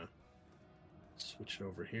right, we're gonna switch it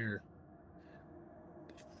over here.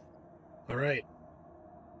 All right.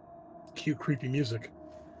 Cue creepy music.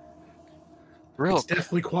 It's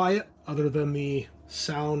definitely quiet, other than the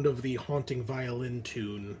sound of the haunting violin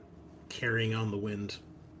tune carrying on the wind.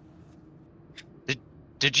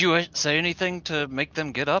 Did you say anything to make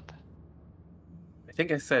them get up? I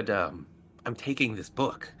think I said, I'm taking this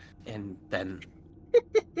book, and then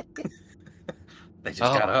they just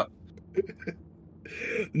got up.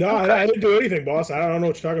 No, okay. I didn't do anything, boss. I don't know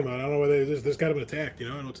what you're talking about. I don't know whether this got him attacked, I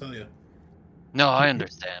don't tell you. No, I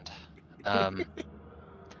understand.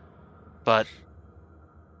 But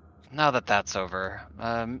now that that's over,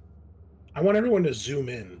 I want everyone to zoom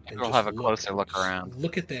in and we'll just have a closer look around.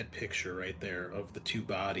 Look at that picture right there of the two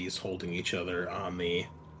bodies holding each other on the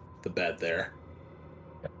bed there.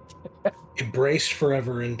 Embraced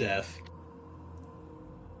forever in death.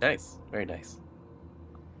 Nice. Very nice.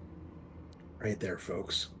 Right there,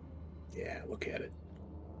 folks. Yeah, look at it.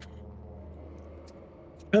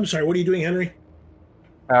 I'm sorry, what are you doing, Henry?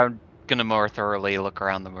 I'm gonna more thoroughly look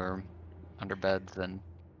around the room, under beds, and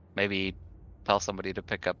maybe tell somebody to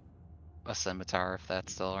pick up a scimitar if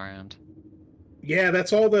that's still around. Yeah,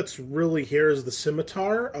 that's all that's really here is the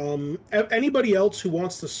scimitar. Anybody else who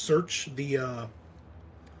wants to search the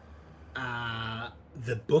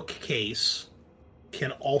bookcase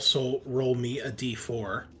can also roll me a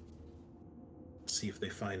d4. See if they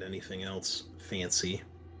find anything else fancy.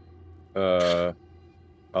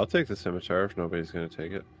 I'll take the scimitar if nobody's going to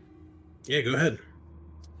take it. Yeah, go ahead.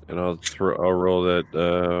 And I'll roll that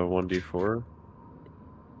 1d4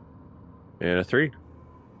 and a 3.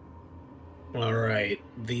 All right.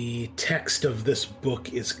 The text of this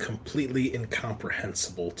book is completely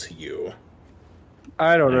incomprehensible to you.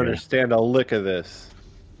 I don't understand a lick of this.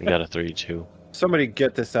 We got a 3 too. Somebody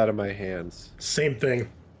get this out of my hands. Same thing.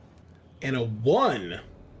 And a 1.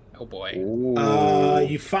 Oh boy.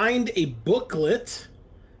 You find a booklet,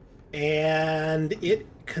 and it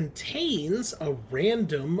contains a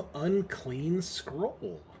random unclean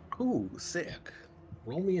scroll. Ooh, sick.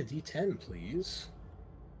 Roll me a d10, please.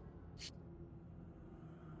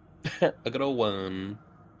 A good old 1.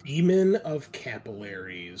 Demon of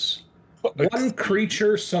Capillaries. One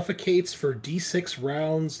creature suffocates for d6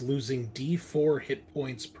 rounds, losing d4 hit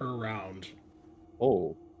points per round.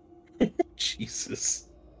 Oh. Jesus.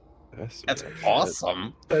 That's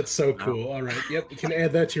awesome. That's so cool. All right. Yep, you can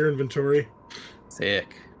add that to your inventory.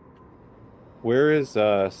 Sick. Where is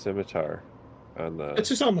scimitar? On the... It's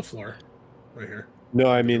just on the floor. Right here. No,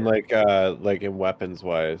 I mean like in weapons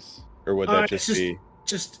wise. Or would that just be...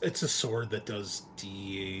 It's a sword that does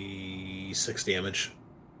d6 damage.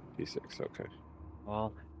 D6, okay.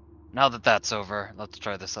 Well, now that that's over, let's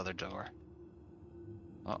try this other door.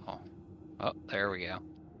 Uh-oh. Oh, there we go.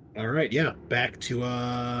 All right, yeah. Back to,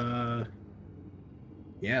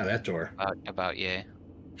 yeah, that door. About yay.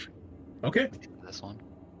 Okay. This one.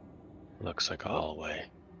 Looks like a hallway.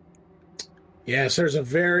 Yes, there's a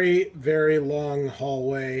very, very long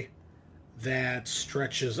hallway that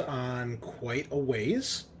stretches on quite a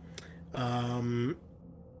ways.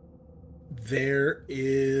 There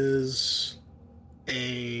is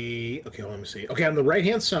okay, let me see. Okay, on the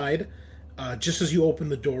right-hand side, just as you open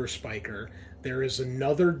the door, Spiker, there is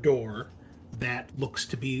another door that looks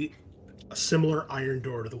to be a similar iron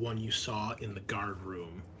door to the one you saw in the guard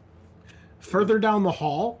room. Further down the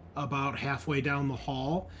hall, about halfway down the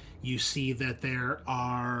hall, you see that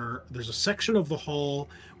there's a section of the hall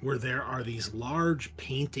where there are these large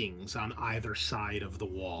paintings on either side of the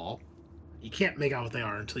wall. You can't make out what they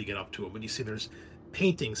are until you get up to them, but you see there's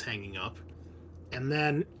paintings hanging up. And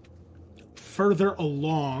then further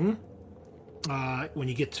along, when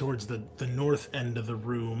you get towards the north end of the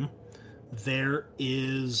room, there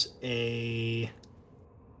is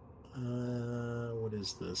what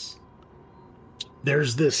is this?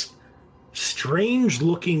 There's this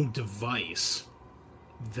strange-looking device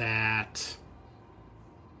that...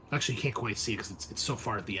 Actually, you can't quite see it because it's so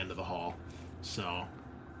far at the end of the hall. So,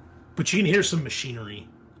 but you can hear some machinery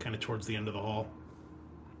kind of towards the end of the hall.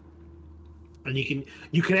 And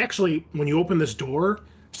you can actually, when you open this door,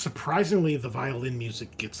 surprisingly, the violin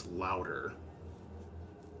music gets louder.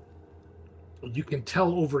 You can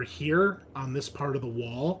tell over here on this part of the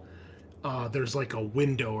wall, there's like a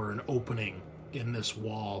window or an opening in this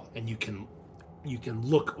wall, and you can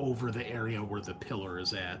look over the area where the pillar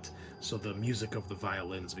is at, so the music of the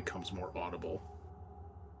violins becomes more audible.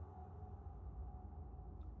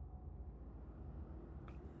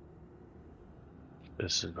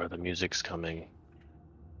 This is where the music's coming.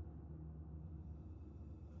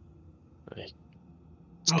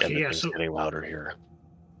 It's getting louder here.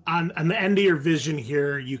 On the end of your vision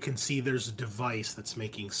here, you can see there's a device that's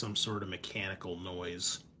making some sort of mechanical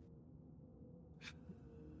noise.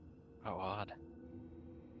 Oh, odd.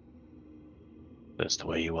 This the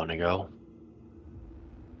way you want to go?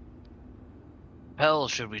 Hell,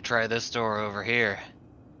 should we try this door over here?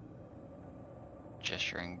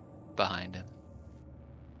 Gesturing behind him.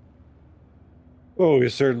 Oh, we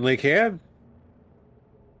certainly can.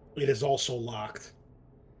 It is also locked.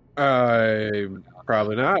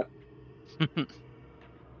 Probably not.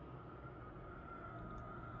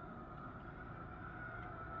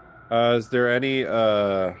 Is there any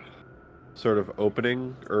sort of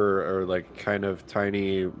opening or like kind of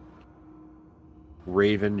tiny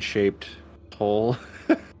raven-shaped hole?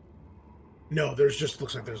 No, there's just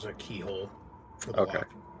looks like there's a keyhole for the lock.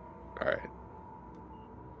 All right.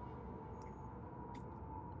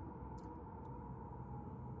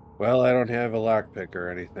 Well, I don't have a lockpick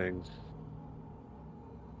or anything.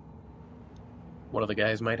 One of the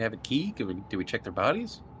guys might have a key. Do we check their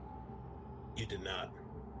bodies? You did not.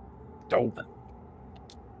 Don't.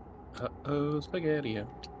 Uh-oh, spaghetti.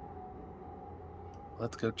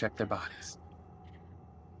 Let's go check their bodies.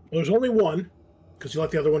 Well, there's only one, because you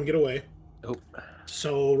let the other one get away. Oh.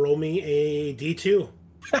 So roll me a D2.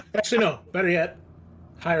 Actually, no. Better yet,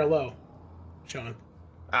 high or low, Sean.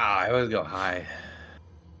 I always go high.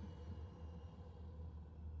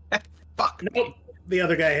 Fuck. Nope. The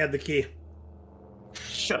other guy had the key.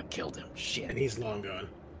 Should have killed him. Shit. And he's long gone.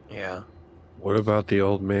 Yeah. What about the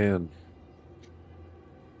old man?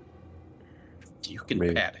 You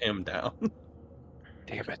can pat him down.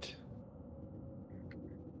 Damn it.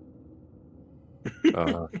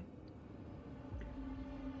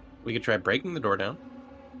 We could try breaking the door down.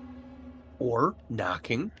 Or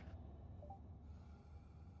knocking.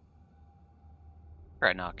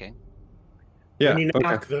 Try knocking. Yeah. When you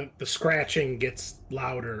knock, the scratching gets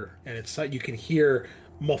louder, and it's you can hear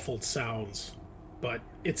muffled sounds. But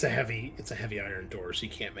it's a heavy iron door, so you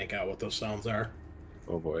can't make out what those sounds are.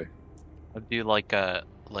 Oh boy. I'll do like a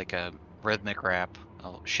rhythmic rap.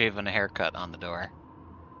 I'll shave a haircut on the door.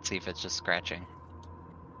 See if it's just scratching.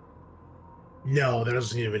 No, there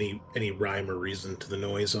doesn't seem to be any rhyme or reason to the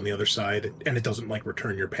noise on the other side, and it doesn't like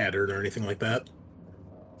return your pattern or anything like that.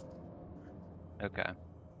 Okay.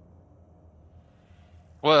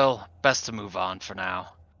 Well, best to move on for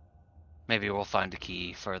now. Maybe we'll find a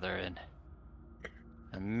key further in.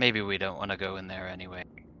 And maybe we don't want to go in there anyway.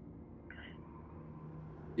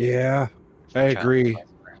 Yeah, I agree.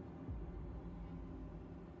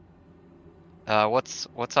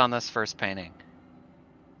 What's on this first painting?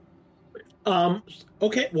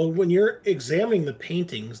 Okay, well, when you're examining the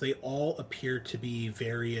paintings, they all appear to be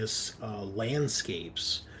various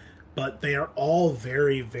landscapes, but they are all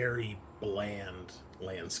very, very bland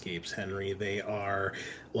landscapes, Henry. They are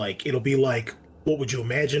like, it'll be like, what would you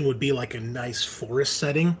imagine would be like a nice forest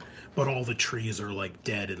setting, but all the trees are like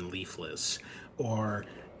dead and leafless. Or,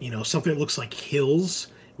 something that looks like hills.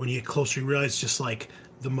 When you get closer, you realize it's just like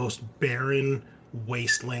the most barren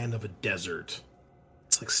wasteland of a desert.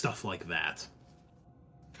 It's like stuff like that.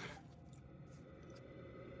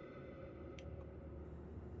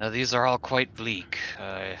 Now, these are all quite bleak.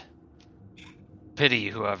 Pity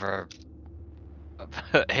whoever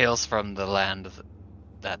hails from the land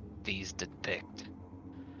that these depict.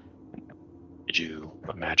 Did you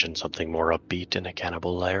imagine something more upbeat in a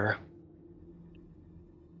cannibal lair?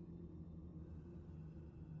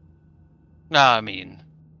 Nah, I mean,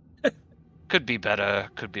 could be better,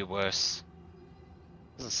 could be worse.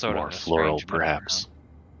 This is sort more of a floral, strange perhaps. background.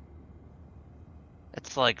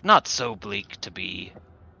 It's like not so bleak to be,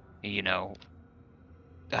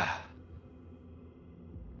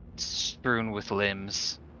 strewn with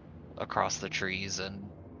limbs across the trees and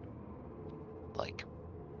like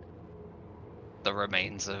the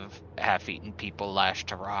remains of half-eaten people lashed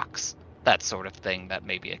to rocks. That sort of thing that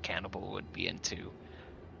maybe a cannibal would be into.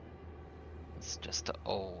 It's just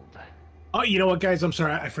old. Oh, you know what, guys? I'm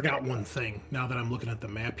sorry. I forgot one thing. Now that I'm looking at the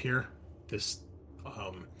map here,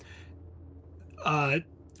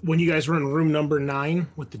 when you guys were in room number 9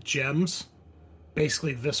 with the gems,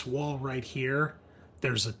 basically this wall right here,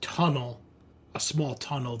 there's a tunnel, a small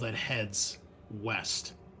tunnel that heads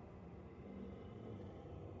west.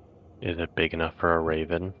 Is it big enough for a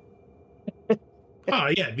raven? Oh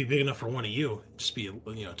yeah, it'd be big enough for one of you. Just be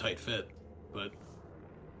a tight fit, but.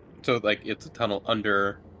 So like it's a tunnel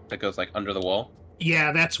that goes like under the wall?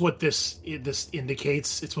 Yeah, that's what this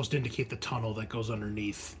indicates. It's supposed to indicate the tunnel that goes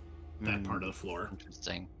underneath that part of the floor.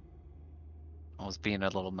 Interesting. I was being a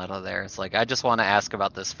little meta there. It's like, I just want to ask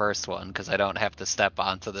about this first one because I don't have to step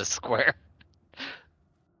onto this square.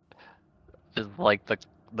 Just like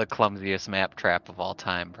the clumsiest map trap of all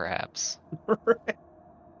time, perhaps.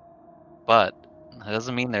 But that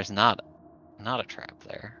doesn't mean there's not a trap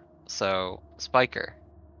there. So, Spiker,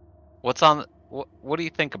 what do you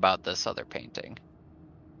think about this other painting?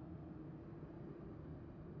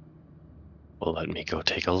 Well, let me go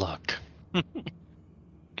take a look.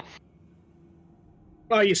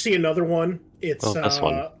 You see another one. It's this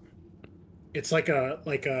one. It's like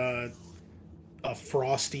a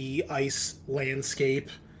frosty ice landscape,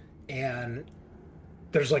 and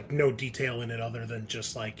there's like no detail in it other than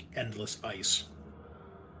just like endless ice.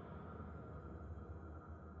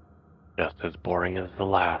 Just as boring as the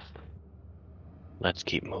last. Let's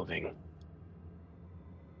keep moving.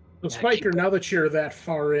 So, Spiker, now that you're that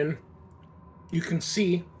far in, you can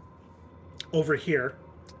see over here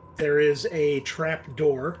there is a trap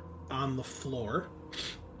door on the floor,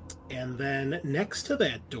 and then next to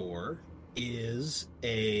that door is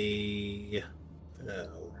a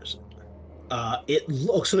it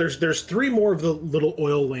looks so there's three more of the little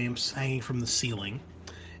oil lamps hanging from the ceiling.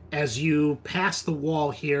 As you pass the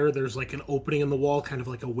wall here, there's like an opening in the wall, kind of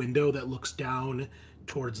like a window that looks down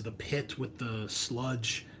towards the pit with the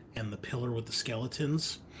sludge and the pillar with the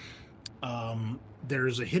skeletons.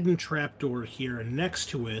 There's a hidden trapdoor here, and next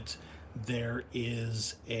to it there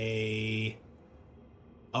is a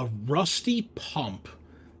rusty pump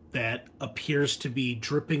that appears to be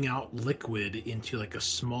dripping out liquid into like a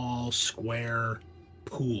small square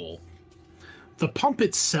pool. The pump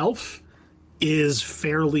itself is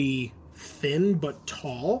fairly thin but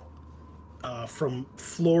tall. From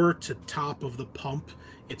floor to top of the pump,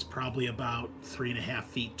 it's probably about 3.5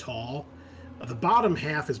 feet tall. The bottom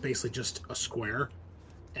half is basically just a square,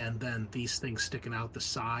 and then these things sticking out the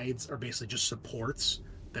sides are basically just supports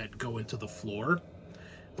that go into the floor.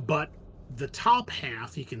 But the top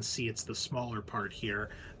half, you can see it's the smaller part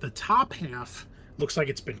here. The top half looks like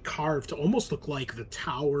it's been carved to almost look like the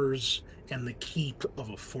towers and the keep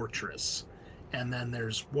of a fortress. And then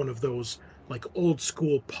there's one of those like old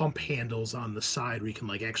school pump handles on the side where you can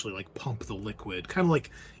like actually like pump the liquid, kind of like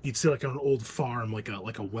you'd see like on an old farm, like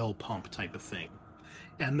a well pump type of thing.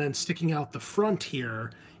 And then sticking out the front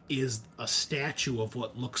here is a statue of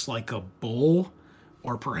what looks like a bull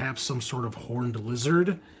or perhaps some sort of horned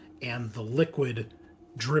lizard, and the liquid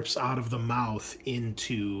drips out of the mouth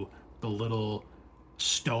into the little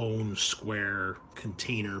stone square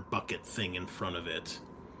container bucket thing in front of it.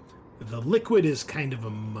 The liquid is kind of a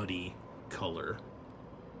muddy color.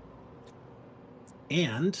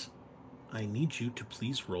 And I need you to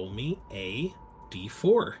please roll me a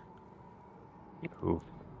d4. Ooh.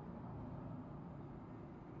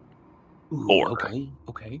 4.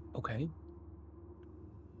 Okay.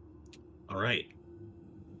 All right.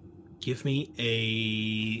 Give me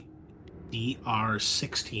a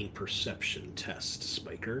DR16 perception test,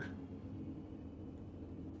 Spiker.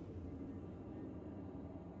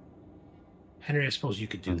 Henry, I suppose you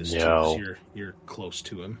could do this too, because you're close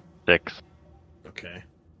to him. 6. Okay.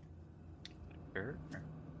 Sure.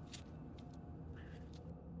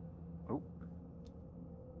 Oh.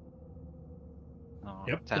 Oh,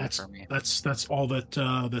 Yep, 10 for me. that's all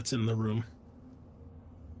that's in the room.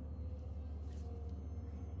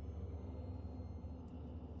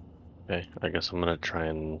 Okay, I guess I'm gonna try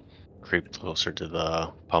and creep closer to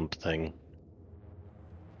the pump thing.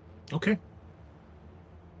 Okay.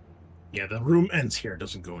 Yeah, the room ends here. It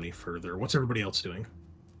doesn't go any further. What's everybody else doing?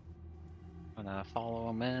 I'm gonna follow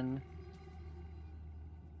him in.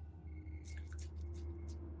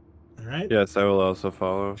 All right. Yes, I will also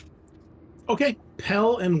follow. Okay.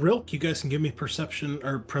 Pell and Rilk, you guys can give me perception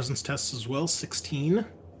or presence tests as well. 16.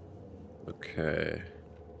 Okay.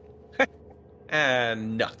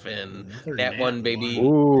 And nothing. Another That nat one, baby.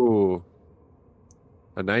 Ooh.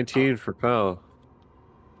 A 19 for Pell.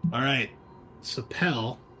 All right. So,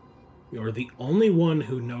 Pell, you're the only one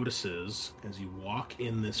who notices as you walk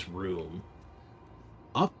in this room,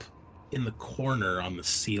 up in the corner on the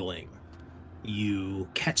ceiling, you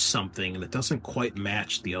catch something that doesn't quite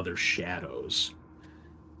match the other shadows.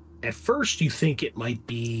 At first, you think it might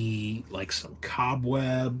be like some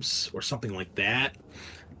cobwebs or something like that.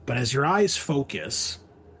 But as your eyes focus,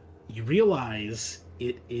 you realize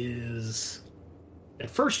it is... At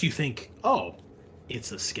first, you think, oh,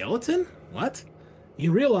 it's a skeleton? What?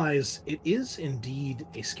 You realize it is indeed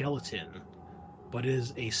a skeleton, but it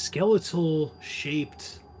is a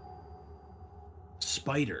skeletal-shaped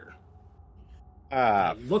spider.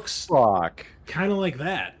 It looks fuck. kind of like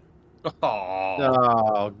Oh,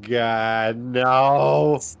 Oh, God,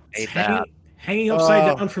 no. It's hanging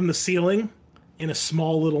upside down from the ceiling in a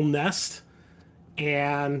small little nest.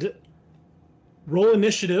 And roll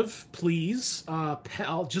initiative, please.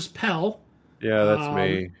 Pell, just Pell. Yeah, that's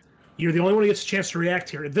me. You're the only one who gets a chance to react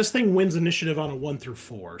here. This thing wins initiative on a 1 through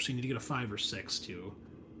 4, so you need to get a 5 or 6 to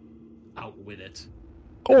outwit it.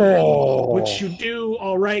 Oh! Which you do,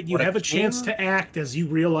 all right. You have a chance to act as you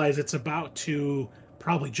realize it's about to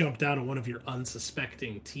probably jump down on one of your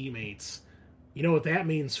unsuspecting teammates. You know what that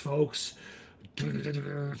means, folks.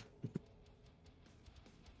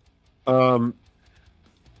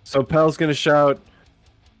 So Pel's gonna shout,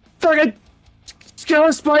 "Fucking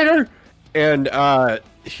skeleton spider!" And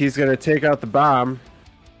he's gonna take out the bomb.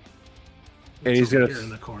 And he's gonna here in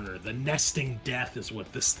the corner. The nesting death is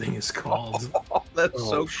what this thing is called. That's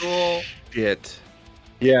so cool. Shit.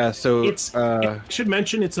 Yeah, so I should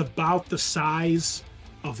mention it's about the size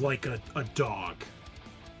of like a dog.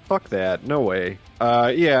 Fuck that. No way.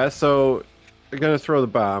 Yeah, so I'm gonna throw the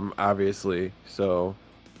bomb, obviously. So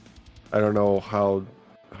I don't know how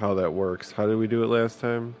that works. How did we do it last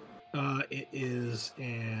time? It is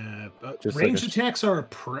Just ranged like attacks are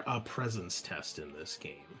a presence test in this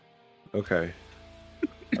game. Okay.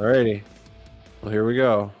 Alrighty. Well, here we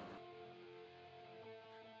go.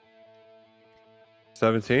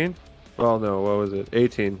 17? Well, no, what was it?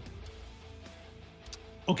 18.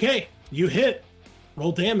 Okay, you hit.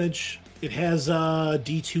 Roll damage. It has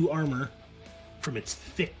D2 armor from its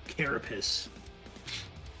thick carapace.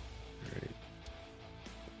 Alright.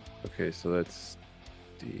 Okay, so that's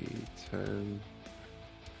D10.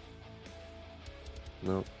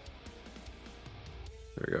 Nope.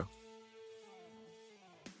 There we go.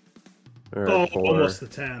 All right, 4. Almost the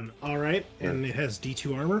 10. All right, Yeah. and it has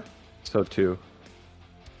D2 armor. So 2.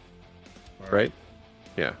 All Right?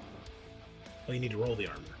 Yeah. Well, you need to roll the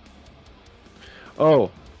armor.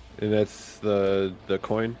 Oh, and that's the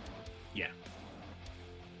coin? Yeah.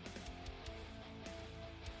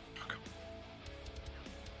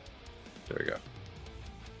 There we go.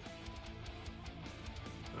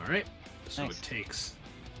 All right. So Nice. it takes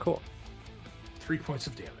Cool. 3 points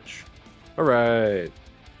of damage. All right.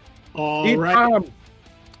 All Eat right.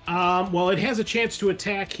 Well, it has a chance to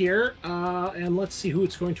attack here, and let's see who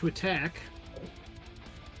it's going to attack.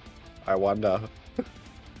 I wonder.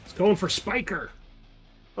 It's going for Spiker.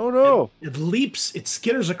 Oh no! It leaps, it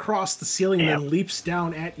skitters across the ceiling and then leaps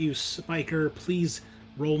down at you, Spiker. Please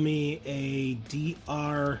roll me a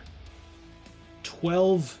DR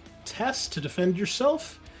 12 test to defend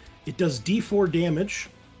yourself. It does D4 damage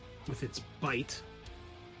with its bite.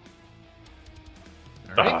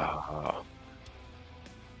 All right.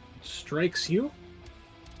 Strikes you.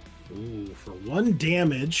 Ooh, for 1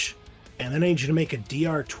 damage. And then I need you to make a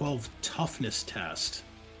DR 12 toughness test.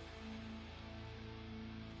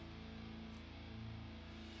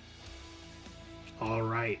 All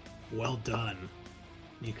right. Well done.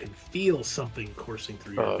 You can feel something coursing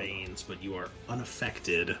through your veins, but you are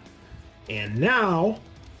unaffected. And now,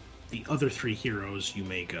 the other 3 heroes, you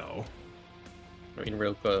may go. I mean,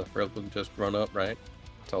 real quick, just run up, right?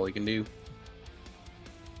 That's all he can do.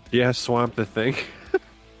 Yeah, swamp the thing.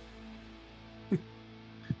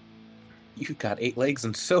 You got 8 legs,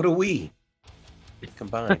 and so do we.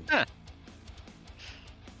 Combined.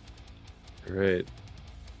 Great.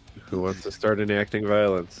 Who wants to start enacting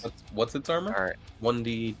violence? What's its armor? All right.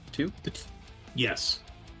 1d2? Yes.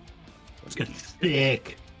 It's got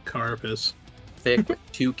thick carapace. Thick with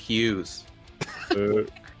 2 Qs.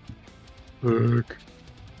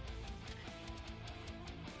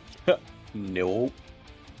 Fuck. Nope.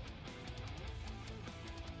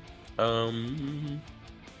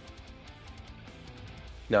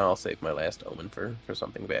 No, I'll save my last omen for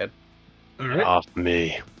something bad. All right. Off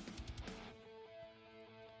me.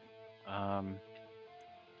 I'm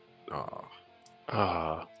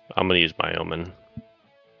gonna use my omen.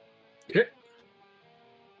 Okay.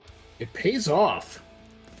 It pays off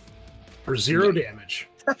for 0 damage.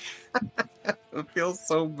 It feels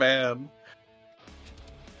so bad.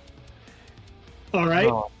 All right.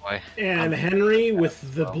 Oh boy. And Henry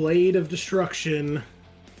with the blade of destruction.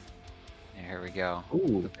 Here we go.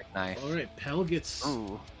 Ooh. The big knife. All right, Pell gets.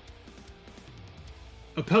 Ooh.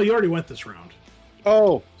 Oh, Pell, you already went this round.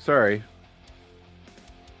 Oh, sorry.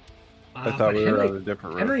 I But thought we were on a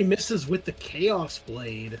different round. Henry misses with the Chaos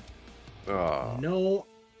Blade. Oh. No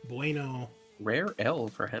bueno. Rare L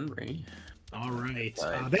for Henry. All right.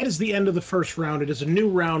 Fine. That is the end of the first round. It is a new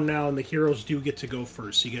round now, and the heroes do get to go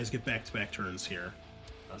first. So you guys get back-to-back turns here.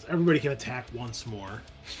 So everybody can attack once more.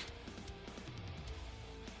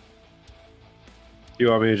 You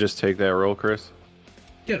want me to just take that roll, Chris?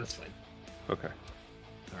 Yeah, that's fine. Okay.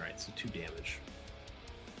 All right, so 2 damage.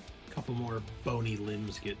 A couple more bony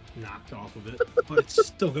limbs get knocked off of it, but it's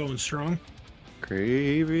still going strong.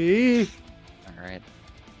 Gravy. All right.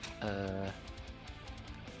 Hit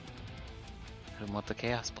him with the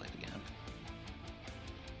Chaos Blade again.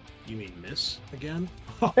 You mean miss again?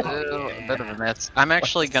 A bit of a miss. I'm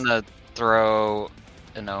actually gonna throw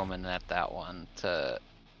an omen at that one to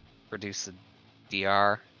reduce the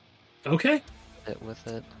DR. Okay. Hit with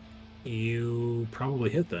it. You probably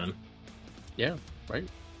hit then. Yeah, right.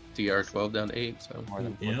 DR 12 down to 8, so More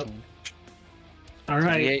than 14. Yep. All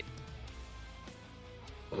right.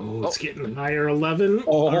 Oh, it's getting higher. 11.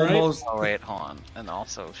 Almost. Oh wait, hold on. And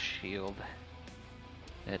also shield.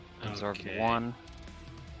 It absorbed 1.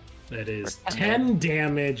 That is 10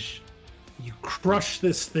 damage. You crush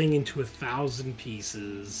this thing into 1,000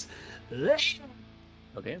 pieces.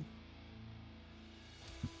 Okay.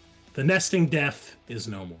 The nesting death is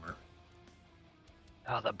no more.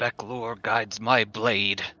 Oh, the Beck lore guides my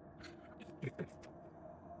blade.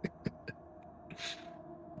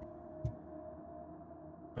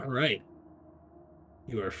 All right.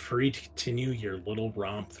 You are free to continue your little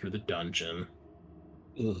romp through the dungeon.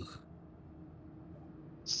 Ugh.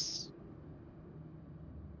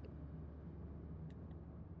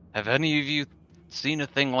 Have any of you seen a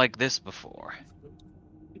thing like this before?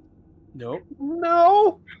 Nope.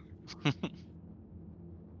 No.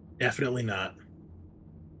 Definitely not.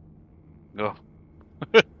 Oh.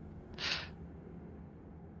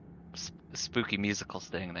 Spooky musical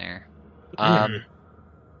sting there. We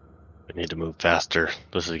need to move faster.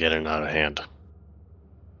 This is getting out of hand.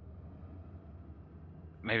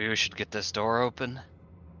 Maybe we should get this door open.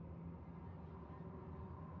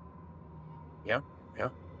 Yeah.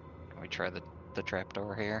 Can we try the trap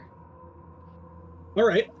door here? All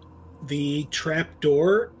right. The trap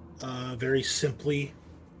door very simply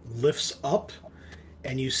lifts up,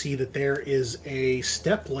 and you see that there is a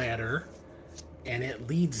step ladder, and it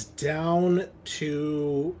leads down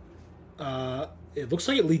to it looks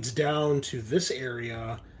like it leads down to this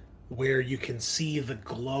area where you can see the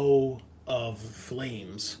glow of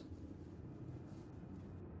flames.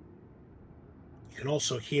 You can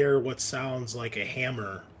also hear what sounds like a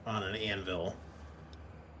hammer on an anvil.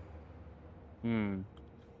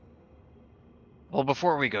 Well,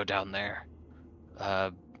 before we go down there,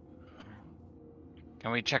 can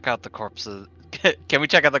we check out the corpse of... Can we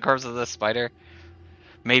check out the corpse of this spider?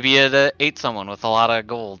 Maybe it ate someone with a lot of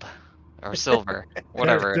gold. Or silver.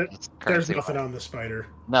 Whatever. There's nothing on the spider.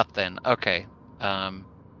 Nothing. Okay. I'm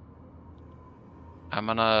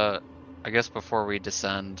gonna... I guess before we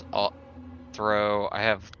descend, I'll throw... I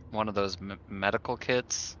have one of those medical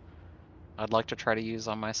kits I'd like to try to use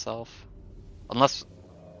on myself. Unless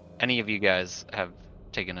any of you guys have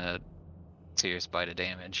taken a serious bite of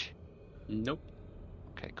damage. Nope.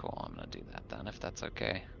 Okay, cool. I'm gonna do that then, if that's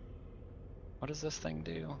okay. What does this thing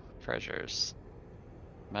do? Treasures.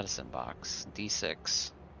 Medicine box.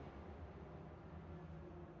 D6.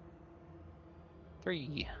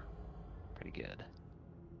 3. Pretty good.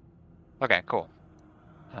 Okay, cool.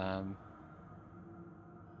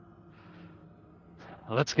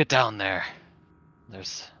 Let's get down there.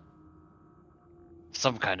 There's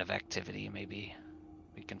some kind of activity. Maybe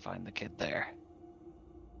we can find the kid there.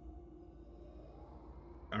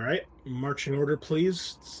 All right, marching order,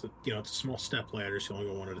 please. It's a small step ladder, so you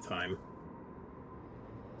only go one at a time.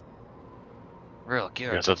 Real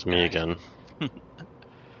cute. Yes, that's me again.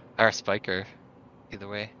 Or Spiker. Either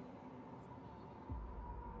way.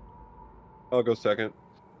 I'll go second.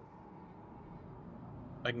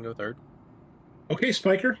 I can go third. Okay,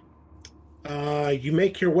 Spiker. You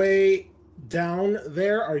make your way down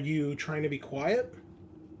there. Are you trying to be quiet?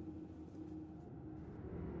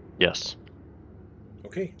 Yes.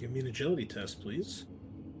 Okay, give me an agility test, please.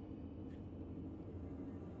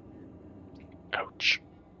 Ouch.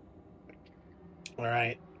 All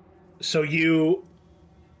right. So you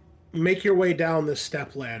make your way down this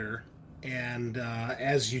step ladder, and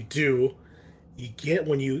as you do,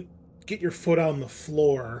 when you get your foot on the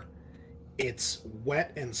floor, it's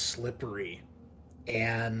wet and slippery,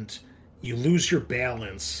 and you lose your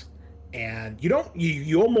balance, and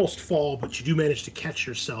you almost fall, but you do manage to catch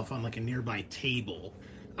yourself on like a nearby table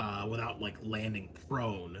without like landing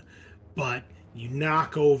prone, but you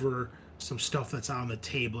knock over some stuff that's on the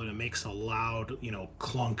table and it makes a loud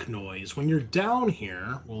clunk noise. When you're down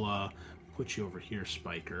here, we'll put you over here,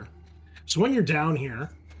 Spiker. So when you're down here,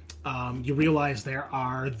 you realize there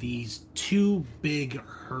are these two big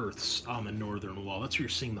hearths on the northern wall. That's where you're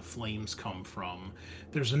seeing the flames come from.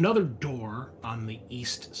 There's another door on the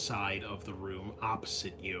east side of the room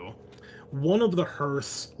opposite you. One of the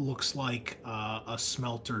hearths looks like a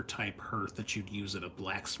smelter type hearth that you'd use at a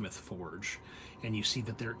blacksmith forge. And you see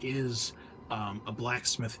that there is a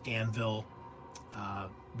blacksmith anvil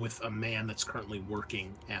with a man that's currently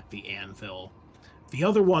working at the anvil. The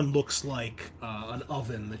other one looks like an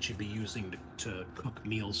oven that you'd be using to cook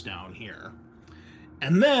meals down here.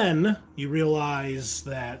 And then you realize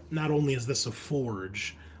that not only is this a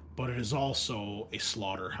forge, but it is also a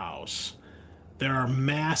slaughterhouse. There are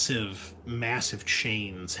massive, massive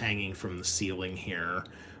chains hanging from the ceiling here,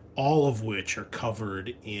 all of which are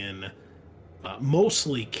covered in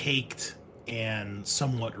mostly caked and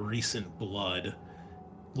somewhat recent blood.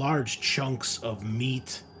 Large chunks of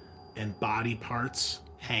meat and body parts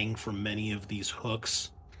hang from many of these hooks.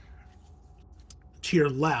 To your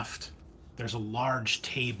left, there's a large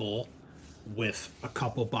table with a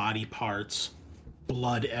couple body parts,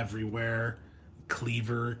 blood everywhere,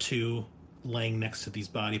 cleaver or two laying next to these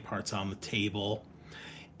body parts on the table.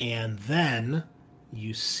 And then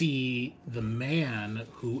you see the man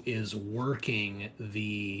who is working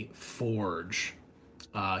the forge.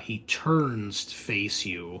 He turns to face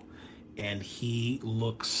you, and he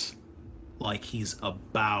looks like he's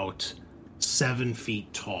about 7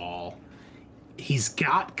 feet tall. He's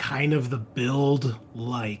got kind of the build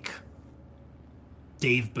like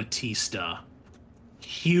Dave Bautista.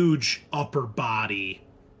 Huge upper body,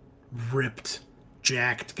 ripped,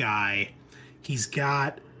 jacked guy. He's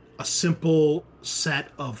got a simple set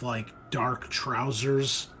of like dark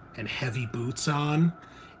trousers and heavy boots on,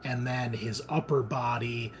 and then his upper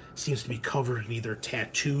body seems to be covered in either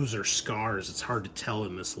tattoos or scars. It's hard to tell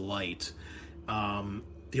in this light.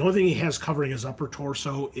 The only thing he has covering his upper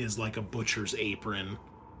torso is like a butcher's apron,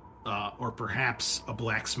 or perhaps a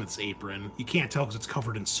blacksmith's apron. You can't tell because it's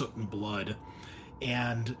covered in soot and blood.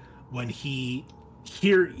 And when he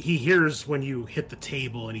hears when you hit the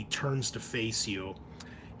table and he turns to face you,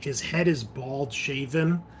 his head is bald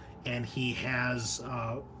shaven, and he has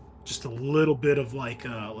just a little bit of like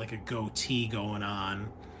a goatee going on,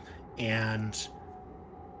 and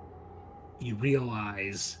you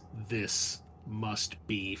realize this must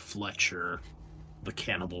be Fletcher, the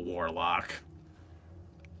cannibal warlock.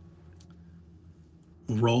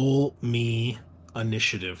 Roll me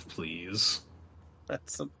initiative, please.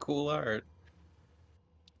 That's some cool art.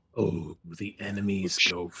 Oh, the enemies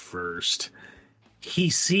go first.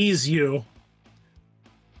 He sees you.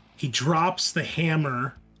 He drops the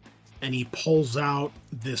hammer, and he pulls out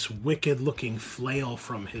this wicked-looking flail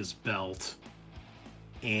from his belt.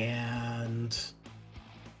 And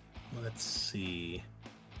let's see.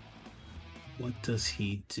 What does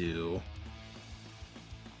he do?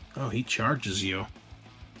 Oh, he charges you.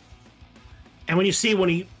 And when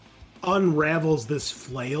he unravels this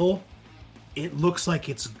flail, it looks like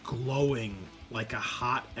it's glowing like a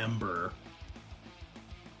hot ember.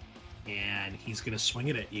 And he's going to swing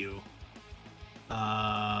it at you.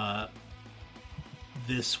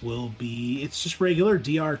 This will be... It's just regular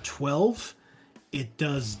DR 12. It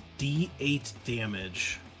does D8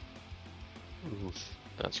 damage. Oof,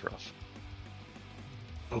 that's rough.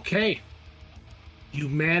 Okay. You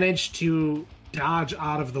manage to dodge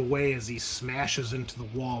out of the way as he smashes into the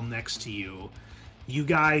wall next to you. You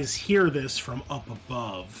guys hear this from up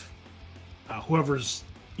above. Whoever's,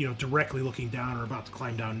 directly looking down or about to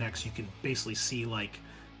climb down next, you can basically see, like,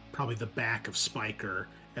 probably the back of Spiker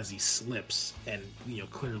as he slips, and,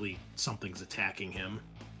 clearly something's attacking him.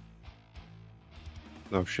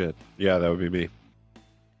 Oh, shit. Yeah, that would be me.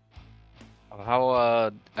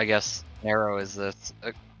 How, I guess, narrow is this?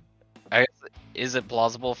 Is it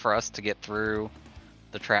plausible for us to get through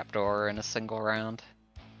the trapdoor in a single round?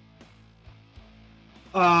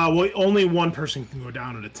 Well, only one person can go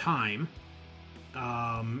down at a time.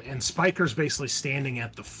 And Spiker's basically standing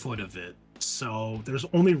at the foot of it. So there's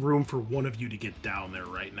only room for one of you to get down there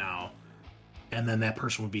right now. And then that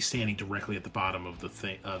person would be standing directly at the bottom of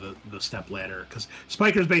the step ladder. Because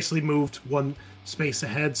Spiker's basically moved one space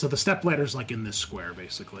ahead. So the step ladder's like in this square,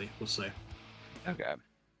 basically, we'll say. Okay.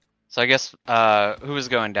 So I guess, who was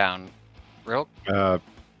going down? Rilk?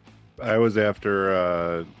 I was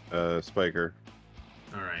after Spiker.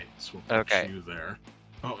 All right, so we'll put Okay. you there.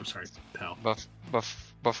 Oh, I'm sorry, pal.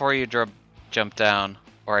 Before you jump down,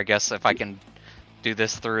 or I guess if I can do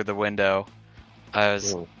this through the window, I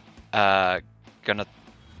was gonna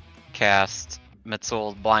cast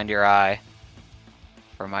Mitsul Blind Your Eye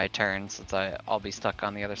for my turn, since I'll be stuck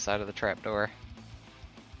on the other side of the trapdoor.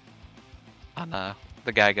 On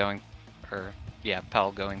the guy going,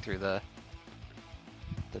 Pell going through the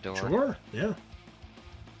door. Sure, yeah.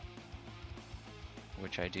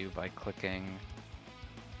 Which I do by clicking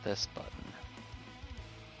this button.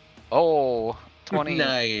 Oh, 20.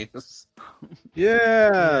 Nice.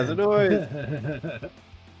 Yeah, the noise.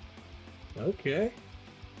 Okay.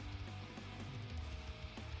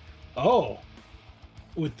 Oh,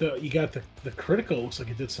 with you got the critical. Looks like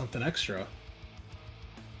it did something extra.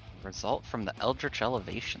 Result from the Eldritch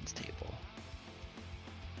Elevations table.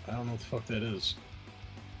 I don't know what the fuck that is.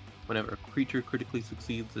 Whenever a creature critically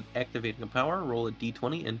succeeds at activating a power, roll a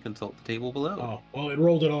d20 and consult the table below. Oh, well, it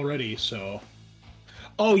rolled it already, so.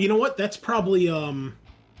 Oh, you know what? That's probably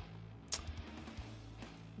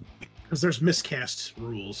because there's miscast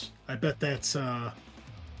rules. I bet that's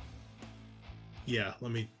Yeah,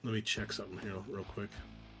 let me check something here real quick.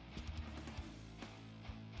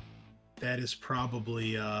 That is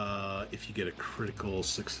probably if you get a critical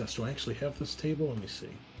success. Do I actually have this table? Let me see.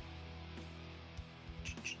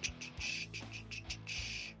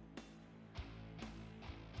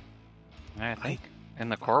 I think in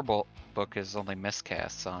the core book is only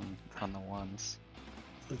miscasts on the ones.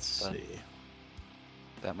 Let's see.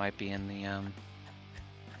 That might be in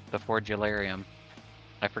the Forgularium.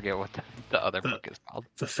 I forget what the other book is called.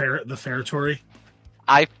 The Ferritory?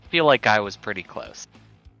 I feel like I was pretty close.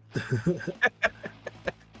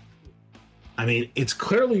 I mean, it's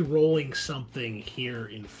clearly rolling something here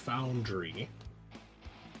in Foundry,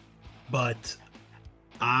 but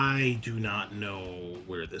I do not know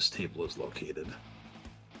where this table is located.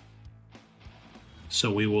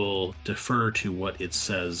 So we will defer to what it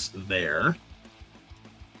says there,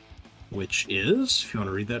 which is, if you want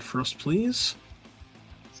to read that for us, please.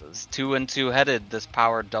 It says 2 and 2-headed. This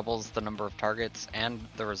power doubles the number of targets and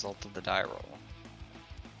the result of the die roll.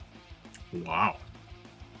 Wow.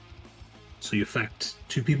 So you affect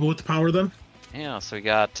 2 people with the power then? Yeah, so we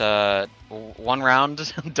got 1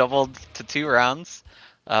 round doubled to 2 rounds,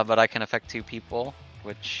 but I can affect 2 people,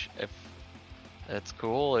 which, if it's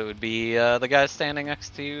cool, it would be the guy standing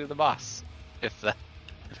next to the boss, if that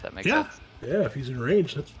makes sense. Yeah, if he's in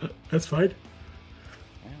range, that's fine.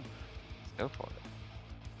 Yeah, let's go for it.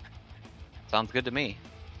 Sounds good to me.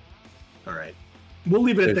 All right. We'll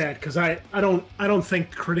leave it at that, because I don't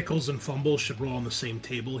think criticals and fumbles should roll on the same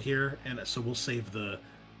table here, and so we'll save the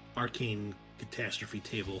arcane catastrophe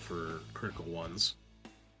table for critical ones,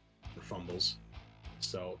 for fumbles.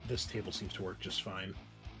 So this table seems to work just fine.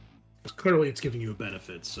 Because clearly it's giving you a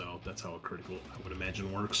benefit, so that's how a critical, I would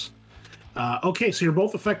imagine, works. Okay, so you're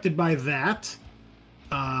both affected by that.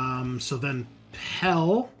 So then,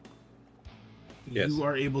 Pell, yes, you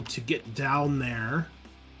are able to get down there,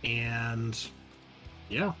 and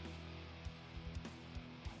yeah.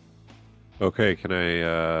 Okay, can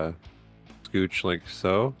I scooch like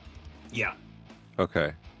so? Yeah.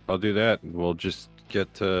 Okay, I'll do that, and we'll just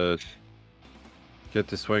get to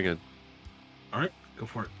swinging. All right, go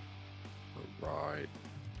for it. All right.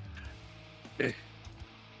 Okay.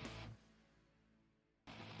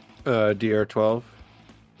 DR 12.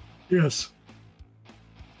 Yes.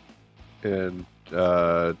 And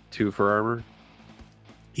 2 for armor.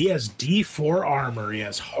 He has D4 armor. He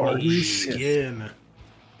has hardened skin.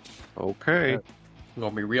 Okay. It's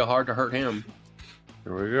gonna be real hard to hurt him.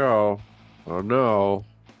 Here we go. Oh no.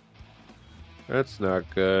 That's not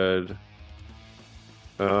good.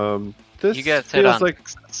 This You get hit feels on like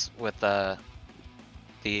with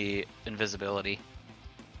the invisibility.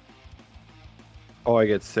 Oh, I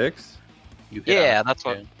get 6? Yeah, that's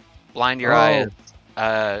what blind your eye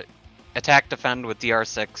is. Attack defend with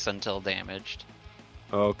DR6 until damaged.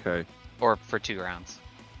 Okay. Or for 2 rounds.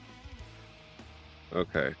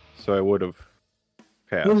 Okay. So I would have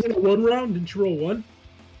passed. Was it 1 round? Didn't you roll 1?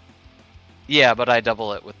 Yeah, but I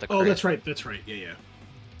double it with the crit. Oh, that's right. That's right. Yeah.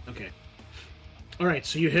 Okay. All right,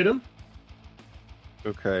 so you hit him.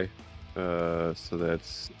 Okay. So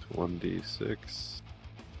that's 1d6.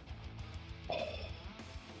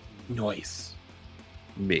 Nice.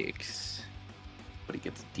 Mix. But he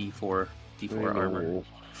gets D4 armor.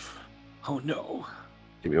 Oh no.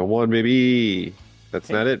 Give me a 1, baby. That's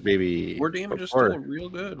not it, baby. 4 damage is still real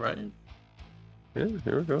good, right? Yeah,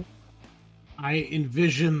 here we go. I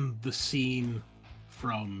envision the scene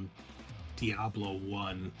from Diablo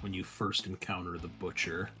 1 when you first encounter the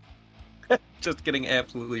Butcher. Just getting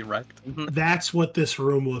absolutely wrecked. That's what this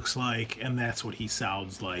room looks like, and that's what he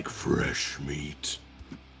sounds like. Fresh meat.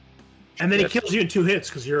 And then he kills you in 2 hits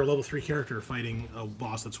because you're a level 3 character fighting a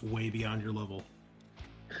boss that's way beyond your level.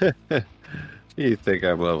 You think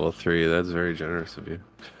I'm level 3. That's very generous of you.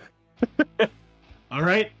 All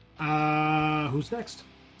right. Who's next?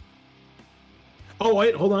 Oh,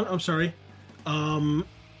 wait. Hold on. I'm sorry.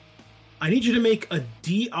 I need you to make a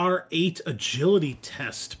DR8 agility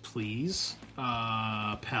test, please.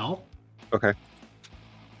 Pell. Okay.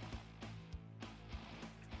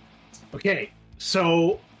 Okay,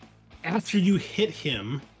 so after you hit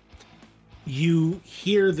him, you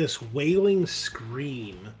hear this wailing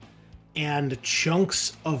scream, and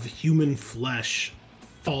chunks of human flesh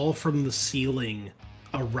fall from the ceiling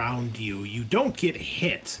around you. You don't get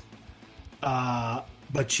hit,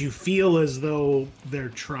 but you feel as though they're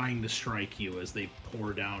trying to strike you as they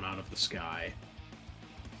pour down out of the sky.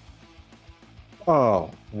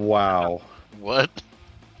 Oh, wow. What?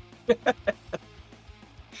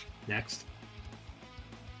 Next.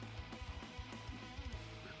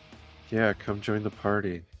 Yeah, come join the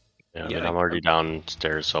party. Yeah, I mean, I'm already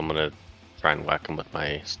downstairs, so I'm gonna try and whack him with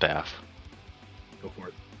my staff. Go for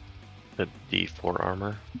it. The D4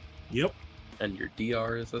 armor. Yep. And your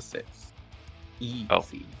DR is a 6. Easy. Oh.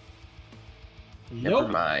 Never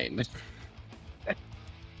mind.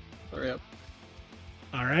 Hurry up.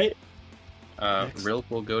 All right. Rilk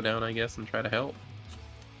will go down, I guess, and try to help.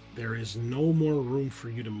 There is no more room for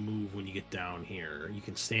you to move when you get down here. You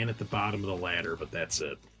can stand at the bottom of the ladder, but that's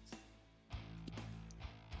it.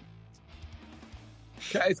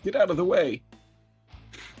 Guys, get out of the way.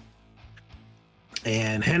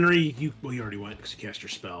 And Henry, you already went because you cast your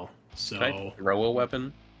spell. So Can I throw a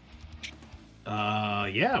weapon?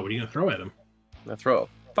 Yeah. What are you gonna throw at him? I throw a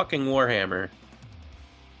fucking warhammer.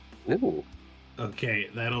 Ooh. Okay,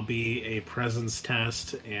 that'll be a presence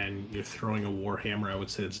test, and you're throwing a warhammer. I would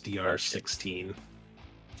say it's DR 16.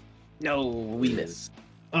 No, we miss.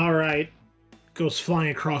 All right, goes flying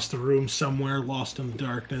across the room somewhere, lost in the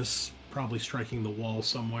darkness, probably striking the wall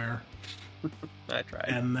somewhere. I tried.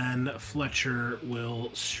 And then Fletcher will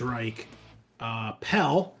strike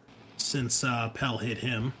Pell, since Pell hit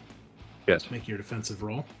him. Yes. Make your defensive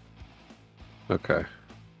roll. Okay.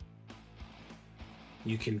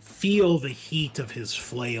 You can feel the heat of his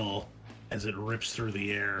flail as it rips through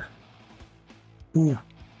the air. Ooh.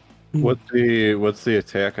 What's the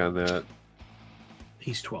attack on that?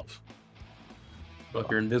 He's 12. Well, if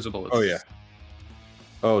you're invisible, it's... Oh, yeah.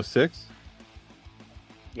 Oh, 6?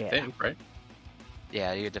 Yeah. I think, right?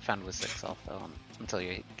 Yeah, you defend with 6 health though until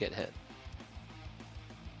you get hit.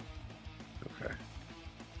 Okay.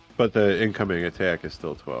 But the incoming attack is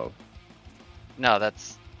still 12. No,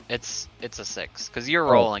 it's a 6 because you're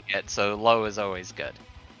rolling it, so low is always good.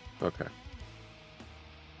 Okay.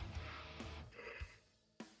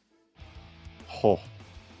 Oh.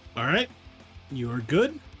 All right. You are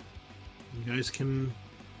good. You guys can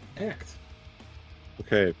act.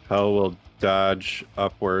 Okay, Pell will dodge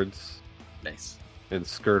upwards. Nice. And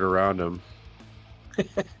skirt around him.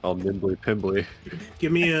 All nimbly pimbly.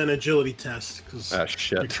 Give me an agility test because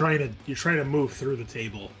shit. you're trying to move through the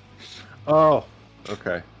table. Oh,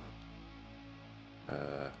 okay.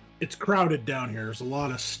 It's crowded down here. There's a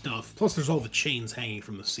lot of stuff. Plus, there's all the chains hanging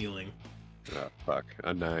from the ceiling. Oh, fuck.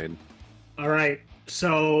 A 9. All right.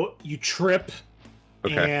 So you trip,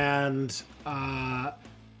 Okay. and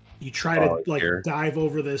you try to here. dive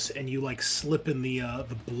over this, and you slip in the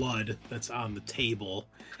blood that's on the table,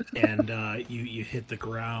 and you hit the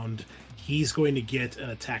ground. He's going to get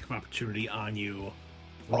an attack of opportunity on you.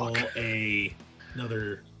 Roll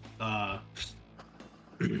another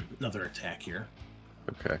another attack here.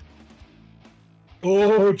 Okay.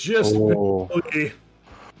 Oh, just Oh. barely.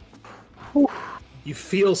 You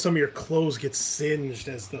feel some of your clothes get singed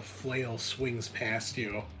as the flail swings past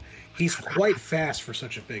you. He's quite fast for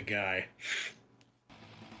such a big guy.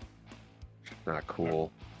 Not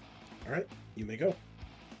cool. All right, you may go.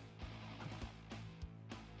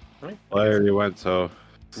 Right. Well, I already went, so...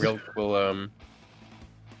 Rilk will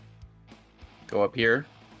go up here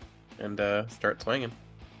and start swinging.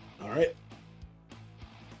 All right.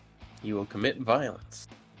 You will commit violence.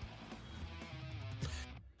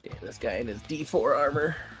 Damn, this guy in his D4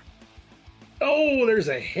 armor. Oh, there's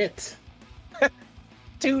a hit.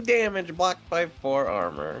 2 damage blocked by 4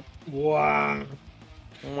 armor. Wow.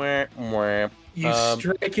 Mwah, mwah. You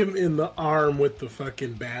strike him in the arm with the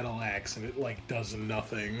fucking battle axe, and it does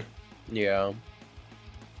nothing. Yeah.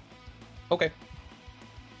 Okay.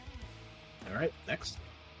 All right, next.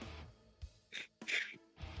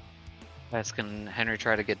 Guys, can Henry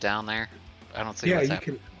try to get down there? I don't see Yeah, what's you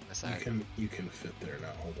happening can. on this side. You can fit there now.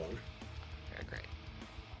 Hold on. Okay, great.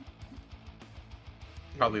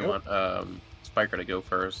 Probably want Spiker to go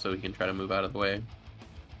first so he can try to move out of the way.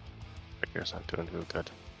 Spiker's not doing too good.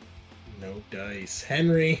 No dice,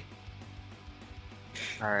 Henry.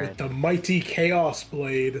 All right. With the mighty Chaos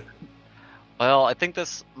Blade. Well, I think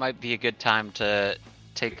this might be a good time to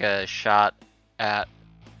take a shot at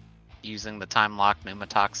using the time lock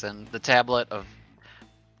pneumotoxin, the tablet of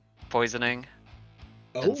poisoning,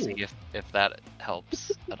 and see if that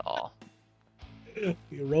helps at all.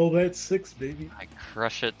 You roll that 6, baby. I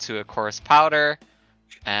crush it to a coarse powder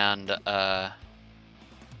and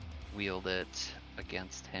wield it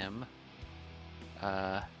against him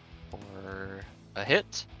for a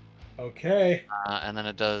hit. Okay. And then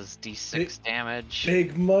it does D6 damage.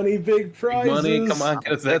 Big money, big prizes. Big money, come on,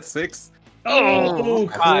 get us that 6. Oh,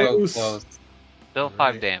 close. Close. Still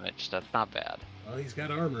 5 damage. That's not bad. Oh, he's got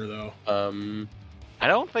armor though. I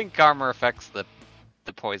don't think armor affects the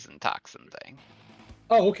poison toxin thing.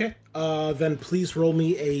 Oh, okay. Then please roll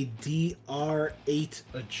me a DR8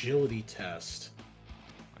 agility test.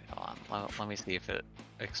 Wait, hold on. Let me see if it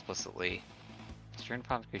explicitly. Stern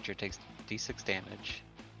palm creature takes D6 damage.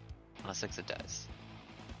 On a 6 it does.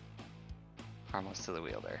 Harmless to the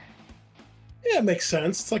wielder. Yeah, it makes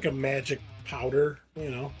sense. It's like a magic powder, you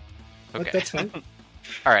know. Okay. That's fine.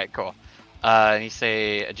 Alright, cool. And you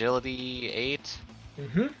say agility 8?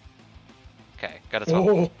 Mm-hmm. Okay, got a 12.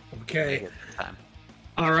 Oh, okay.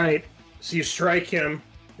 Alright, so you strike him.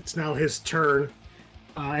 It's now his turn.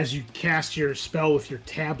 As you cast your spell with your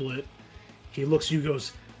tablet, he looks at you and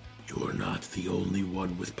goes, "You are not the only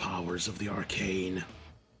one with powers of the arcane."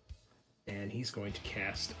 And he's going to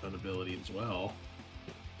cast an ability as well.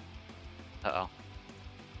 Uh-oh.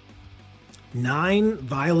 9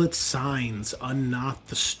 violet signs unknot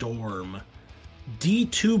the storm.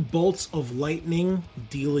 D2 bolts of lightning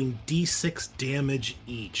dealing D6 damage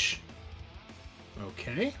each.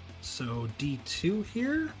 Okay, so D2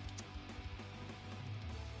 here.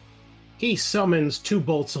 He summons 2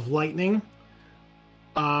 bolts of lightning.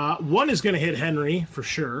 One is going to hit Henry for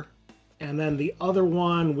sure. And then the other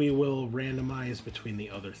one we will randomize between the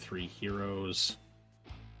other 3 heroes.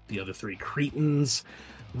 The other 3 Cretans.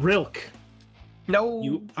 Rilk. No.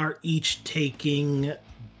 You are each taking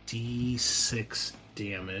D6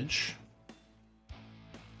 damage.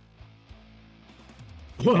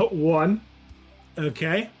 1.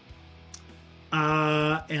 Okay.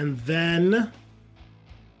 And then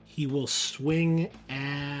he will swing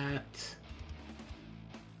at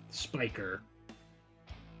Spiker.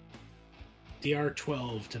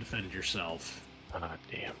 DR12 to defend yourself. Ah,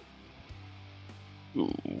 damn.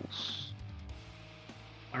 Ooh.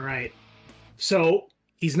 All right. So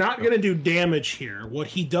he's not going to do damage here. What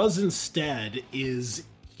he does instead is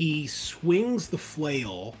he swings the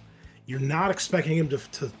flail. You're not expecting him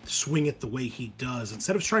to swing it the way he does.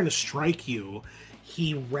 Instead of trying to strike you,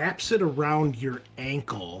 he wraps it around your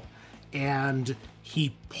ankle and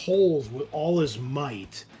he pulls with all his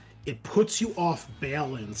might. It puts you off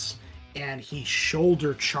balance and he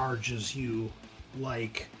shoulder charges you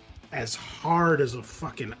like as hard as a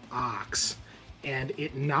fucking ox. And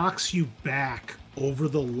it knocks you back over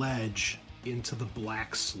the ledge into the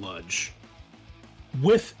black sludge.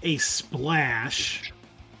 With a splash,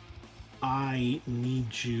 I need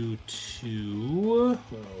you to...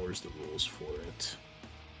 Oh, where's the rules for it?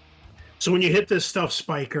 So when you hit this stuff,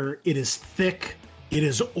 Spiker, it is thick, it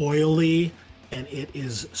is oily, and it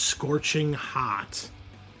is scorching hot.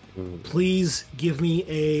 Please give me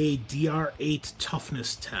a DR8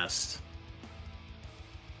 toughness test.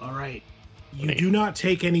 All right. You do not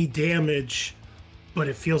take any damage, but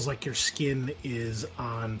it feels like your skin is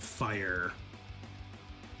on fire.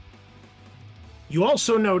 You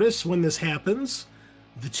also notice when this happens,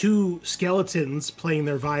 the 2 skeletons playing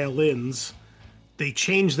their violins, they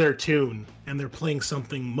change their tune, and they're playing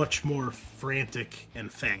something much more frantic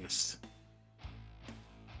and fast.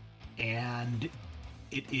 And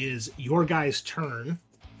it is your guy's turn,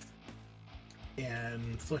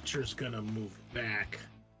 and Fletcher's gonna move back,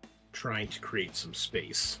 trying to create some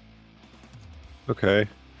space. Okay.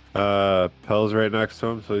 Pell's right next to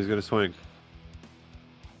him, so he's gonna swing.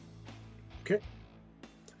 Okay.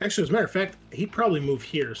 Actually, as a matter of fact, he'd probably move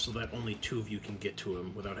here so that only 2 of you can get to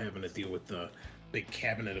him without having to deal with the big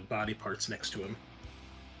cabinet of body parts next to him.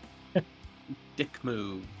 Dick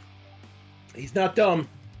move. He's not dumb.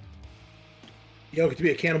 You don't get to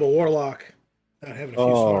be a cannibal warlock without having a few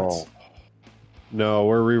smarts. No,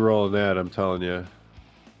 we're re-rolling that, I'm telling you.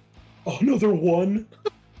 Oh, another 1.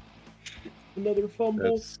 Another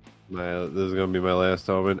fumble. This is gonna be my last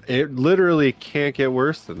omen. It literally can't get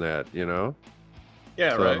worse than that, you know?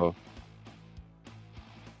 Yeah, right.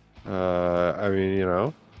 I mean, you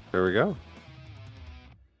know, there we go.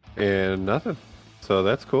 And nothing. So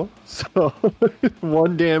that's cool. So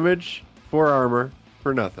 1 damage, 4 armor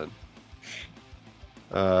for nothing.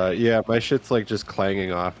 Yeah, my shit's like just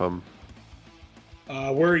clanging off him.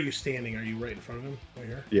 Where are you standing? Are you right in front of him? Right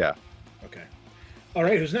here? Yeah. Okay. All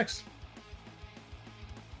right, who's next?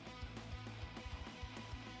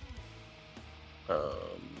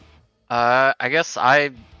 I guess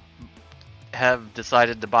I have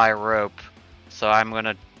decided to buy a rope, So I'm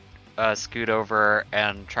gonna scoot over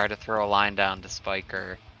and try to throw a line down to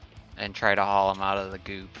Spiker and try to haul him out of the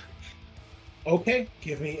goop. Okay,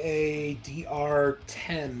 give me a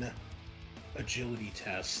DR10 agility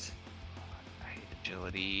test. Right,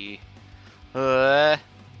 agility.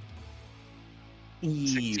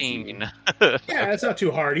 16. Yeah, that's not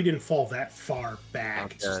too hard. He didn't fall that far back.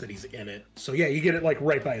 Okay. It's just that he's in it. So yeah, you get it like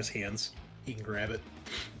right by his hands. He can grab it.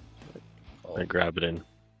 I grab it and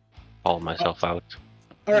haul myself out.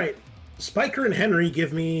 All right, Spiker and Henry,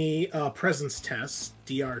 give me presence tests,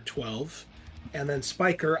 DR12, and then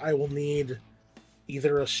Spiker, I will need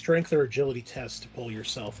either a strength or agility test to pull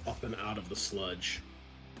yourself up and out of the sludge.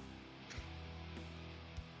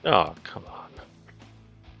 Oh, come on.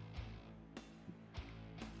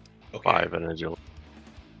 Okay. 5 in agility.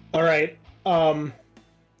 All right.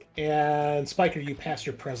 And Spiker, you pass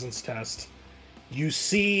your presence test. You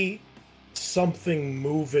see something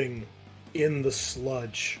moving in the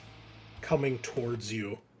sludge coming towards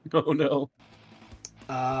you. Oh no.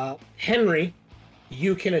 Henry,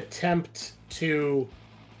 you can attempt to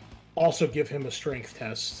also give him a strength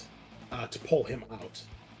test to pull him out.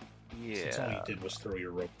 Since all you did was throw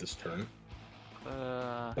your rope this turn.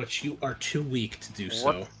 But you are too weak to do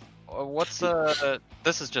so. What's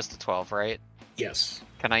this is just a 12, right? Yes.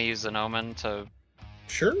 Can I use an omen to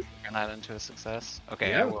Sure. turn that into a success?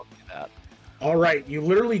 Okay, Yeah. I will do that. All right, you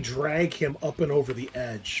literally drag him up and over the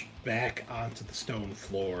edge back onto the stone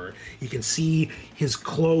floor. You can see his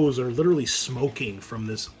clothes are literally smoking from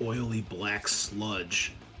this oily black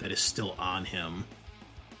sludge that is still on him.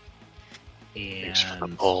 Thanks for the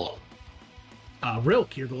And pull.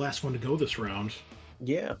 Rilk, you're the last one to go this round.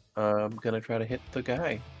 Yeah, I'm gonna try to hit the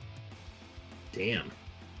guy. Damn.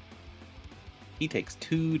 He takes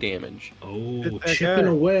 2 damage. Oh, Hit that chipping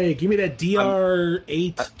guy. away. Give me that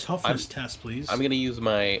DR8 toughness test, please. I'm gonna use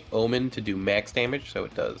my omen to do max damage, so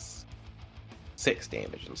it does 6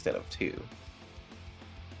 damage instead of 2.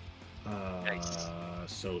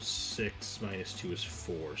 So 6 minus 2 is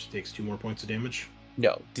 4. So it takes 2 more points of damage.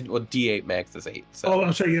 No, D8 max is 8. So Oh,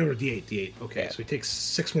 I'm sorry, you have a D8. Okay, Yeah. so he takes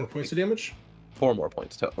 6 more points of damage? 4 more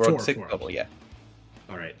points total. Or 6 total, yeah.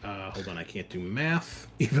 All right, hold on. I can't do math.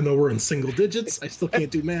 Even though we're in single digits, I still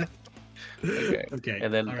can't do math. Okay. Okay.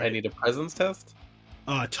 And then all I right. need a presence test.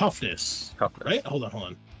 Toughness. Toughness. Right? Hold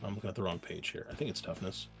on. I'm looking at the wrong page here. I think it's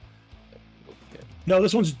toughness. Okay. No,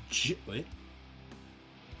 this one's... Wait.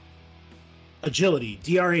 Agility.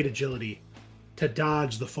 DR8 agility. To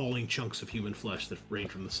dodge the falling chunks of human flesh that rain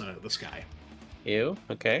from the side of the sky. Ew,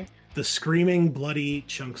 okay. The screaming, bloody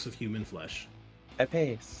chunks of human flesh. At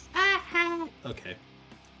pace. Okay.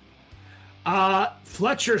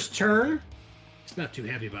 Fletcher's turn. He's not too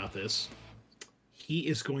happy about this. He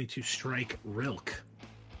is going to strike Rilk.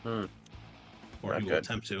 Or Not he will good.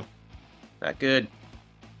 attempt to. Not good.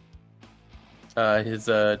 His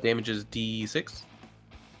damage is D6?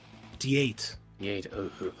 D8.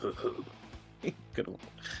 D8. Good one.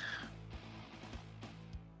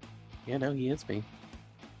 Yeah, no, he hits me.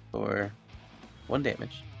 For 1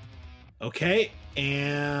 damage. Okay,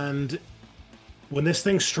 and when this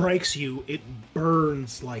thing strikes you, it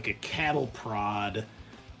burns like a cattle prod.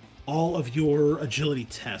 All of your agility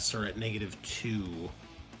tests are at -2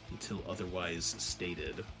 until otherwise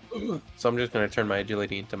stated. So I'm just going to turn my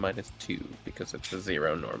agility into -2 because it's a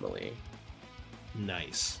 0 normally.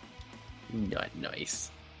 Nice. Not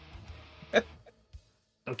nice.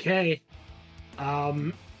 Okay.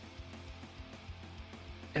 And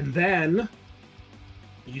then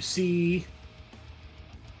you see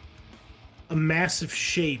a massive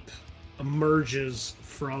shape emerges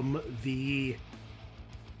from the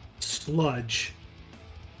sludge.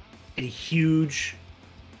 A huge,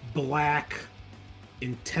 black,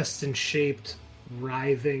 intestine-shaped,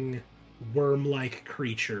 writhing, worm-like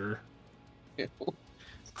creature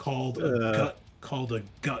called a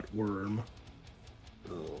gut worm.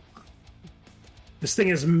 This thing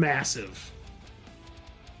is massive.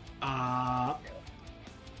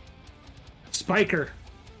 Spiker,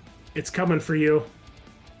 it's coming for you.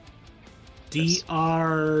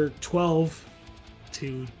 DR12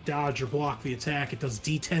 to dodge or block the attack. It does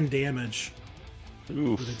D10 damage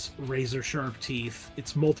with its razor sharp teeth.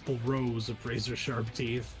 It's multiple rows of razor sharp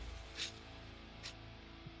teeth.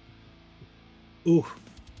 Oof.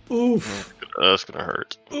 Oof. That's gonna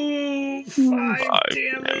hurt. Ooh, 5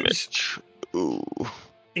 damage. damage. Ooh.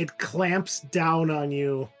 It clamps down on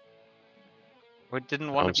you. Wait,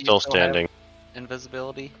 didn't one I'm of you still have standing.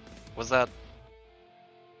 invisibility? Was that?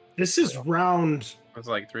 This is round. It's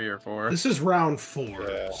like 3 or 4. This is round 4.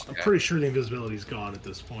 Yeah. So I'm pretty sure the invisibility's gone at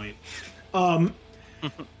this point.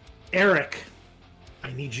 Eric,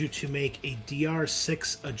 I need you to make a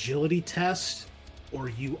DR6 agility test, or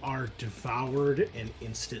you are devoured and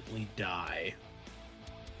instantly die.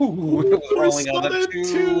 Ooh, rolling on a a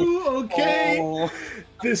 2. Okay. Oh.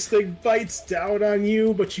 This thing bites down on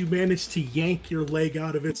you, but you manage to yank your leg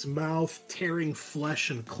out of its mouth, tearing flesh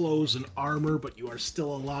and clothes and armor, but you are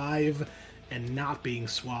still alive and not being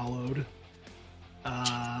swallowed.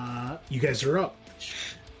 You guys are up.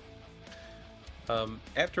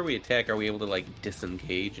 After we attack, are we able to like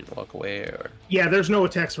disengage and walk away, or? Yeah, there's no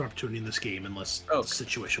attacks of opportunity in this game unless the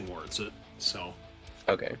situation warrants it. So.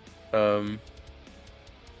 Okay.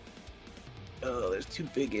 Oh, there's two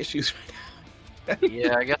big issues right now.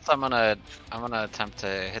 Yeah, I guess I'm gonna attempt to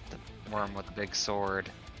hit the worm with a big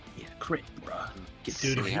sword. Yeah, crit, bruh.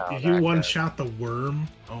 Dude, if you one-shot the worm,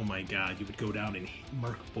 oh my god, you would go down in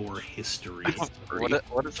Merkbor history.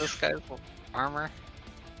 What is this guy's armor?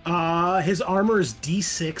 His armor is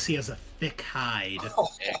D6. He has a thick hide.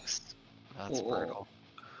 That's brutal.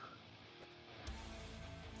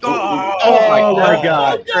 Oh my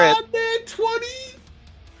god! Man,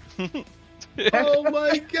 20. Oh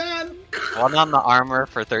my god! One on the armor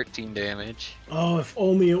for 13 damage. Oh, if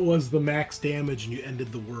only it was the max damage and you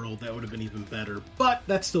ended the world, that would have been even better. But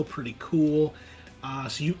that's still pretty cool.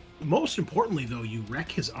 So you, most importantly though, you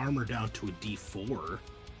wreck his armor down to a D4, which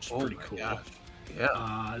is pretty cool. Gosh.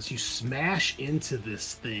 Yeah. As you smash into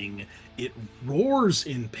this thing, it roars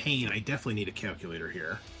in pain. I definitely need a calculator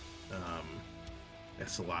here.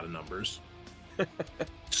 That's a lot of numbers.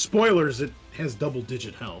 Spoilers, it has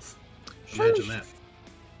double-digit health. Imagine that.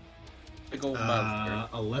 Big old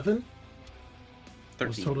monster. 11?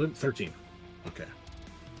 13. 13. Okay.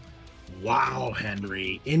 Wow,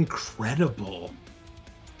 Henry. Incredible.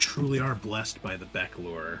 Truly are blessed by the Beck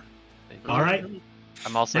lure. All right.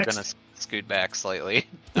 I'm also Next. gonna scoot back slightly.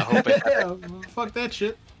 I hope it Fuck that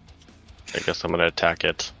shit. I guess I'm gonna attack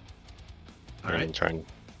it. All and right. try and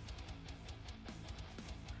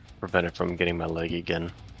prevent it from getting my leg again.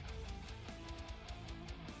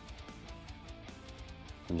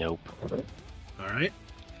 Nope. All right.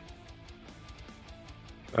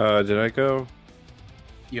 Did I go?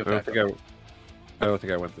 You I don't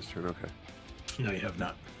think I went this turn. Okay. No, you have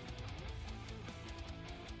not.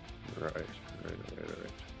 Right.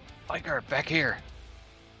 Biker, back here.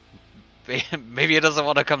 Maybe it doesn't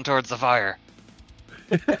want to come towards the fire.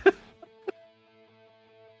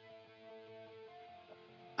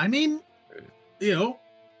 I mean, you know,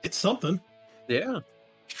 it's something. Yeah.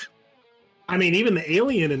 I mean, even the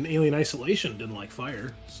alien in Alien Isolation didn't like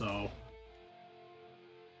fire, so.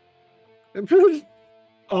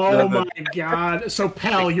 Oh my god. So,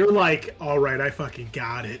 Pal, you're like, all right, I fucking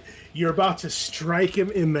got it. You're about to strike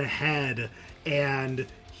him in the head, and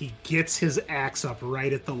he gets his axe up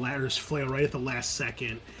right at the his flail right at the last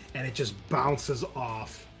second, and it just bounces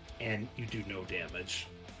off, and you do no damage.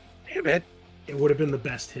 Damn it. It would have been the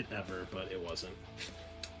best hit ever, but it wasn't.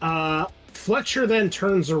 Fletcher then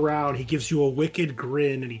turns around, he gives you a wicked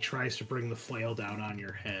grin, and he tries to bring the flail down on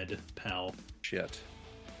your head, Pal. Shit.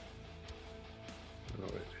 Oh,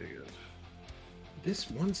 wait, hang on. This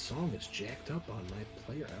one song is jacked up on my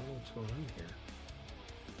player. I don't know what's going on here.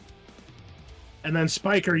 And then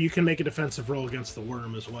Spiker, you can make a defensive roll against the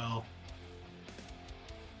worm as well.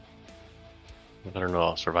 I don't know.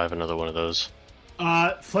 I'll survive another one of those.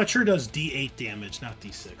 Fletcher does D8 damage, not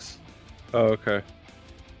D6. Oh, okay.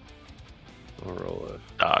 I'll roll it.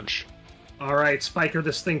 Dodge. All right, Spiker,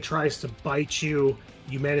 this thing tries to bite you.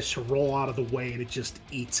 You manage to roll out of the way, and it just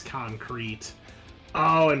eats concrete.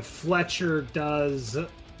 Oh, and Fletcher does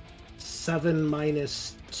 7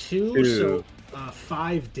 minus 2, so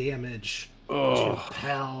 5 damage to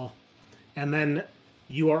Pal. And then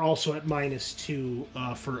you are also at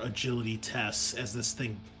 -2 for agility tests as this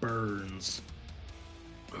thing burns.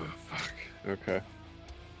 Oh, fuck. Okay.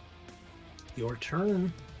 Your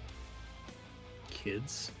turn,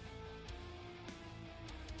 kids.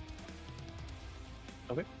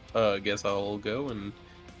 Okay. I guess I'll go and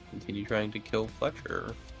continue trying to kill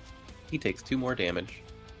Fletcher. He takes 2 more damage.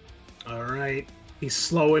 All right. He's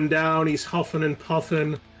slowing down. He's huffing and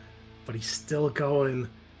puffing, but he's still going.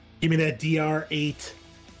 Give me that DR8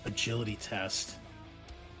 agility test.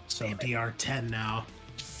 So DR10 now.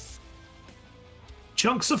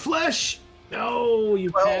 Chunks of flesh. No,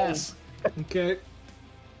 you pass. Okay.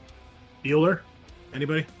 Bueller?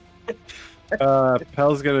 Anybody?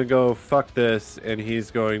 Pel's gonna go fuck this, and he's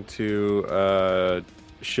going to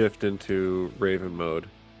shift into Raven mode.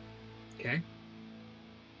 Okay.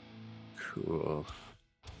 Cool.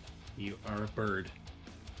 You are a bird.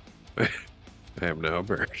 I am now a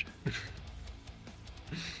bird.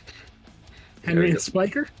 Henry There you go. and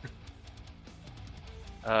Spiker?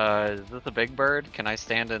 Is this a big bird? Can I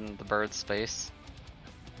stand in the bird's space?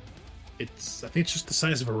 I think it's just the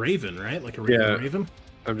size of a raven, right? Like a regular raven?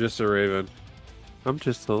 I'm just a raven. I'm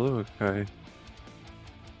just a little guy.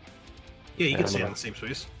 Yeah, you can stand in the same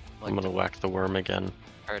space. I'm gonna whack the worm again.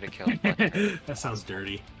 Try to kill him. That sounds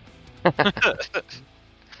dirty.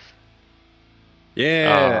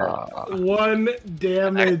 Yeah! 1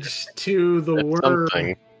 damage to the worm.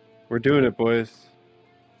 Something. We're doing it, boys.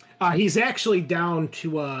 He's actually down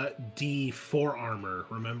to D4 armor,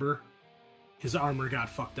 remember? His armor got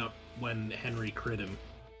fucked up when Henry crit him.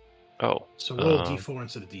 Oh. So roll D4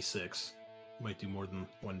 instead of D6. Might do more than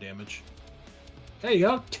 1 damage. There you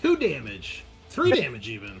go. 2 damage. 3 damage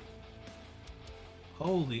even.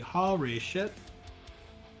 Holy shit.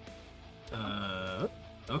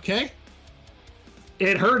 Okay.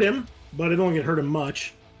 It hurt him, but it only hurt him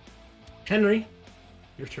much. Henry,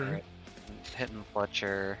 your turn. Right. Hitting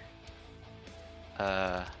Fletcher.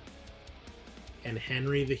 And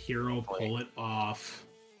Henry the hero pull it off.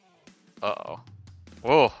 Uh-oh.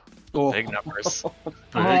 Whoa. Big numbers.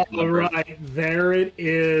 All right, there it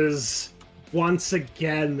is. Once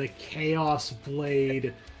again, the Chaos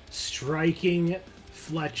Blade striking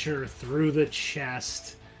Fletcher through the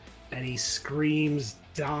chest, and he screams,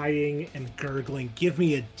 dying and gurgling. Give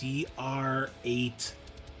me a DR8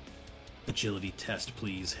 agility test,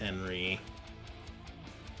 please, Henry.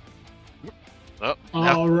 Oh,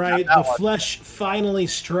 all right, the flesh finally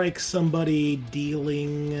strikes somebody,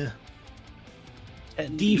 dealing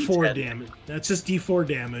D4 damage. That's just D4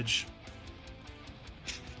 damage.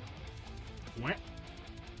 What?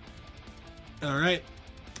 All right.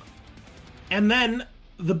 And then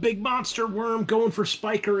the big monster worm going for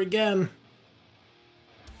Spiker again.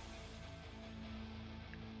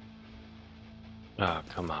 Oh,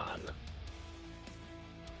 come on.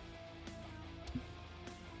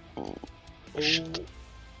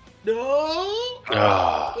 No!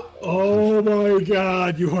 Oh. Oh my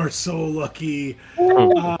god, you are so lucky.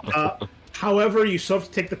 However, you still have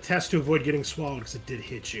to take the test to avoid getting swallowed because it did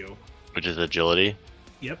hit you. Which is agility?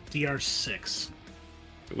 Yep, DR6.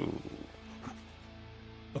 Ooh.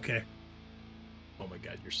 Okay. Oh my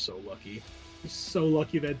god, you're so lucky. You're so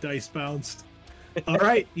lucky that dice bounced.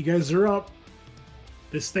 Alright, you guys are up.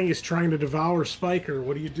 This thing is trying to devour Spiker.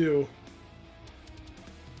 What do you do?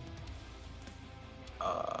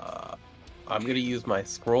 I'm gonna use my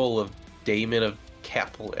scroll of Daemon of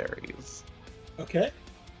Capillaries. Okay.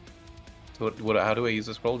 So how do I use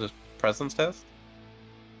the scroll? Just presence test?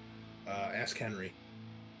 Ask Henry.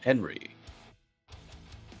 Henry.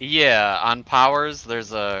 Yeah, on powers,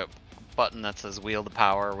 there's a button that says wield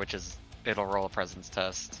power, which is, it'll roll a presence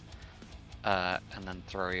test. And then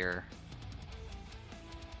throw your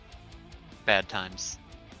bad times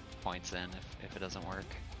points in if it doesn't work.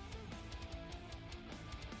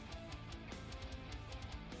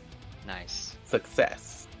 Nice.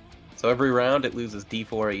 Success. So every round it loses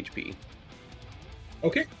D4 HP.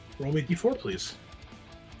 Okay, roll me D4, please.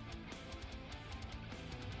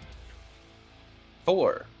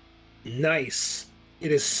 4. Nice.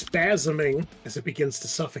 It is spasming as it begins to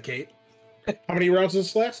suffocate. How many rounds does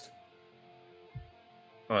this last?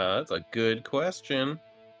 That's a good question.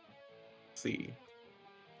 Let's see.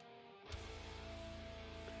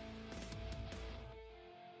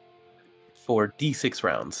 For D6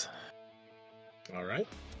 rounds. All right.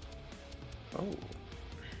 Oh.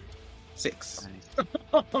 6.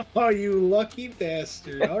 Oh, you lucky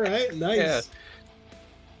bastard. All right, nice. Yeah.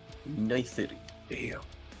 Nice city. Damn.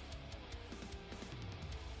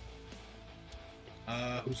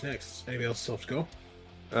 Who's next? Anybody else self go?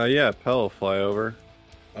 Yeah, Pell will fly over.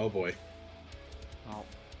 Oh boy.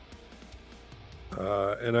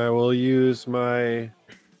 Oh. And I will use my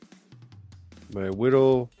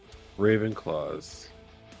Whittle Raven Claws.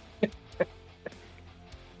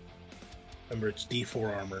 Remember, it's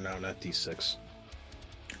D4 armor now, not D6.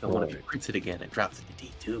 I want to crits it again. It drops it to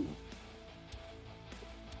D2.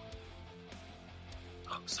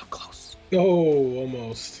 Oh, so close. Oh,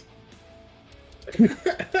 almost.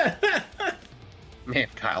 Man,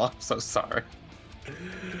 Kyle, I'm so sorry.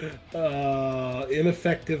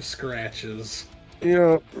 Ineffective scratches.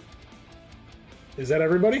 Yeah. Is that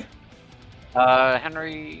everybody?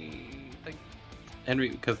 Henry,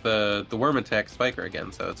 Because the worm attacks Spiker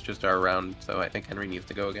again, so it's just our round. So I think Henry needs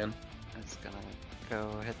to go again. It's gonna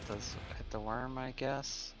go hit the worm, I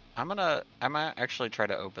guess. I might actually try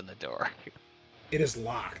to open the door. It is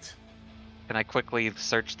locked. Can I quickly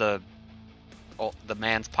search the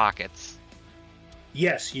man's pockets?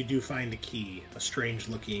 Yes, you do find a key. A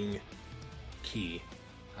strange-looking key.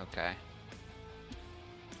 Okay.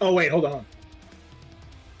 Oh, wait, hold on.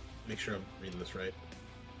 Make sure I'm reading this right.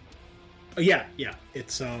 Oh, yeah.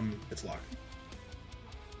 It's locked.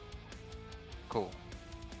 Cool.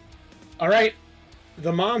 All right.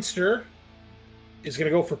 The monster is going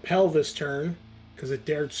to go for Pell this turn because it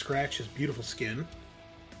dared scratch his beautiful skin.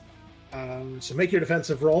 So make your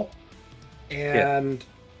defensive roll, and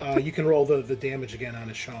you can roll the damage again on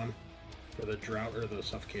his Sean for the drought or the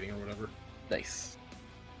suffocating or whatever. Nice.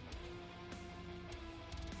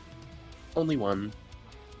 Only one.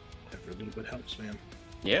 Every little bit helps, man.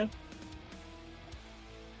 Yeah.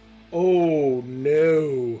 Oh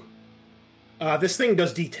no! This thing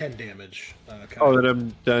does D10 damage.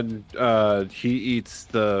 Then he eats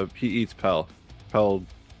Pell. Pell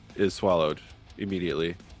is swallowed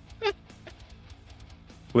immediately,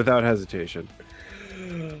 without hesitation.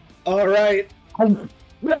 All right. I mean,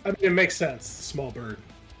 it makes sense. It's a small bird.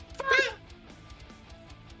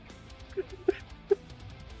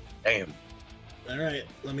 Damn. All right.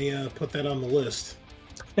 Let me put that on the list.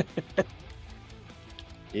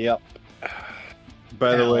 Yep.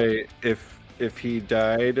 By the way, if he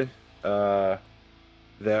died, that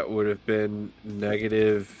would have been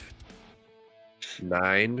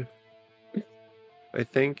 -9, I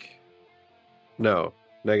think. No,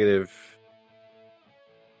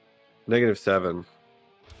 -7.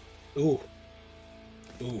 Ooh.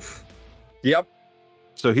 Oof. Yep.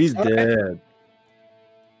 So he's Okay. dead.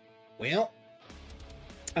 Well,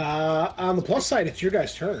 on the plus side, it's your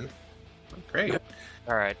guys' turn. Great.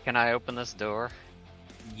 All right, can I open this door?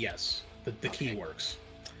 Yes, the key works.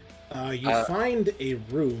 You find a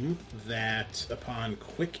room that, upon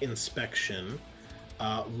quick inspection,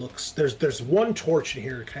 looks... There's one torch in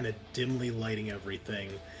here kind of dimly lighting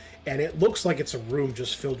everything, and it looks like it's a room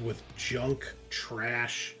just filled with junk,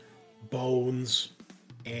 trash, bones,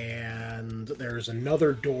 and there's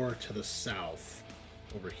another door to the south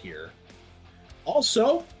over here.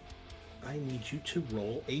 Also, I need you to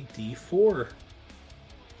roll a d4.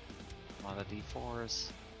 A lot of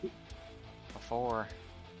D4s. A 4.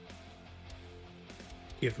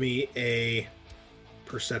 Give me a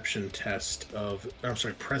perception test of... I'm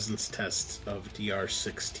sorry, presence test of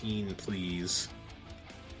DR16, please.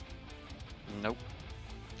 Nope.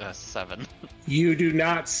 7. You do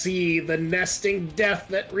not see the nesting death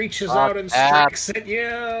that reaches out and strikes at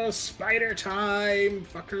you. Spider time,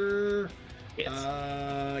 fucker.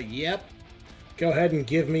 Yes. Yep. Go ahead and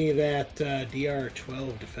give me that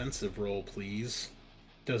DR12 defensive roll, please.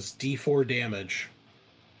 Does D4 damage.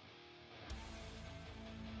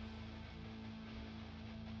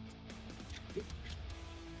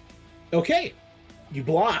 Okay. You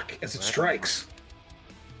block as it strikes.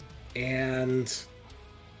 And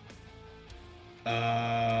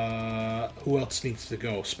who else needs to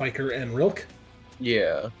go? Spiker and Rilk?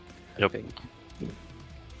 Yeah. Yep.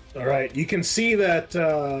 All right. You can see that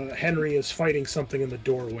Henry is fighting something in the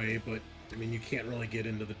doorway, but I mean, you can't really get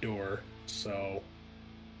into the door. So,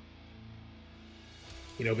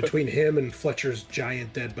 between him and Fletcher's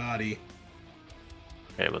giant dead body.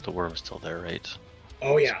 Okay, but the worm's still there, right?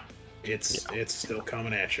 Oh yeah, it's still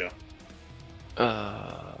coming at you.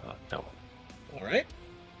 No. All right,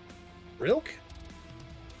 Rilk.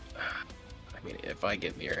 I mean, if I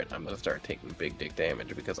get near it, I'm gonna start taking big dick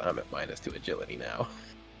damage because I'm at -2 agility now.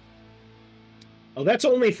 Oh, that's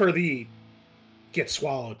only for the get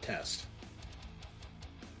swallowed test.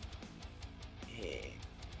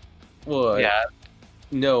 Well, Yeah.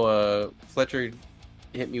 No, Fletcher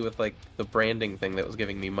hit me with like the branding thing that was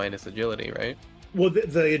giving me minus agility, right? Well,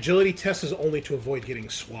 the agility test is only to avoid getting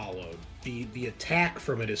swallowed. The attack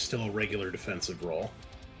from it is still a regular defensive roll.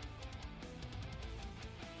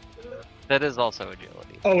 That is also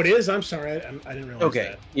agility. Oh, it is? I'm sorry. I didn't realize Okay.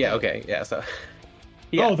 that. Yeah. Okay. Yeah. So.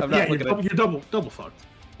 Yeah. Oh, I'm not looking you're, at... you're double fucked.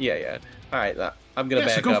 Yeah. Yeah. All right. I'm gonna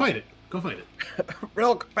back so go up. fight it. Go fight it.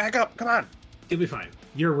 Rilk, back up! Come on. It'll be fine.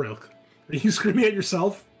 You're Rilk. Are you screaming at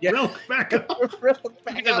yourself? Yeah. Rilk, back up. Rilk,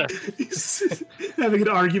 back up. He's having an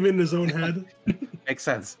argument in his own head. Makes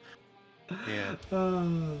sense. Yeah.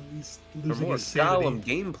 He's For losing more his sanity. Gollum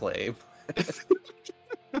gameplay.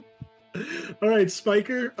 All right,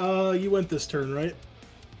 Spiker, you went this turn, right?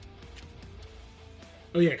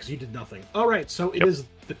 Oh yeah, because you did nothing. All right, so it is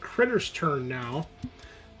the critter's turn now.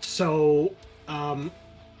 So,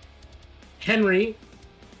 Henry,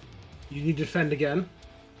 you need to defend again.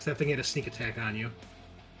 Because that thing had a sneak attack on you.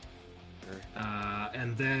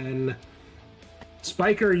 And then,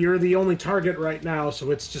 Spiker, you're the only target right now, so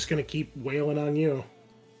it's just going to keep wailing on you.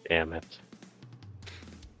 Damn it.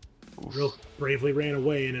 Real bravely ran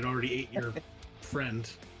away and it already ate your friend.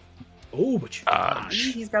 Oh, but you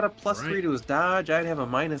dodge. He's got a +3 to his dodge. I'd have a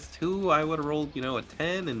 -2. I would have rolled, a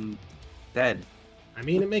 10 and dead. I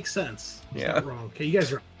mean, it makes sense. It's Yeah. not wrong. Okay, you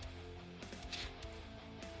guys are...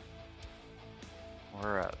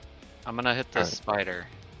 I'm gonna hit the spider.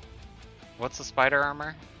 What's the spider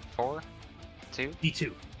armor? 4? 2? D2. 2.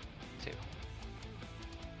 Ooh,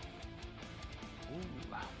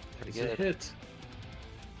 pretty good. A hit.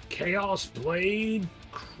 Chaos Blade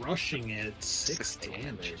crushing it. 6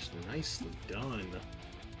 damage. Nicely done.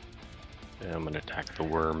 Yeah, I'm gonna attack the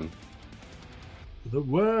worm. The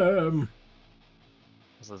worm.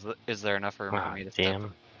 Is there enough room for me to step?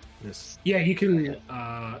 Yes. Yeah, you can. You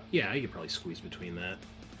can probably squeeze between that.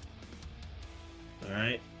 All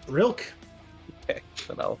right, Rilk. Okay,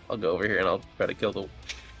 then I'll go over here and I'll try to kill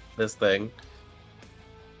this thing.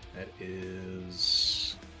 That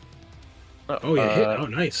is. Oh, yeah, hit. Oh,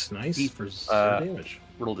 nice for some damage.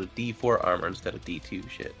 Rolled a D4 armor instead of D2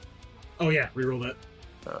 shit. Oh yeah, reroll that.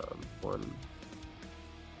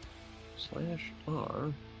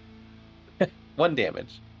 1/R. 1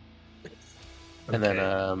 damage. And then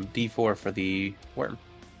D4 for the worm.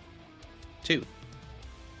 2.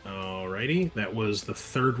 Alrighty, that was the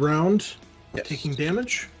third round of taking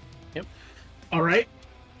damage. Yep. Alright.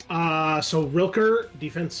 So Rilker,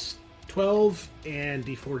 defense 12 and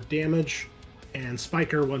D4 damage. And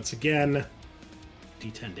Spiker, once again,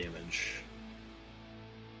 D10 damage.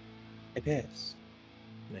 It is.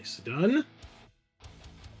 Nice done.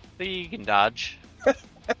 So you can dodge.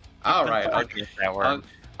 Alright,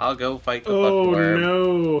 I'll go fight the fucking Oh worm.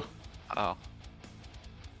 no. Oh.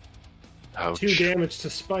 Ouch. 2 damage to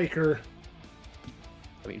Spiker.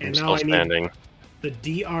 And now I need the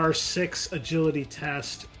DR6 agility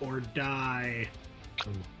test or die.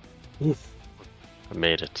 Oof. I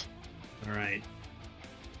made it. Alright.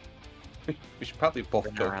 We should probably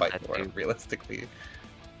both go fight the worm, realistically.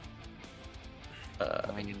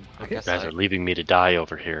 I You guess guys are leaving me to die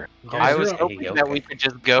over here. I was hoping that we could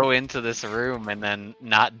just go into this room and then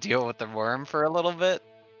not deal with the worm for a little bit.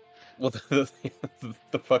 Well, the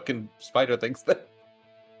fucking spider thinks that.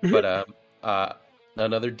 But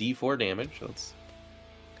another D4 damage. Let's.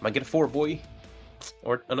 Come on, get a 4, boy,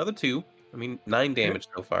 or another 2. I mean, 9 damage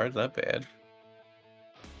so far. It's not bad.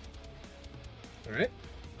 All right.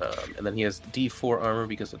 And then he has D4 armor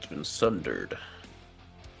because it's been sundered.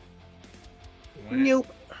 Wah. Nope.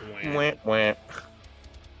 Wah. Wah.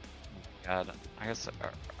 God, I guess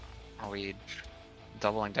are we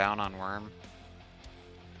doubling down on worm?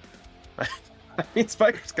 I mean,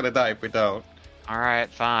 Spiker's gonna die if we don't. All right,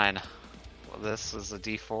 fine. Well, this is a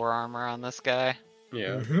D4 armor on this guy.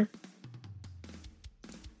 Yeah. Mm-hmm.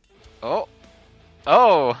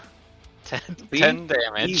 Oh! 10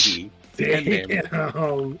 damage. Easy. 10 damage.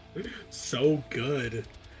 Damn. So good.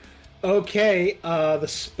 Okay, the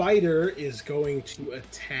spider is going to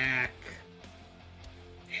attack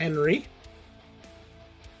Henry.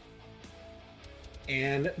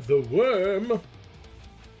 And the worm. We'll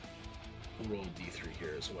roll D3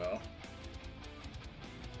 here as well.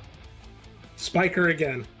 Spiker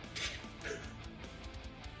again.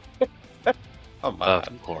 Come on.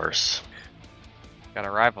 Of course. Got a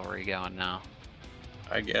rivalry going now.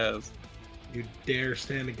 I guess. You dare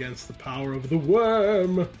stand against the power of the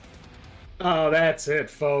worm. Oh, that's it,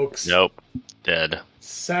 folks. Nope. Dead.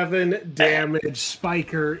 7 damage.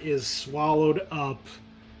 Spiker is swallowed up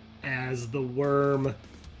as the worm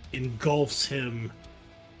engulfs him,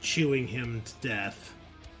 chewing him to death.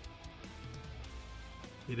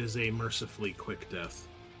 It is a mercifully quick death.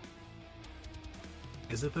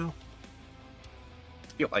 Is it, though? I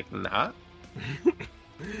feel like not.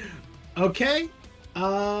 Okay.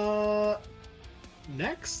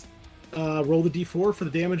 Next. Roll the D4 for the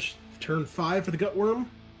damage. Turn 5 for the gutworm.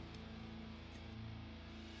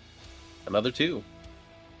 Another 2.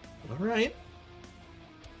 All right.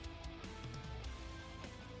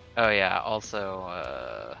 Oh yeah. Also,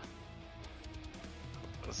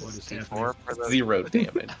 What is D4 happening? for the 0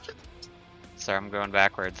 damage. Sorry, I'm going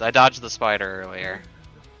backwards. I dodged the spider earlier.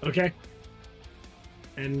 Okay.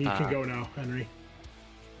 And you can go now, Henry.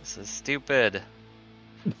 This is stupid.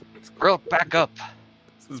 Bro, back up.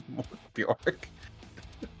 This is more Bjork.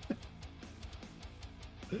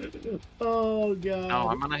 Oh, God. No,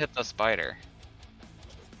 I'm gonna hit the spider.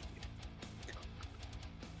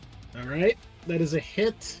 All right. That is a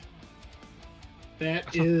hit.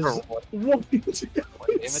 That is... What? It's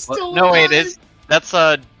still No, wait, alive. that's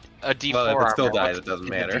a D4 Well, if armor. it still dies, What's- it doesn't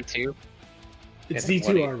is matter. D2? It's Yeah, D2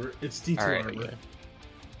 20. armor. It's D2 All right, armor. yeah.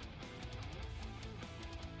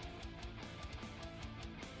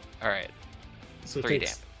 All right. So it 3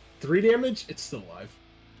 takes damage. 3 damage. It's still alive.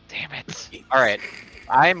 Damn it. All right.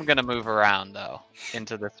 I'm gonna move around though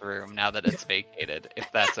into this room now that it's vacated,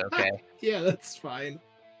 if that's okay. Yeah, that's fine.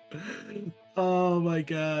 Oh my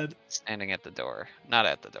God. Standing at the door, not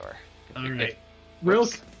at the door. All right.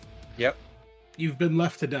 Rilk. Yep. You've been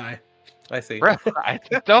left to die. I see. Bro, I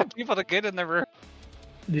don't people to get in the room.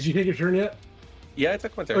 Did you take your turn yet? Yeah, I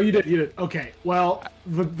took my turn. Oh, you did. You did. Okay. Well,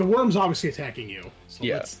 the worm's obviously attacking you. So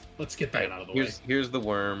Yeah. let's get that out of the way. Here's the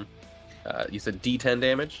worm. You said D10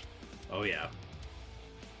 damage. Oh yeah.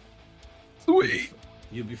 Sweet.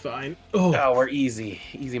 You'll be fine. Oh, we're easy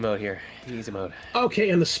mode here. Easy mode. Okay,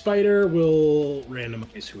 and the spider will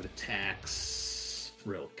randomize who it attacks.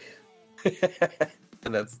 Rilk.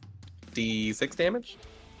 And that's D6 damage?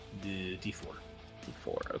 D4.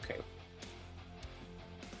 D4, okay.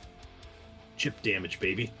 Chip damage,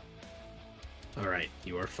 baby. Alright,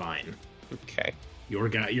 you are fine. Okay. Your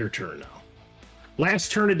turn now.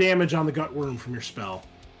 Last turn of damage on the gut worm from your spell.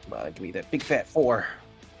 Give me that big fat 4.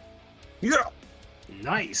 Yeah!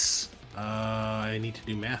 Nice. I need to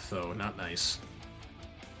do math, though. Not nice.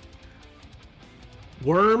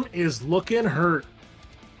 Worm is looking hurt.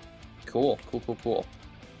 Cool.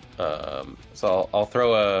 So I'll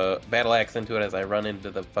throw a battle axe into it as I run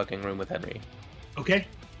into the fucking room with Henry. Okay.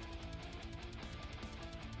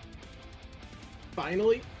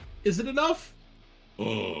 Finally. Is it enough?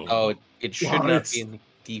 Oh, it should not be in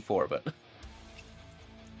D4,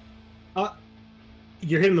 but...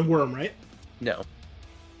 You're hitting the worm, right? No.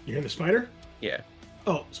 You're hitting the spider? Yeah.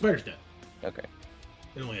 Oh, spider's dead. Okay.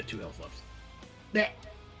 It only had 2 health left. Nah.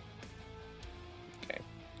 Okay.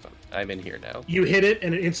 So I'm in here now. You hit it,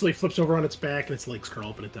 and it instantly flips over on its back, and its legs curl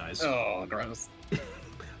up, and it dies. Oh, gross.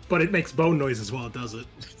 But it makes bone noises while it does it.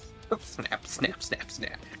 Snap, snap, snap,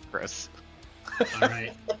 snap. Gross.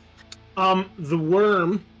 Alright. The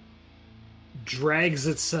worm drags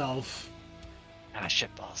itself.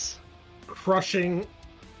 Shitballs. Crushing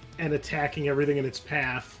and attacking everything in its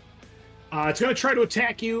path. It's going to try to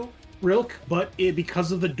attack you, Rilk, but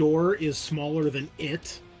because of the door is smaller than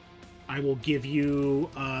it, I will give you,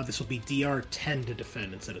 this will be DR 10 to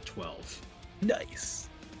defend instead of 12. Nice.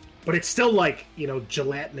 But it's still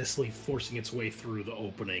gelatinously forcing its way through the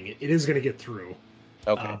opening. It is going to get through.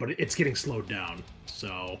 Okay. But it's getting slowed down,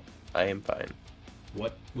 so... I am fine.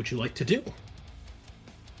 What would you like to do?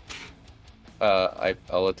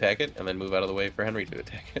 I'll attack it and then move out of the way for Henry to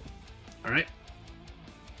attack it. Alright.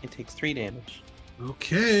 It takes 3 damage.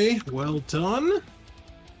 Okay, well done.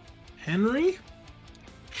 Henry?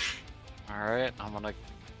 Alright, I'm gonna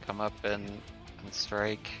come up and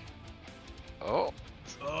strike. Oh.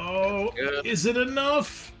 Oh, is it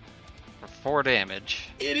enough? For 4 damage.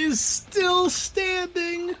 It is still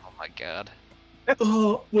standing. Oh my god.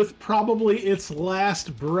 With probably its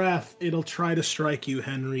last breath, it'll try to strike you,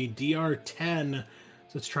 Henry. DR 10.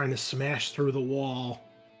 So it's trying to smash through the wall.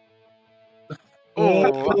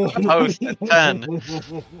 Oh, post at 10.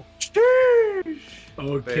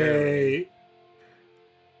 Okay.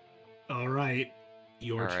 Alright.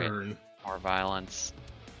 Your turn. More violence.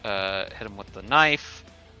 Hit him with the knife.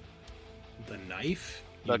 The knife?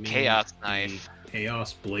 The chaos knife.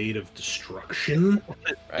 Chaos blade of destruction.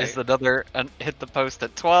 Right. Is another hit the post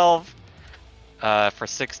at 12 for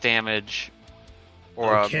 6 damage,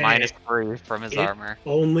 or a -3 from his armor.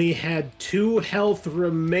 Only had 2 health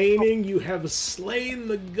remaining. You have slain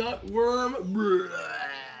the gut worm.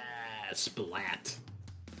 Splat.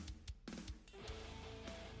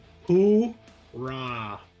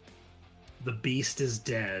 Hoorah! The beast is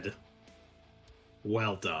dead.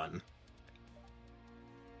 Well done.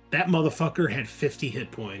 That motherfucker had 50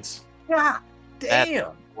 hit points. Yeah, damn.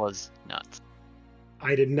 That was nuts.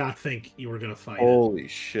 I did not think you were gonna fight Holy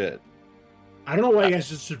shit. I don't know why you guys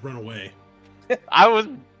just should run away. I was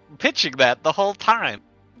pitching that the whole time.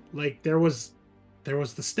 Like, there was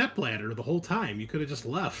the step ladder the whole time. You could have just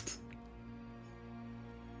left.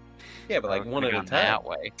 Yeah, but like one at a time. That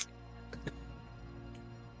way.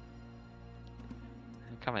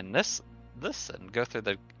 Come in this and go through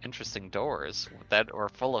the interesting doors that are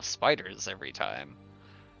full of spiders every time.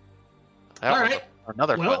 That All was right.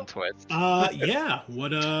 Another fun twist. Yeah.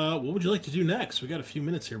 What would you like to do next? We got a few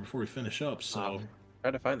minutes here before we finish up, so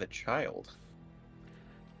try to find the child.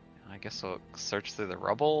 I guess we'll search through the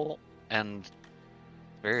rubble and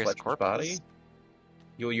various Fletcher's corpses. body?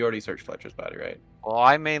 You already searched Fletcher's body, right? Well,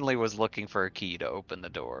 I mainly was looking for a key to open the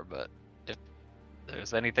door, but if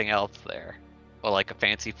there's anything else there, well, like a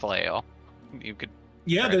fancy flail, you could.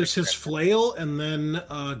 Yeah, there's his flail, and then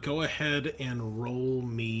go ahead and roll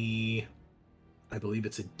me. I believe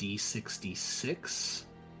it's a D66.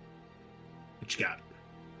 What you got?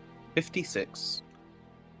 56.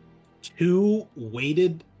 2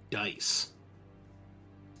 weighted dice.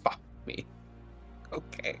 Fuck me.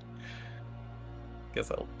 Okay.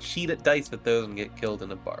 Guess I'll cheat at dice with those and get killed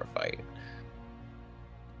in a bar fight.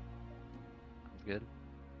 Good.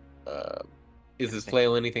 Is this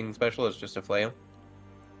flail anything special? It's just a flail?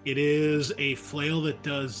 It is a flail that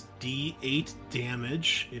does D8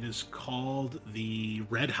 damage. It is called the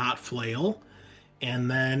Red Hot Flail. And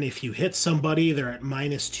then if you hit somebody, they're at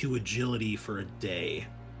 -2 agility for a day.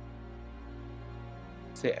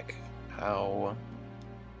 Sick. How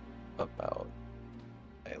about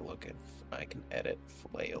I look at I can edit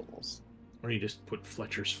flails? Or you just put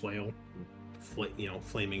Fletcher's Flail,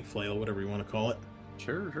 Flaming Flail, whatever you want to call it.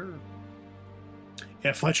 Sure.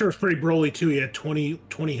 Yeah, Fletcher was pretty broly too. He had 20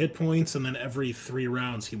 hit points, and then every 3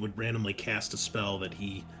 rounds he would randomly cast a spell that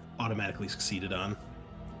he automatically succeeded on.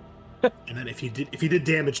 And then if he did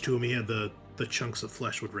damage to him, he had the chunks of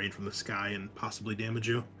flesh would rain from the sky and possibly damage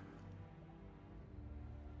you.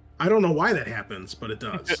 I don't know why that happens, but it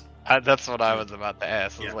does. That's what I was about to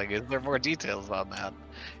ask. I was like, is there more details on that?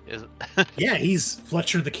 Yeah, he's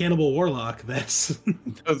Fletcher the Cannibal Warlock. That's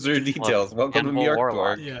those are details. Welcome to New York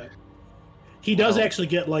Warlock. Yeah. He does actually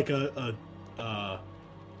get like he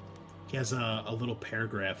has a little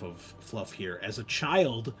paragraph of fluff here. As a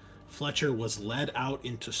child, Fletcher was led out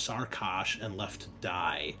into Sarkosh and left to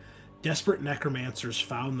die. Desperate necromancers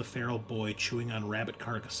found the feral boy chewing on rabbit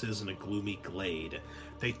carcasses in a gloomy glade.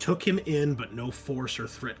 They took him in, but no force or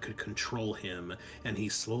threat could control him, and he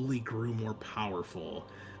slowly grew more powerful.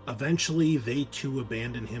 Eventually, they too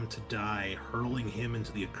abandoned him to die, hurling him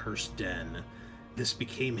into the Accursed Den. This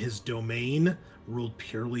became his domain, ruled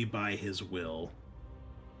purely by his will.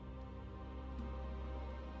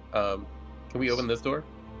 Can we open this door?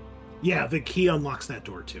 Yeah, the key unlocks that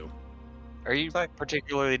door too. Are you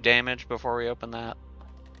particularly damaged before we open that?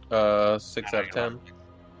 6 out of 10.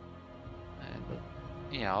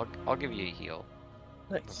 Yeah, I'll give you a heal.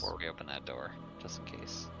 Nice. Before we open that door, just in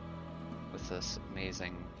case. With this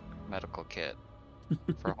amazing medical kit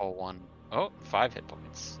for a whole 5 hit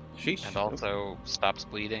points. Sheesh. And also stops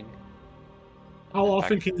bleeding. How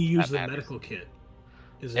often can you use the medical kit?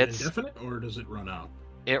 Is it It's indefinite, or does it run out?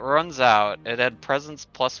 It runs out. It had presence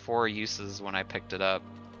plus 4 uses when I picked it up,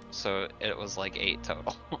 so it was like 8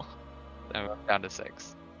 total. I'm down to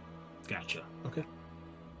 6. Gotcha. Okay.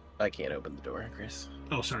 I can't open the door, Chris.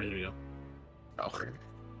 Oh, sorry. There you go. Oh.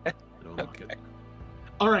 Okay.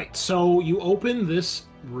 All right. So you open this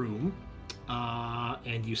room,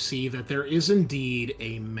 and you see that there is indeed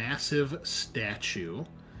a massive statue.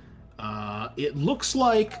 It looks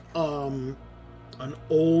like an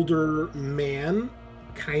older man.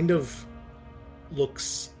 Kind of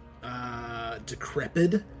looks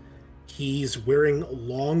decrepit. He's wearing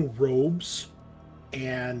long robes,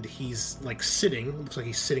 and he's like sitting. Looks like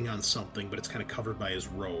he's sitting on something, but it's kind of covered by his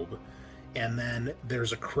robe. And then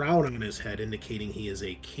there's a crown on his head indicating he is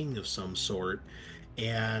a king of some sort.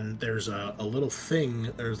 And there's a little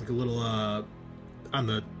thing. There's like a little on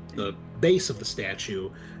the base of the statue.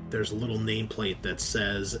 There's a little nameplate that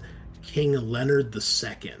says King Leonard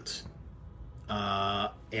II.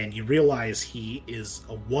 And you realize he is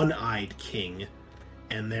a one-eyed king,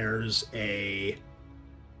 and there's a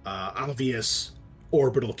obvious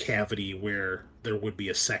orbital cavity where there would be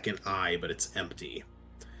a second eye, but it's empty.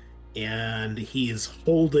 And he is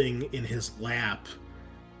holding in his lap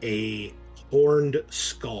a horned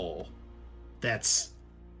skull that's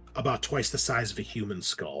about twice the size of a human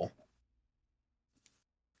skull.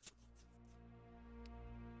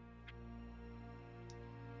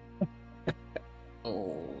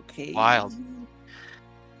 Okay. Wild.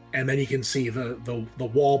 And then you can see the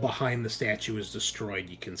wall behind the statue is destroyed.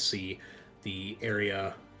 You can see the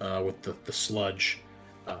area with the sludge.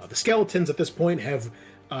 The skeletons at this point have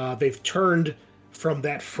they've turned from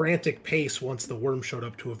that frantic pace once the worm showed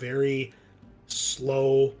up to a very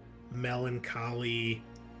slow, melancholy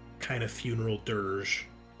kind of funeral dirge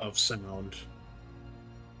of sound.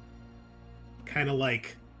 Kind of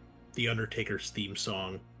like the Undertaker's theme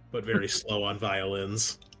song, but very slow on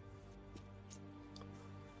violins.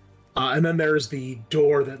 And then there's the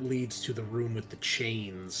door that leads to the room with the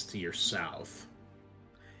chains to your south.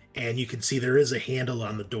 And you can see there is a handle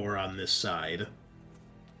on the door on this side.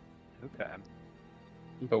 Okay.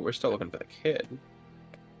 But we're still looking for the kid.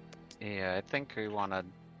 Yeah, I think we want to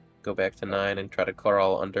go back to 9 and try to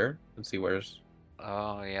crawl under and see where's...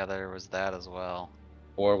 Oh, yeah, there was that as well.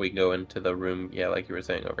 Or we go into the room, yeah, like you were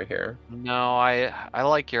saying over here. No, I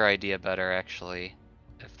like your idea better, actually,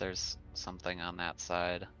 if there's something on that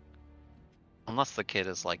side. Unless the kid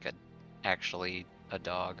is like actually a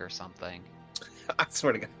dog or something. I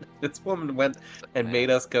swear to God, this woman went and made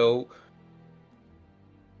us go...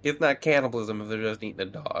 It's not cannibalism if they're just eating a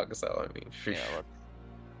dog, so I mean... Yeah,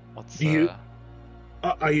 let's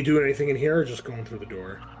are you doing anything in here or just going through the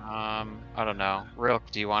door? I don't know. Rilk,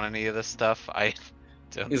 do you want any of this stuff? I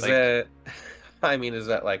don't Is think... that... I mean, is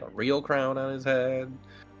that like a real crown on his head?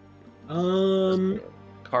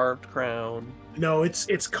 Carved crown? No,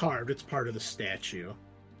 it's carved. It's part of the statue.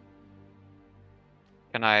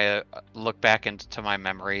 Can I look back into my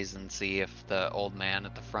memories and see if the old man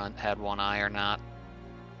at the front had one eye or not?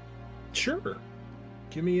 Sure.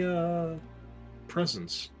 Give me a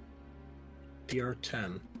presence.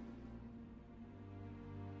 DR10.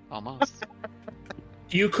 Almost.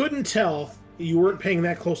 You couldn't tell. You weren't paying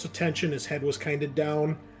that close attention. His head was kind of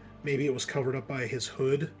down. Maybe it was covered up by his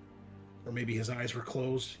hood. Or maybe his eyes were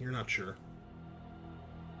closed. You're not sure.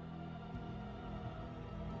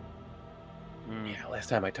 Yeah, last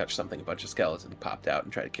time I touched something, a bunch of skeletons popped out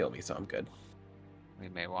and tried to kill me, so I'm good. We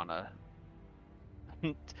may want to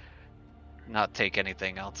not take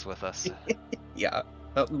anything else with us. Yeah,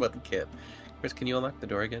 nothing but the kid. Chris, can you unlock the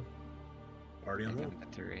door again? Already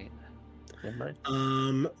unlocked. Never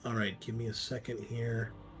mind. All right, give me a second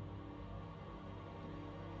here.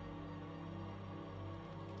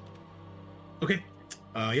 Okay.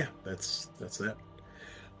 Yeah, that's that.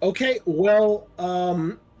 Okay, well,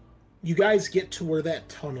 you guys get to where that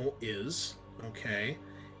tunnel is, okay?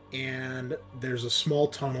 And there's a small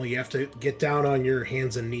tunnel. You have to get down on your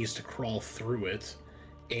hands and knees to crawl through it.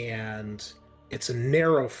 And it's a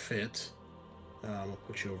narrow fit. I'll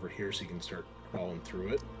put you over here so you can start crawling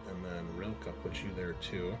through it. And then Rilk, I'll put you there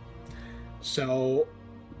too. So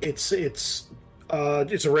it's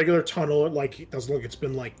a regular tunnel. It doesn't look, it's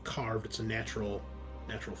been like carved. It's a natural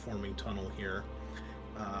forming tunnel here.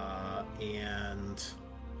 And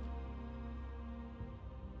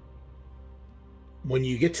when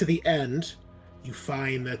you get to the end, you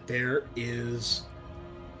find that there is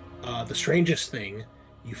the strangest thing.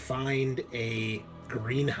 You find a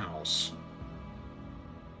greenhouse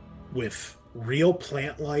with real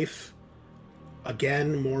plant life.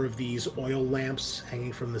 Again, more of these oil lamps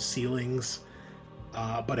hanging from the ceilings.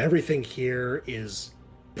 But everything here is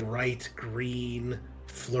bright green,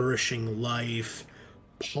 flourishing life,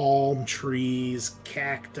 palm trees,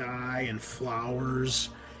 cacti, and flowers.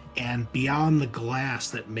 And beyond the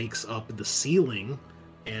glass that makes up the ceiling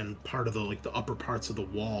and part of the upper parts of the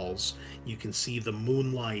walls, you can see the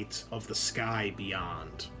moonlight of the sky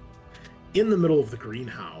beyond. In the middle of the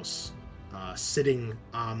greenhouse, sitting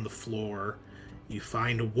on the floor, you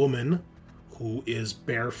find a woman who is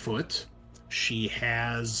barefoot. She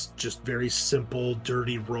has just very simple,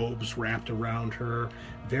 dirty robes wrapped around her,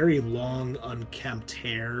 very long, unkempt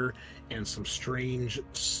hair, and some strange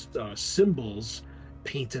symbols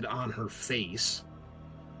painted on her face.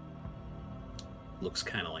 Looks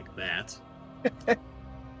kind of like that.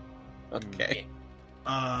 Okay.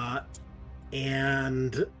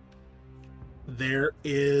 And there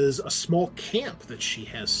is a small camp that she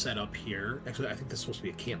has set up here. Actually, I think this is supposed to be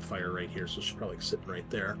a campfire right here, so she's probably sitting right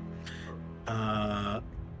there. And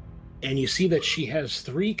you see that she has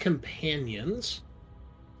 3 companions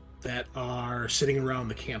that are sitting around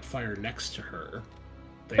the campfire next to her.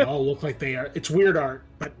 They all look like they are... It's weird art,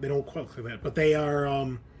 but they don't quite look like that. But they are...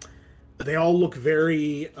 they all look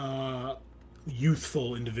very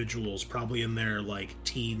youthful individuals, probably in their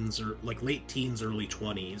teens or late teens, early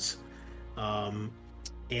 20s.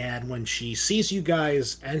 And when she sees you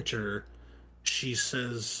guys enter, she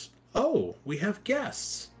says, "Oh, we have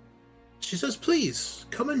guests." She says, "Please,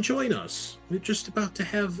 come and join us. We're just about to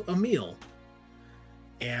have a meal."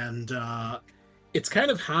 And it's kind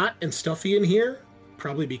of hot and stuffy in here,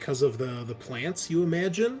 probably because of the plants, you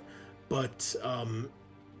imagine. But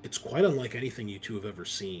it's quite unlike anything you two have ever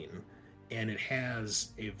seen. And it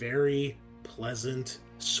has a very pleasant,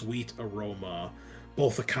 sweet aroma,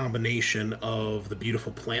 both a combination of the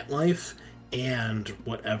beautiful plant life and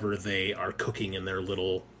whatever they are cooking in their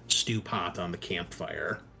little stew pot on the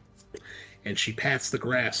campfire. And she pats the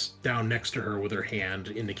grass down next to her with her hand,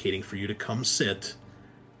 indicating for you to come sit.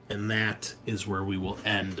 And that is where we will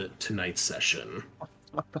end tonight's session.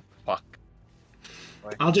 What the fuck?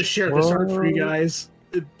 I'll just share this art for you guys.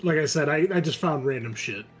 Like I said, I just found random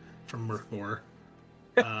shit from Merkmore.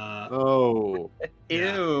 Oh.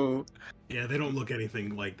 Ew. Yeah, they don't look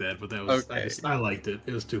anything like that, but that was okay. I liked it.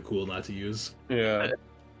 It was too cool not to use. Yeah.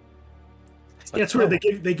 Yeah, it's weird.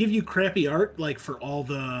 They give you crappy art for all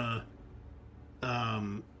the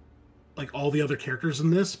all the other characters in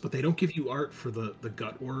this, but they don't give you art for the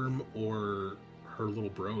Gutworm or her little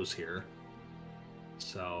bros here.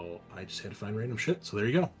 So I just had to find random shit. So there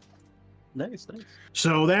you go. Nice.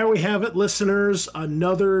 So there we have it, listeners.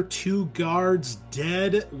 Another 2 guards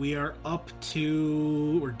dead. We're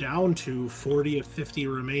down to 40 of 50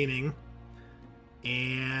 remaining.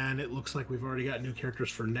 And it looks like we've already got new characters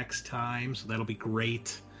for next time, so that'll be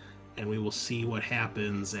great. and we will see what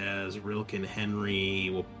happens as Rilke and Henry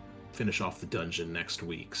will finish off the dungeon next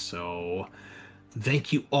week. So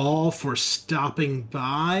thank you all for stopping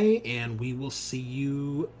by, and we will see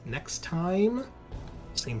you next time.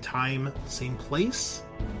 Same time, same place.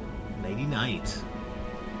 Nighty night.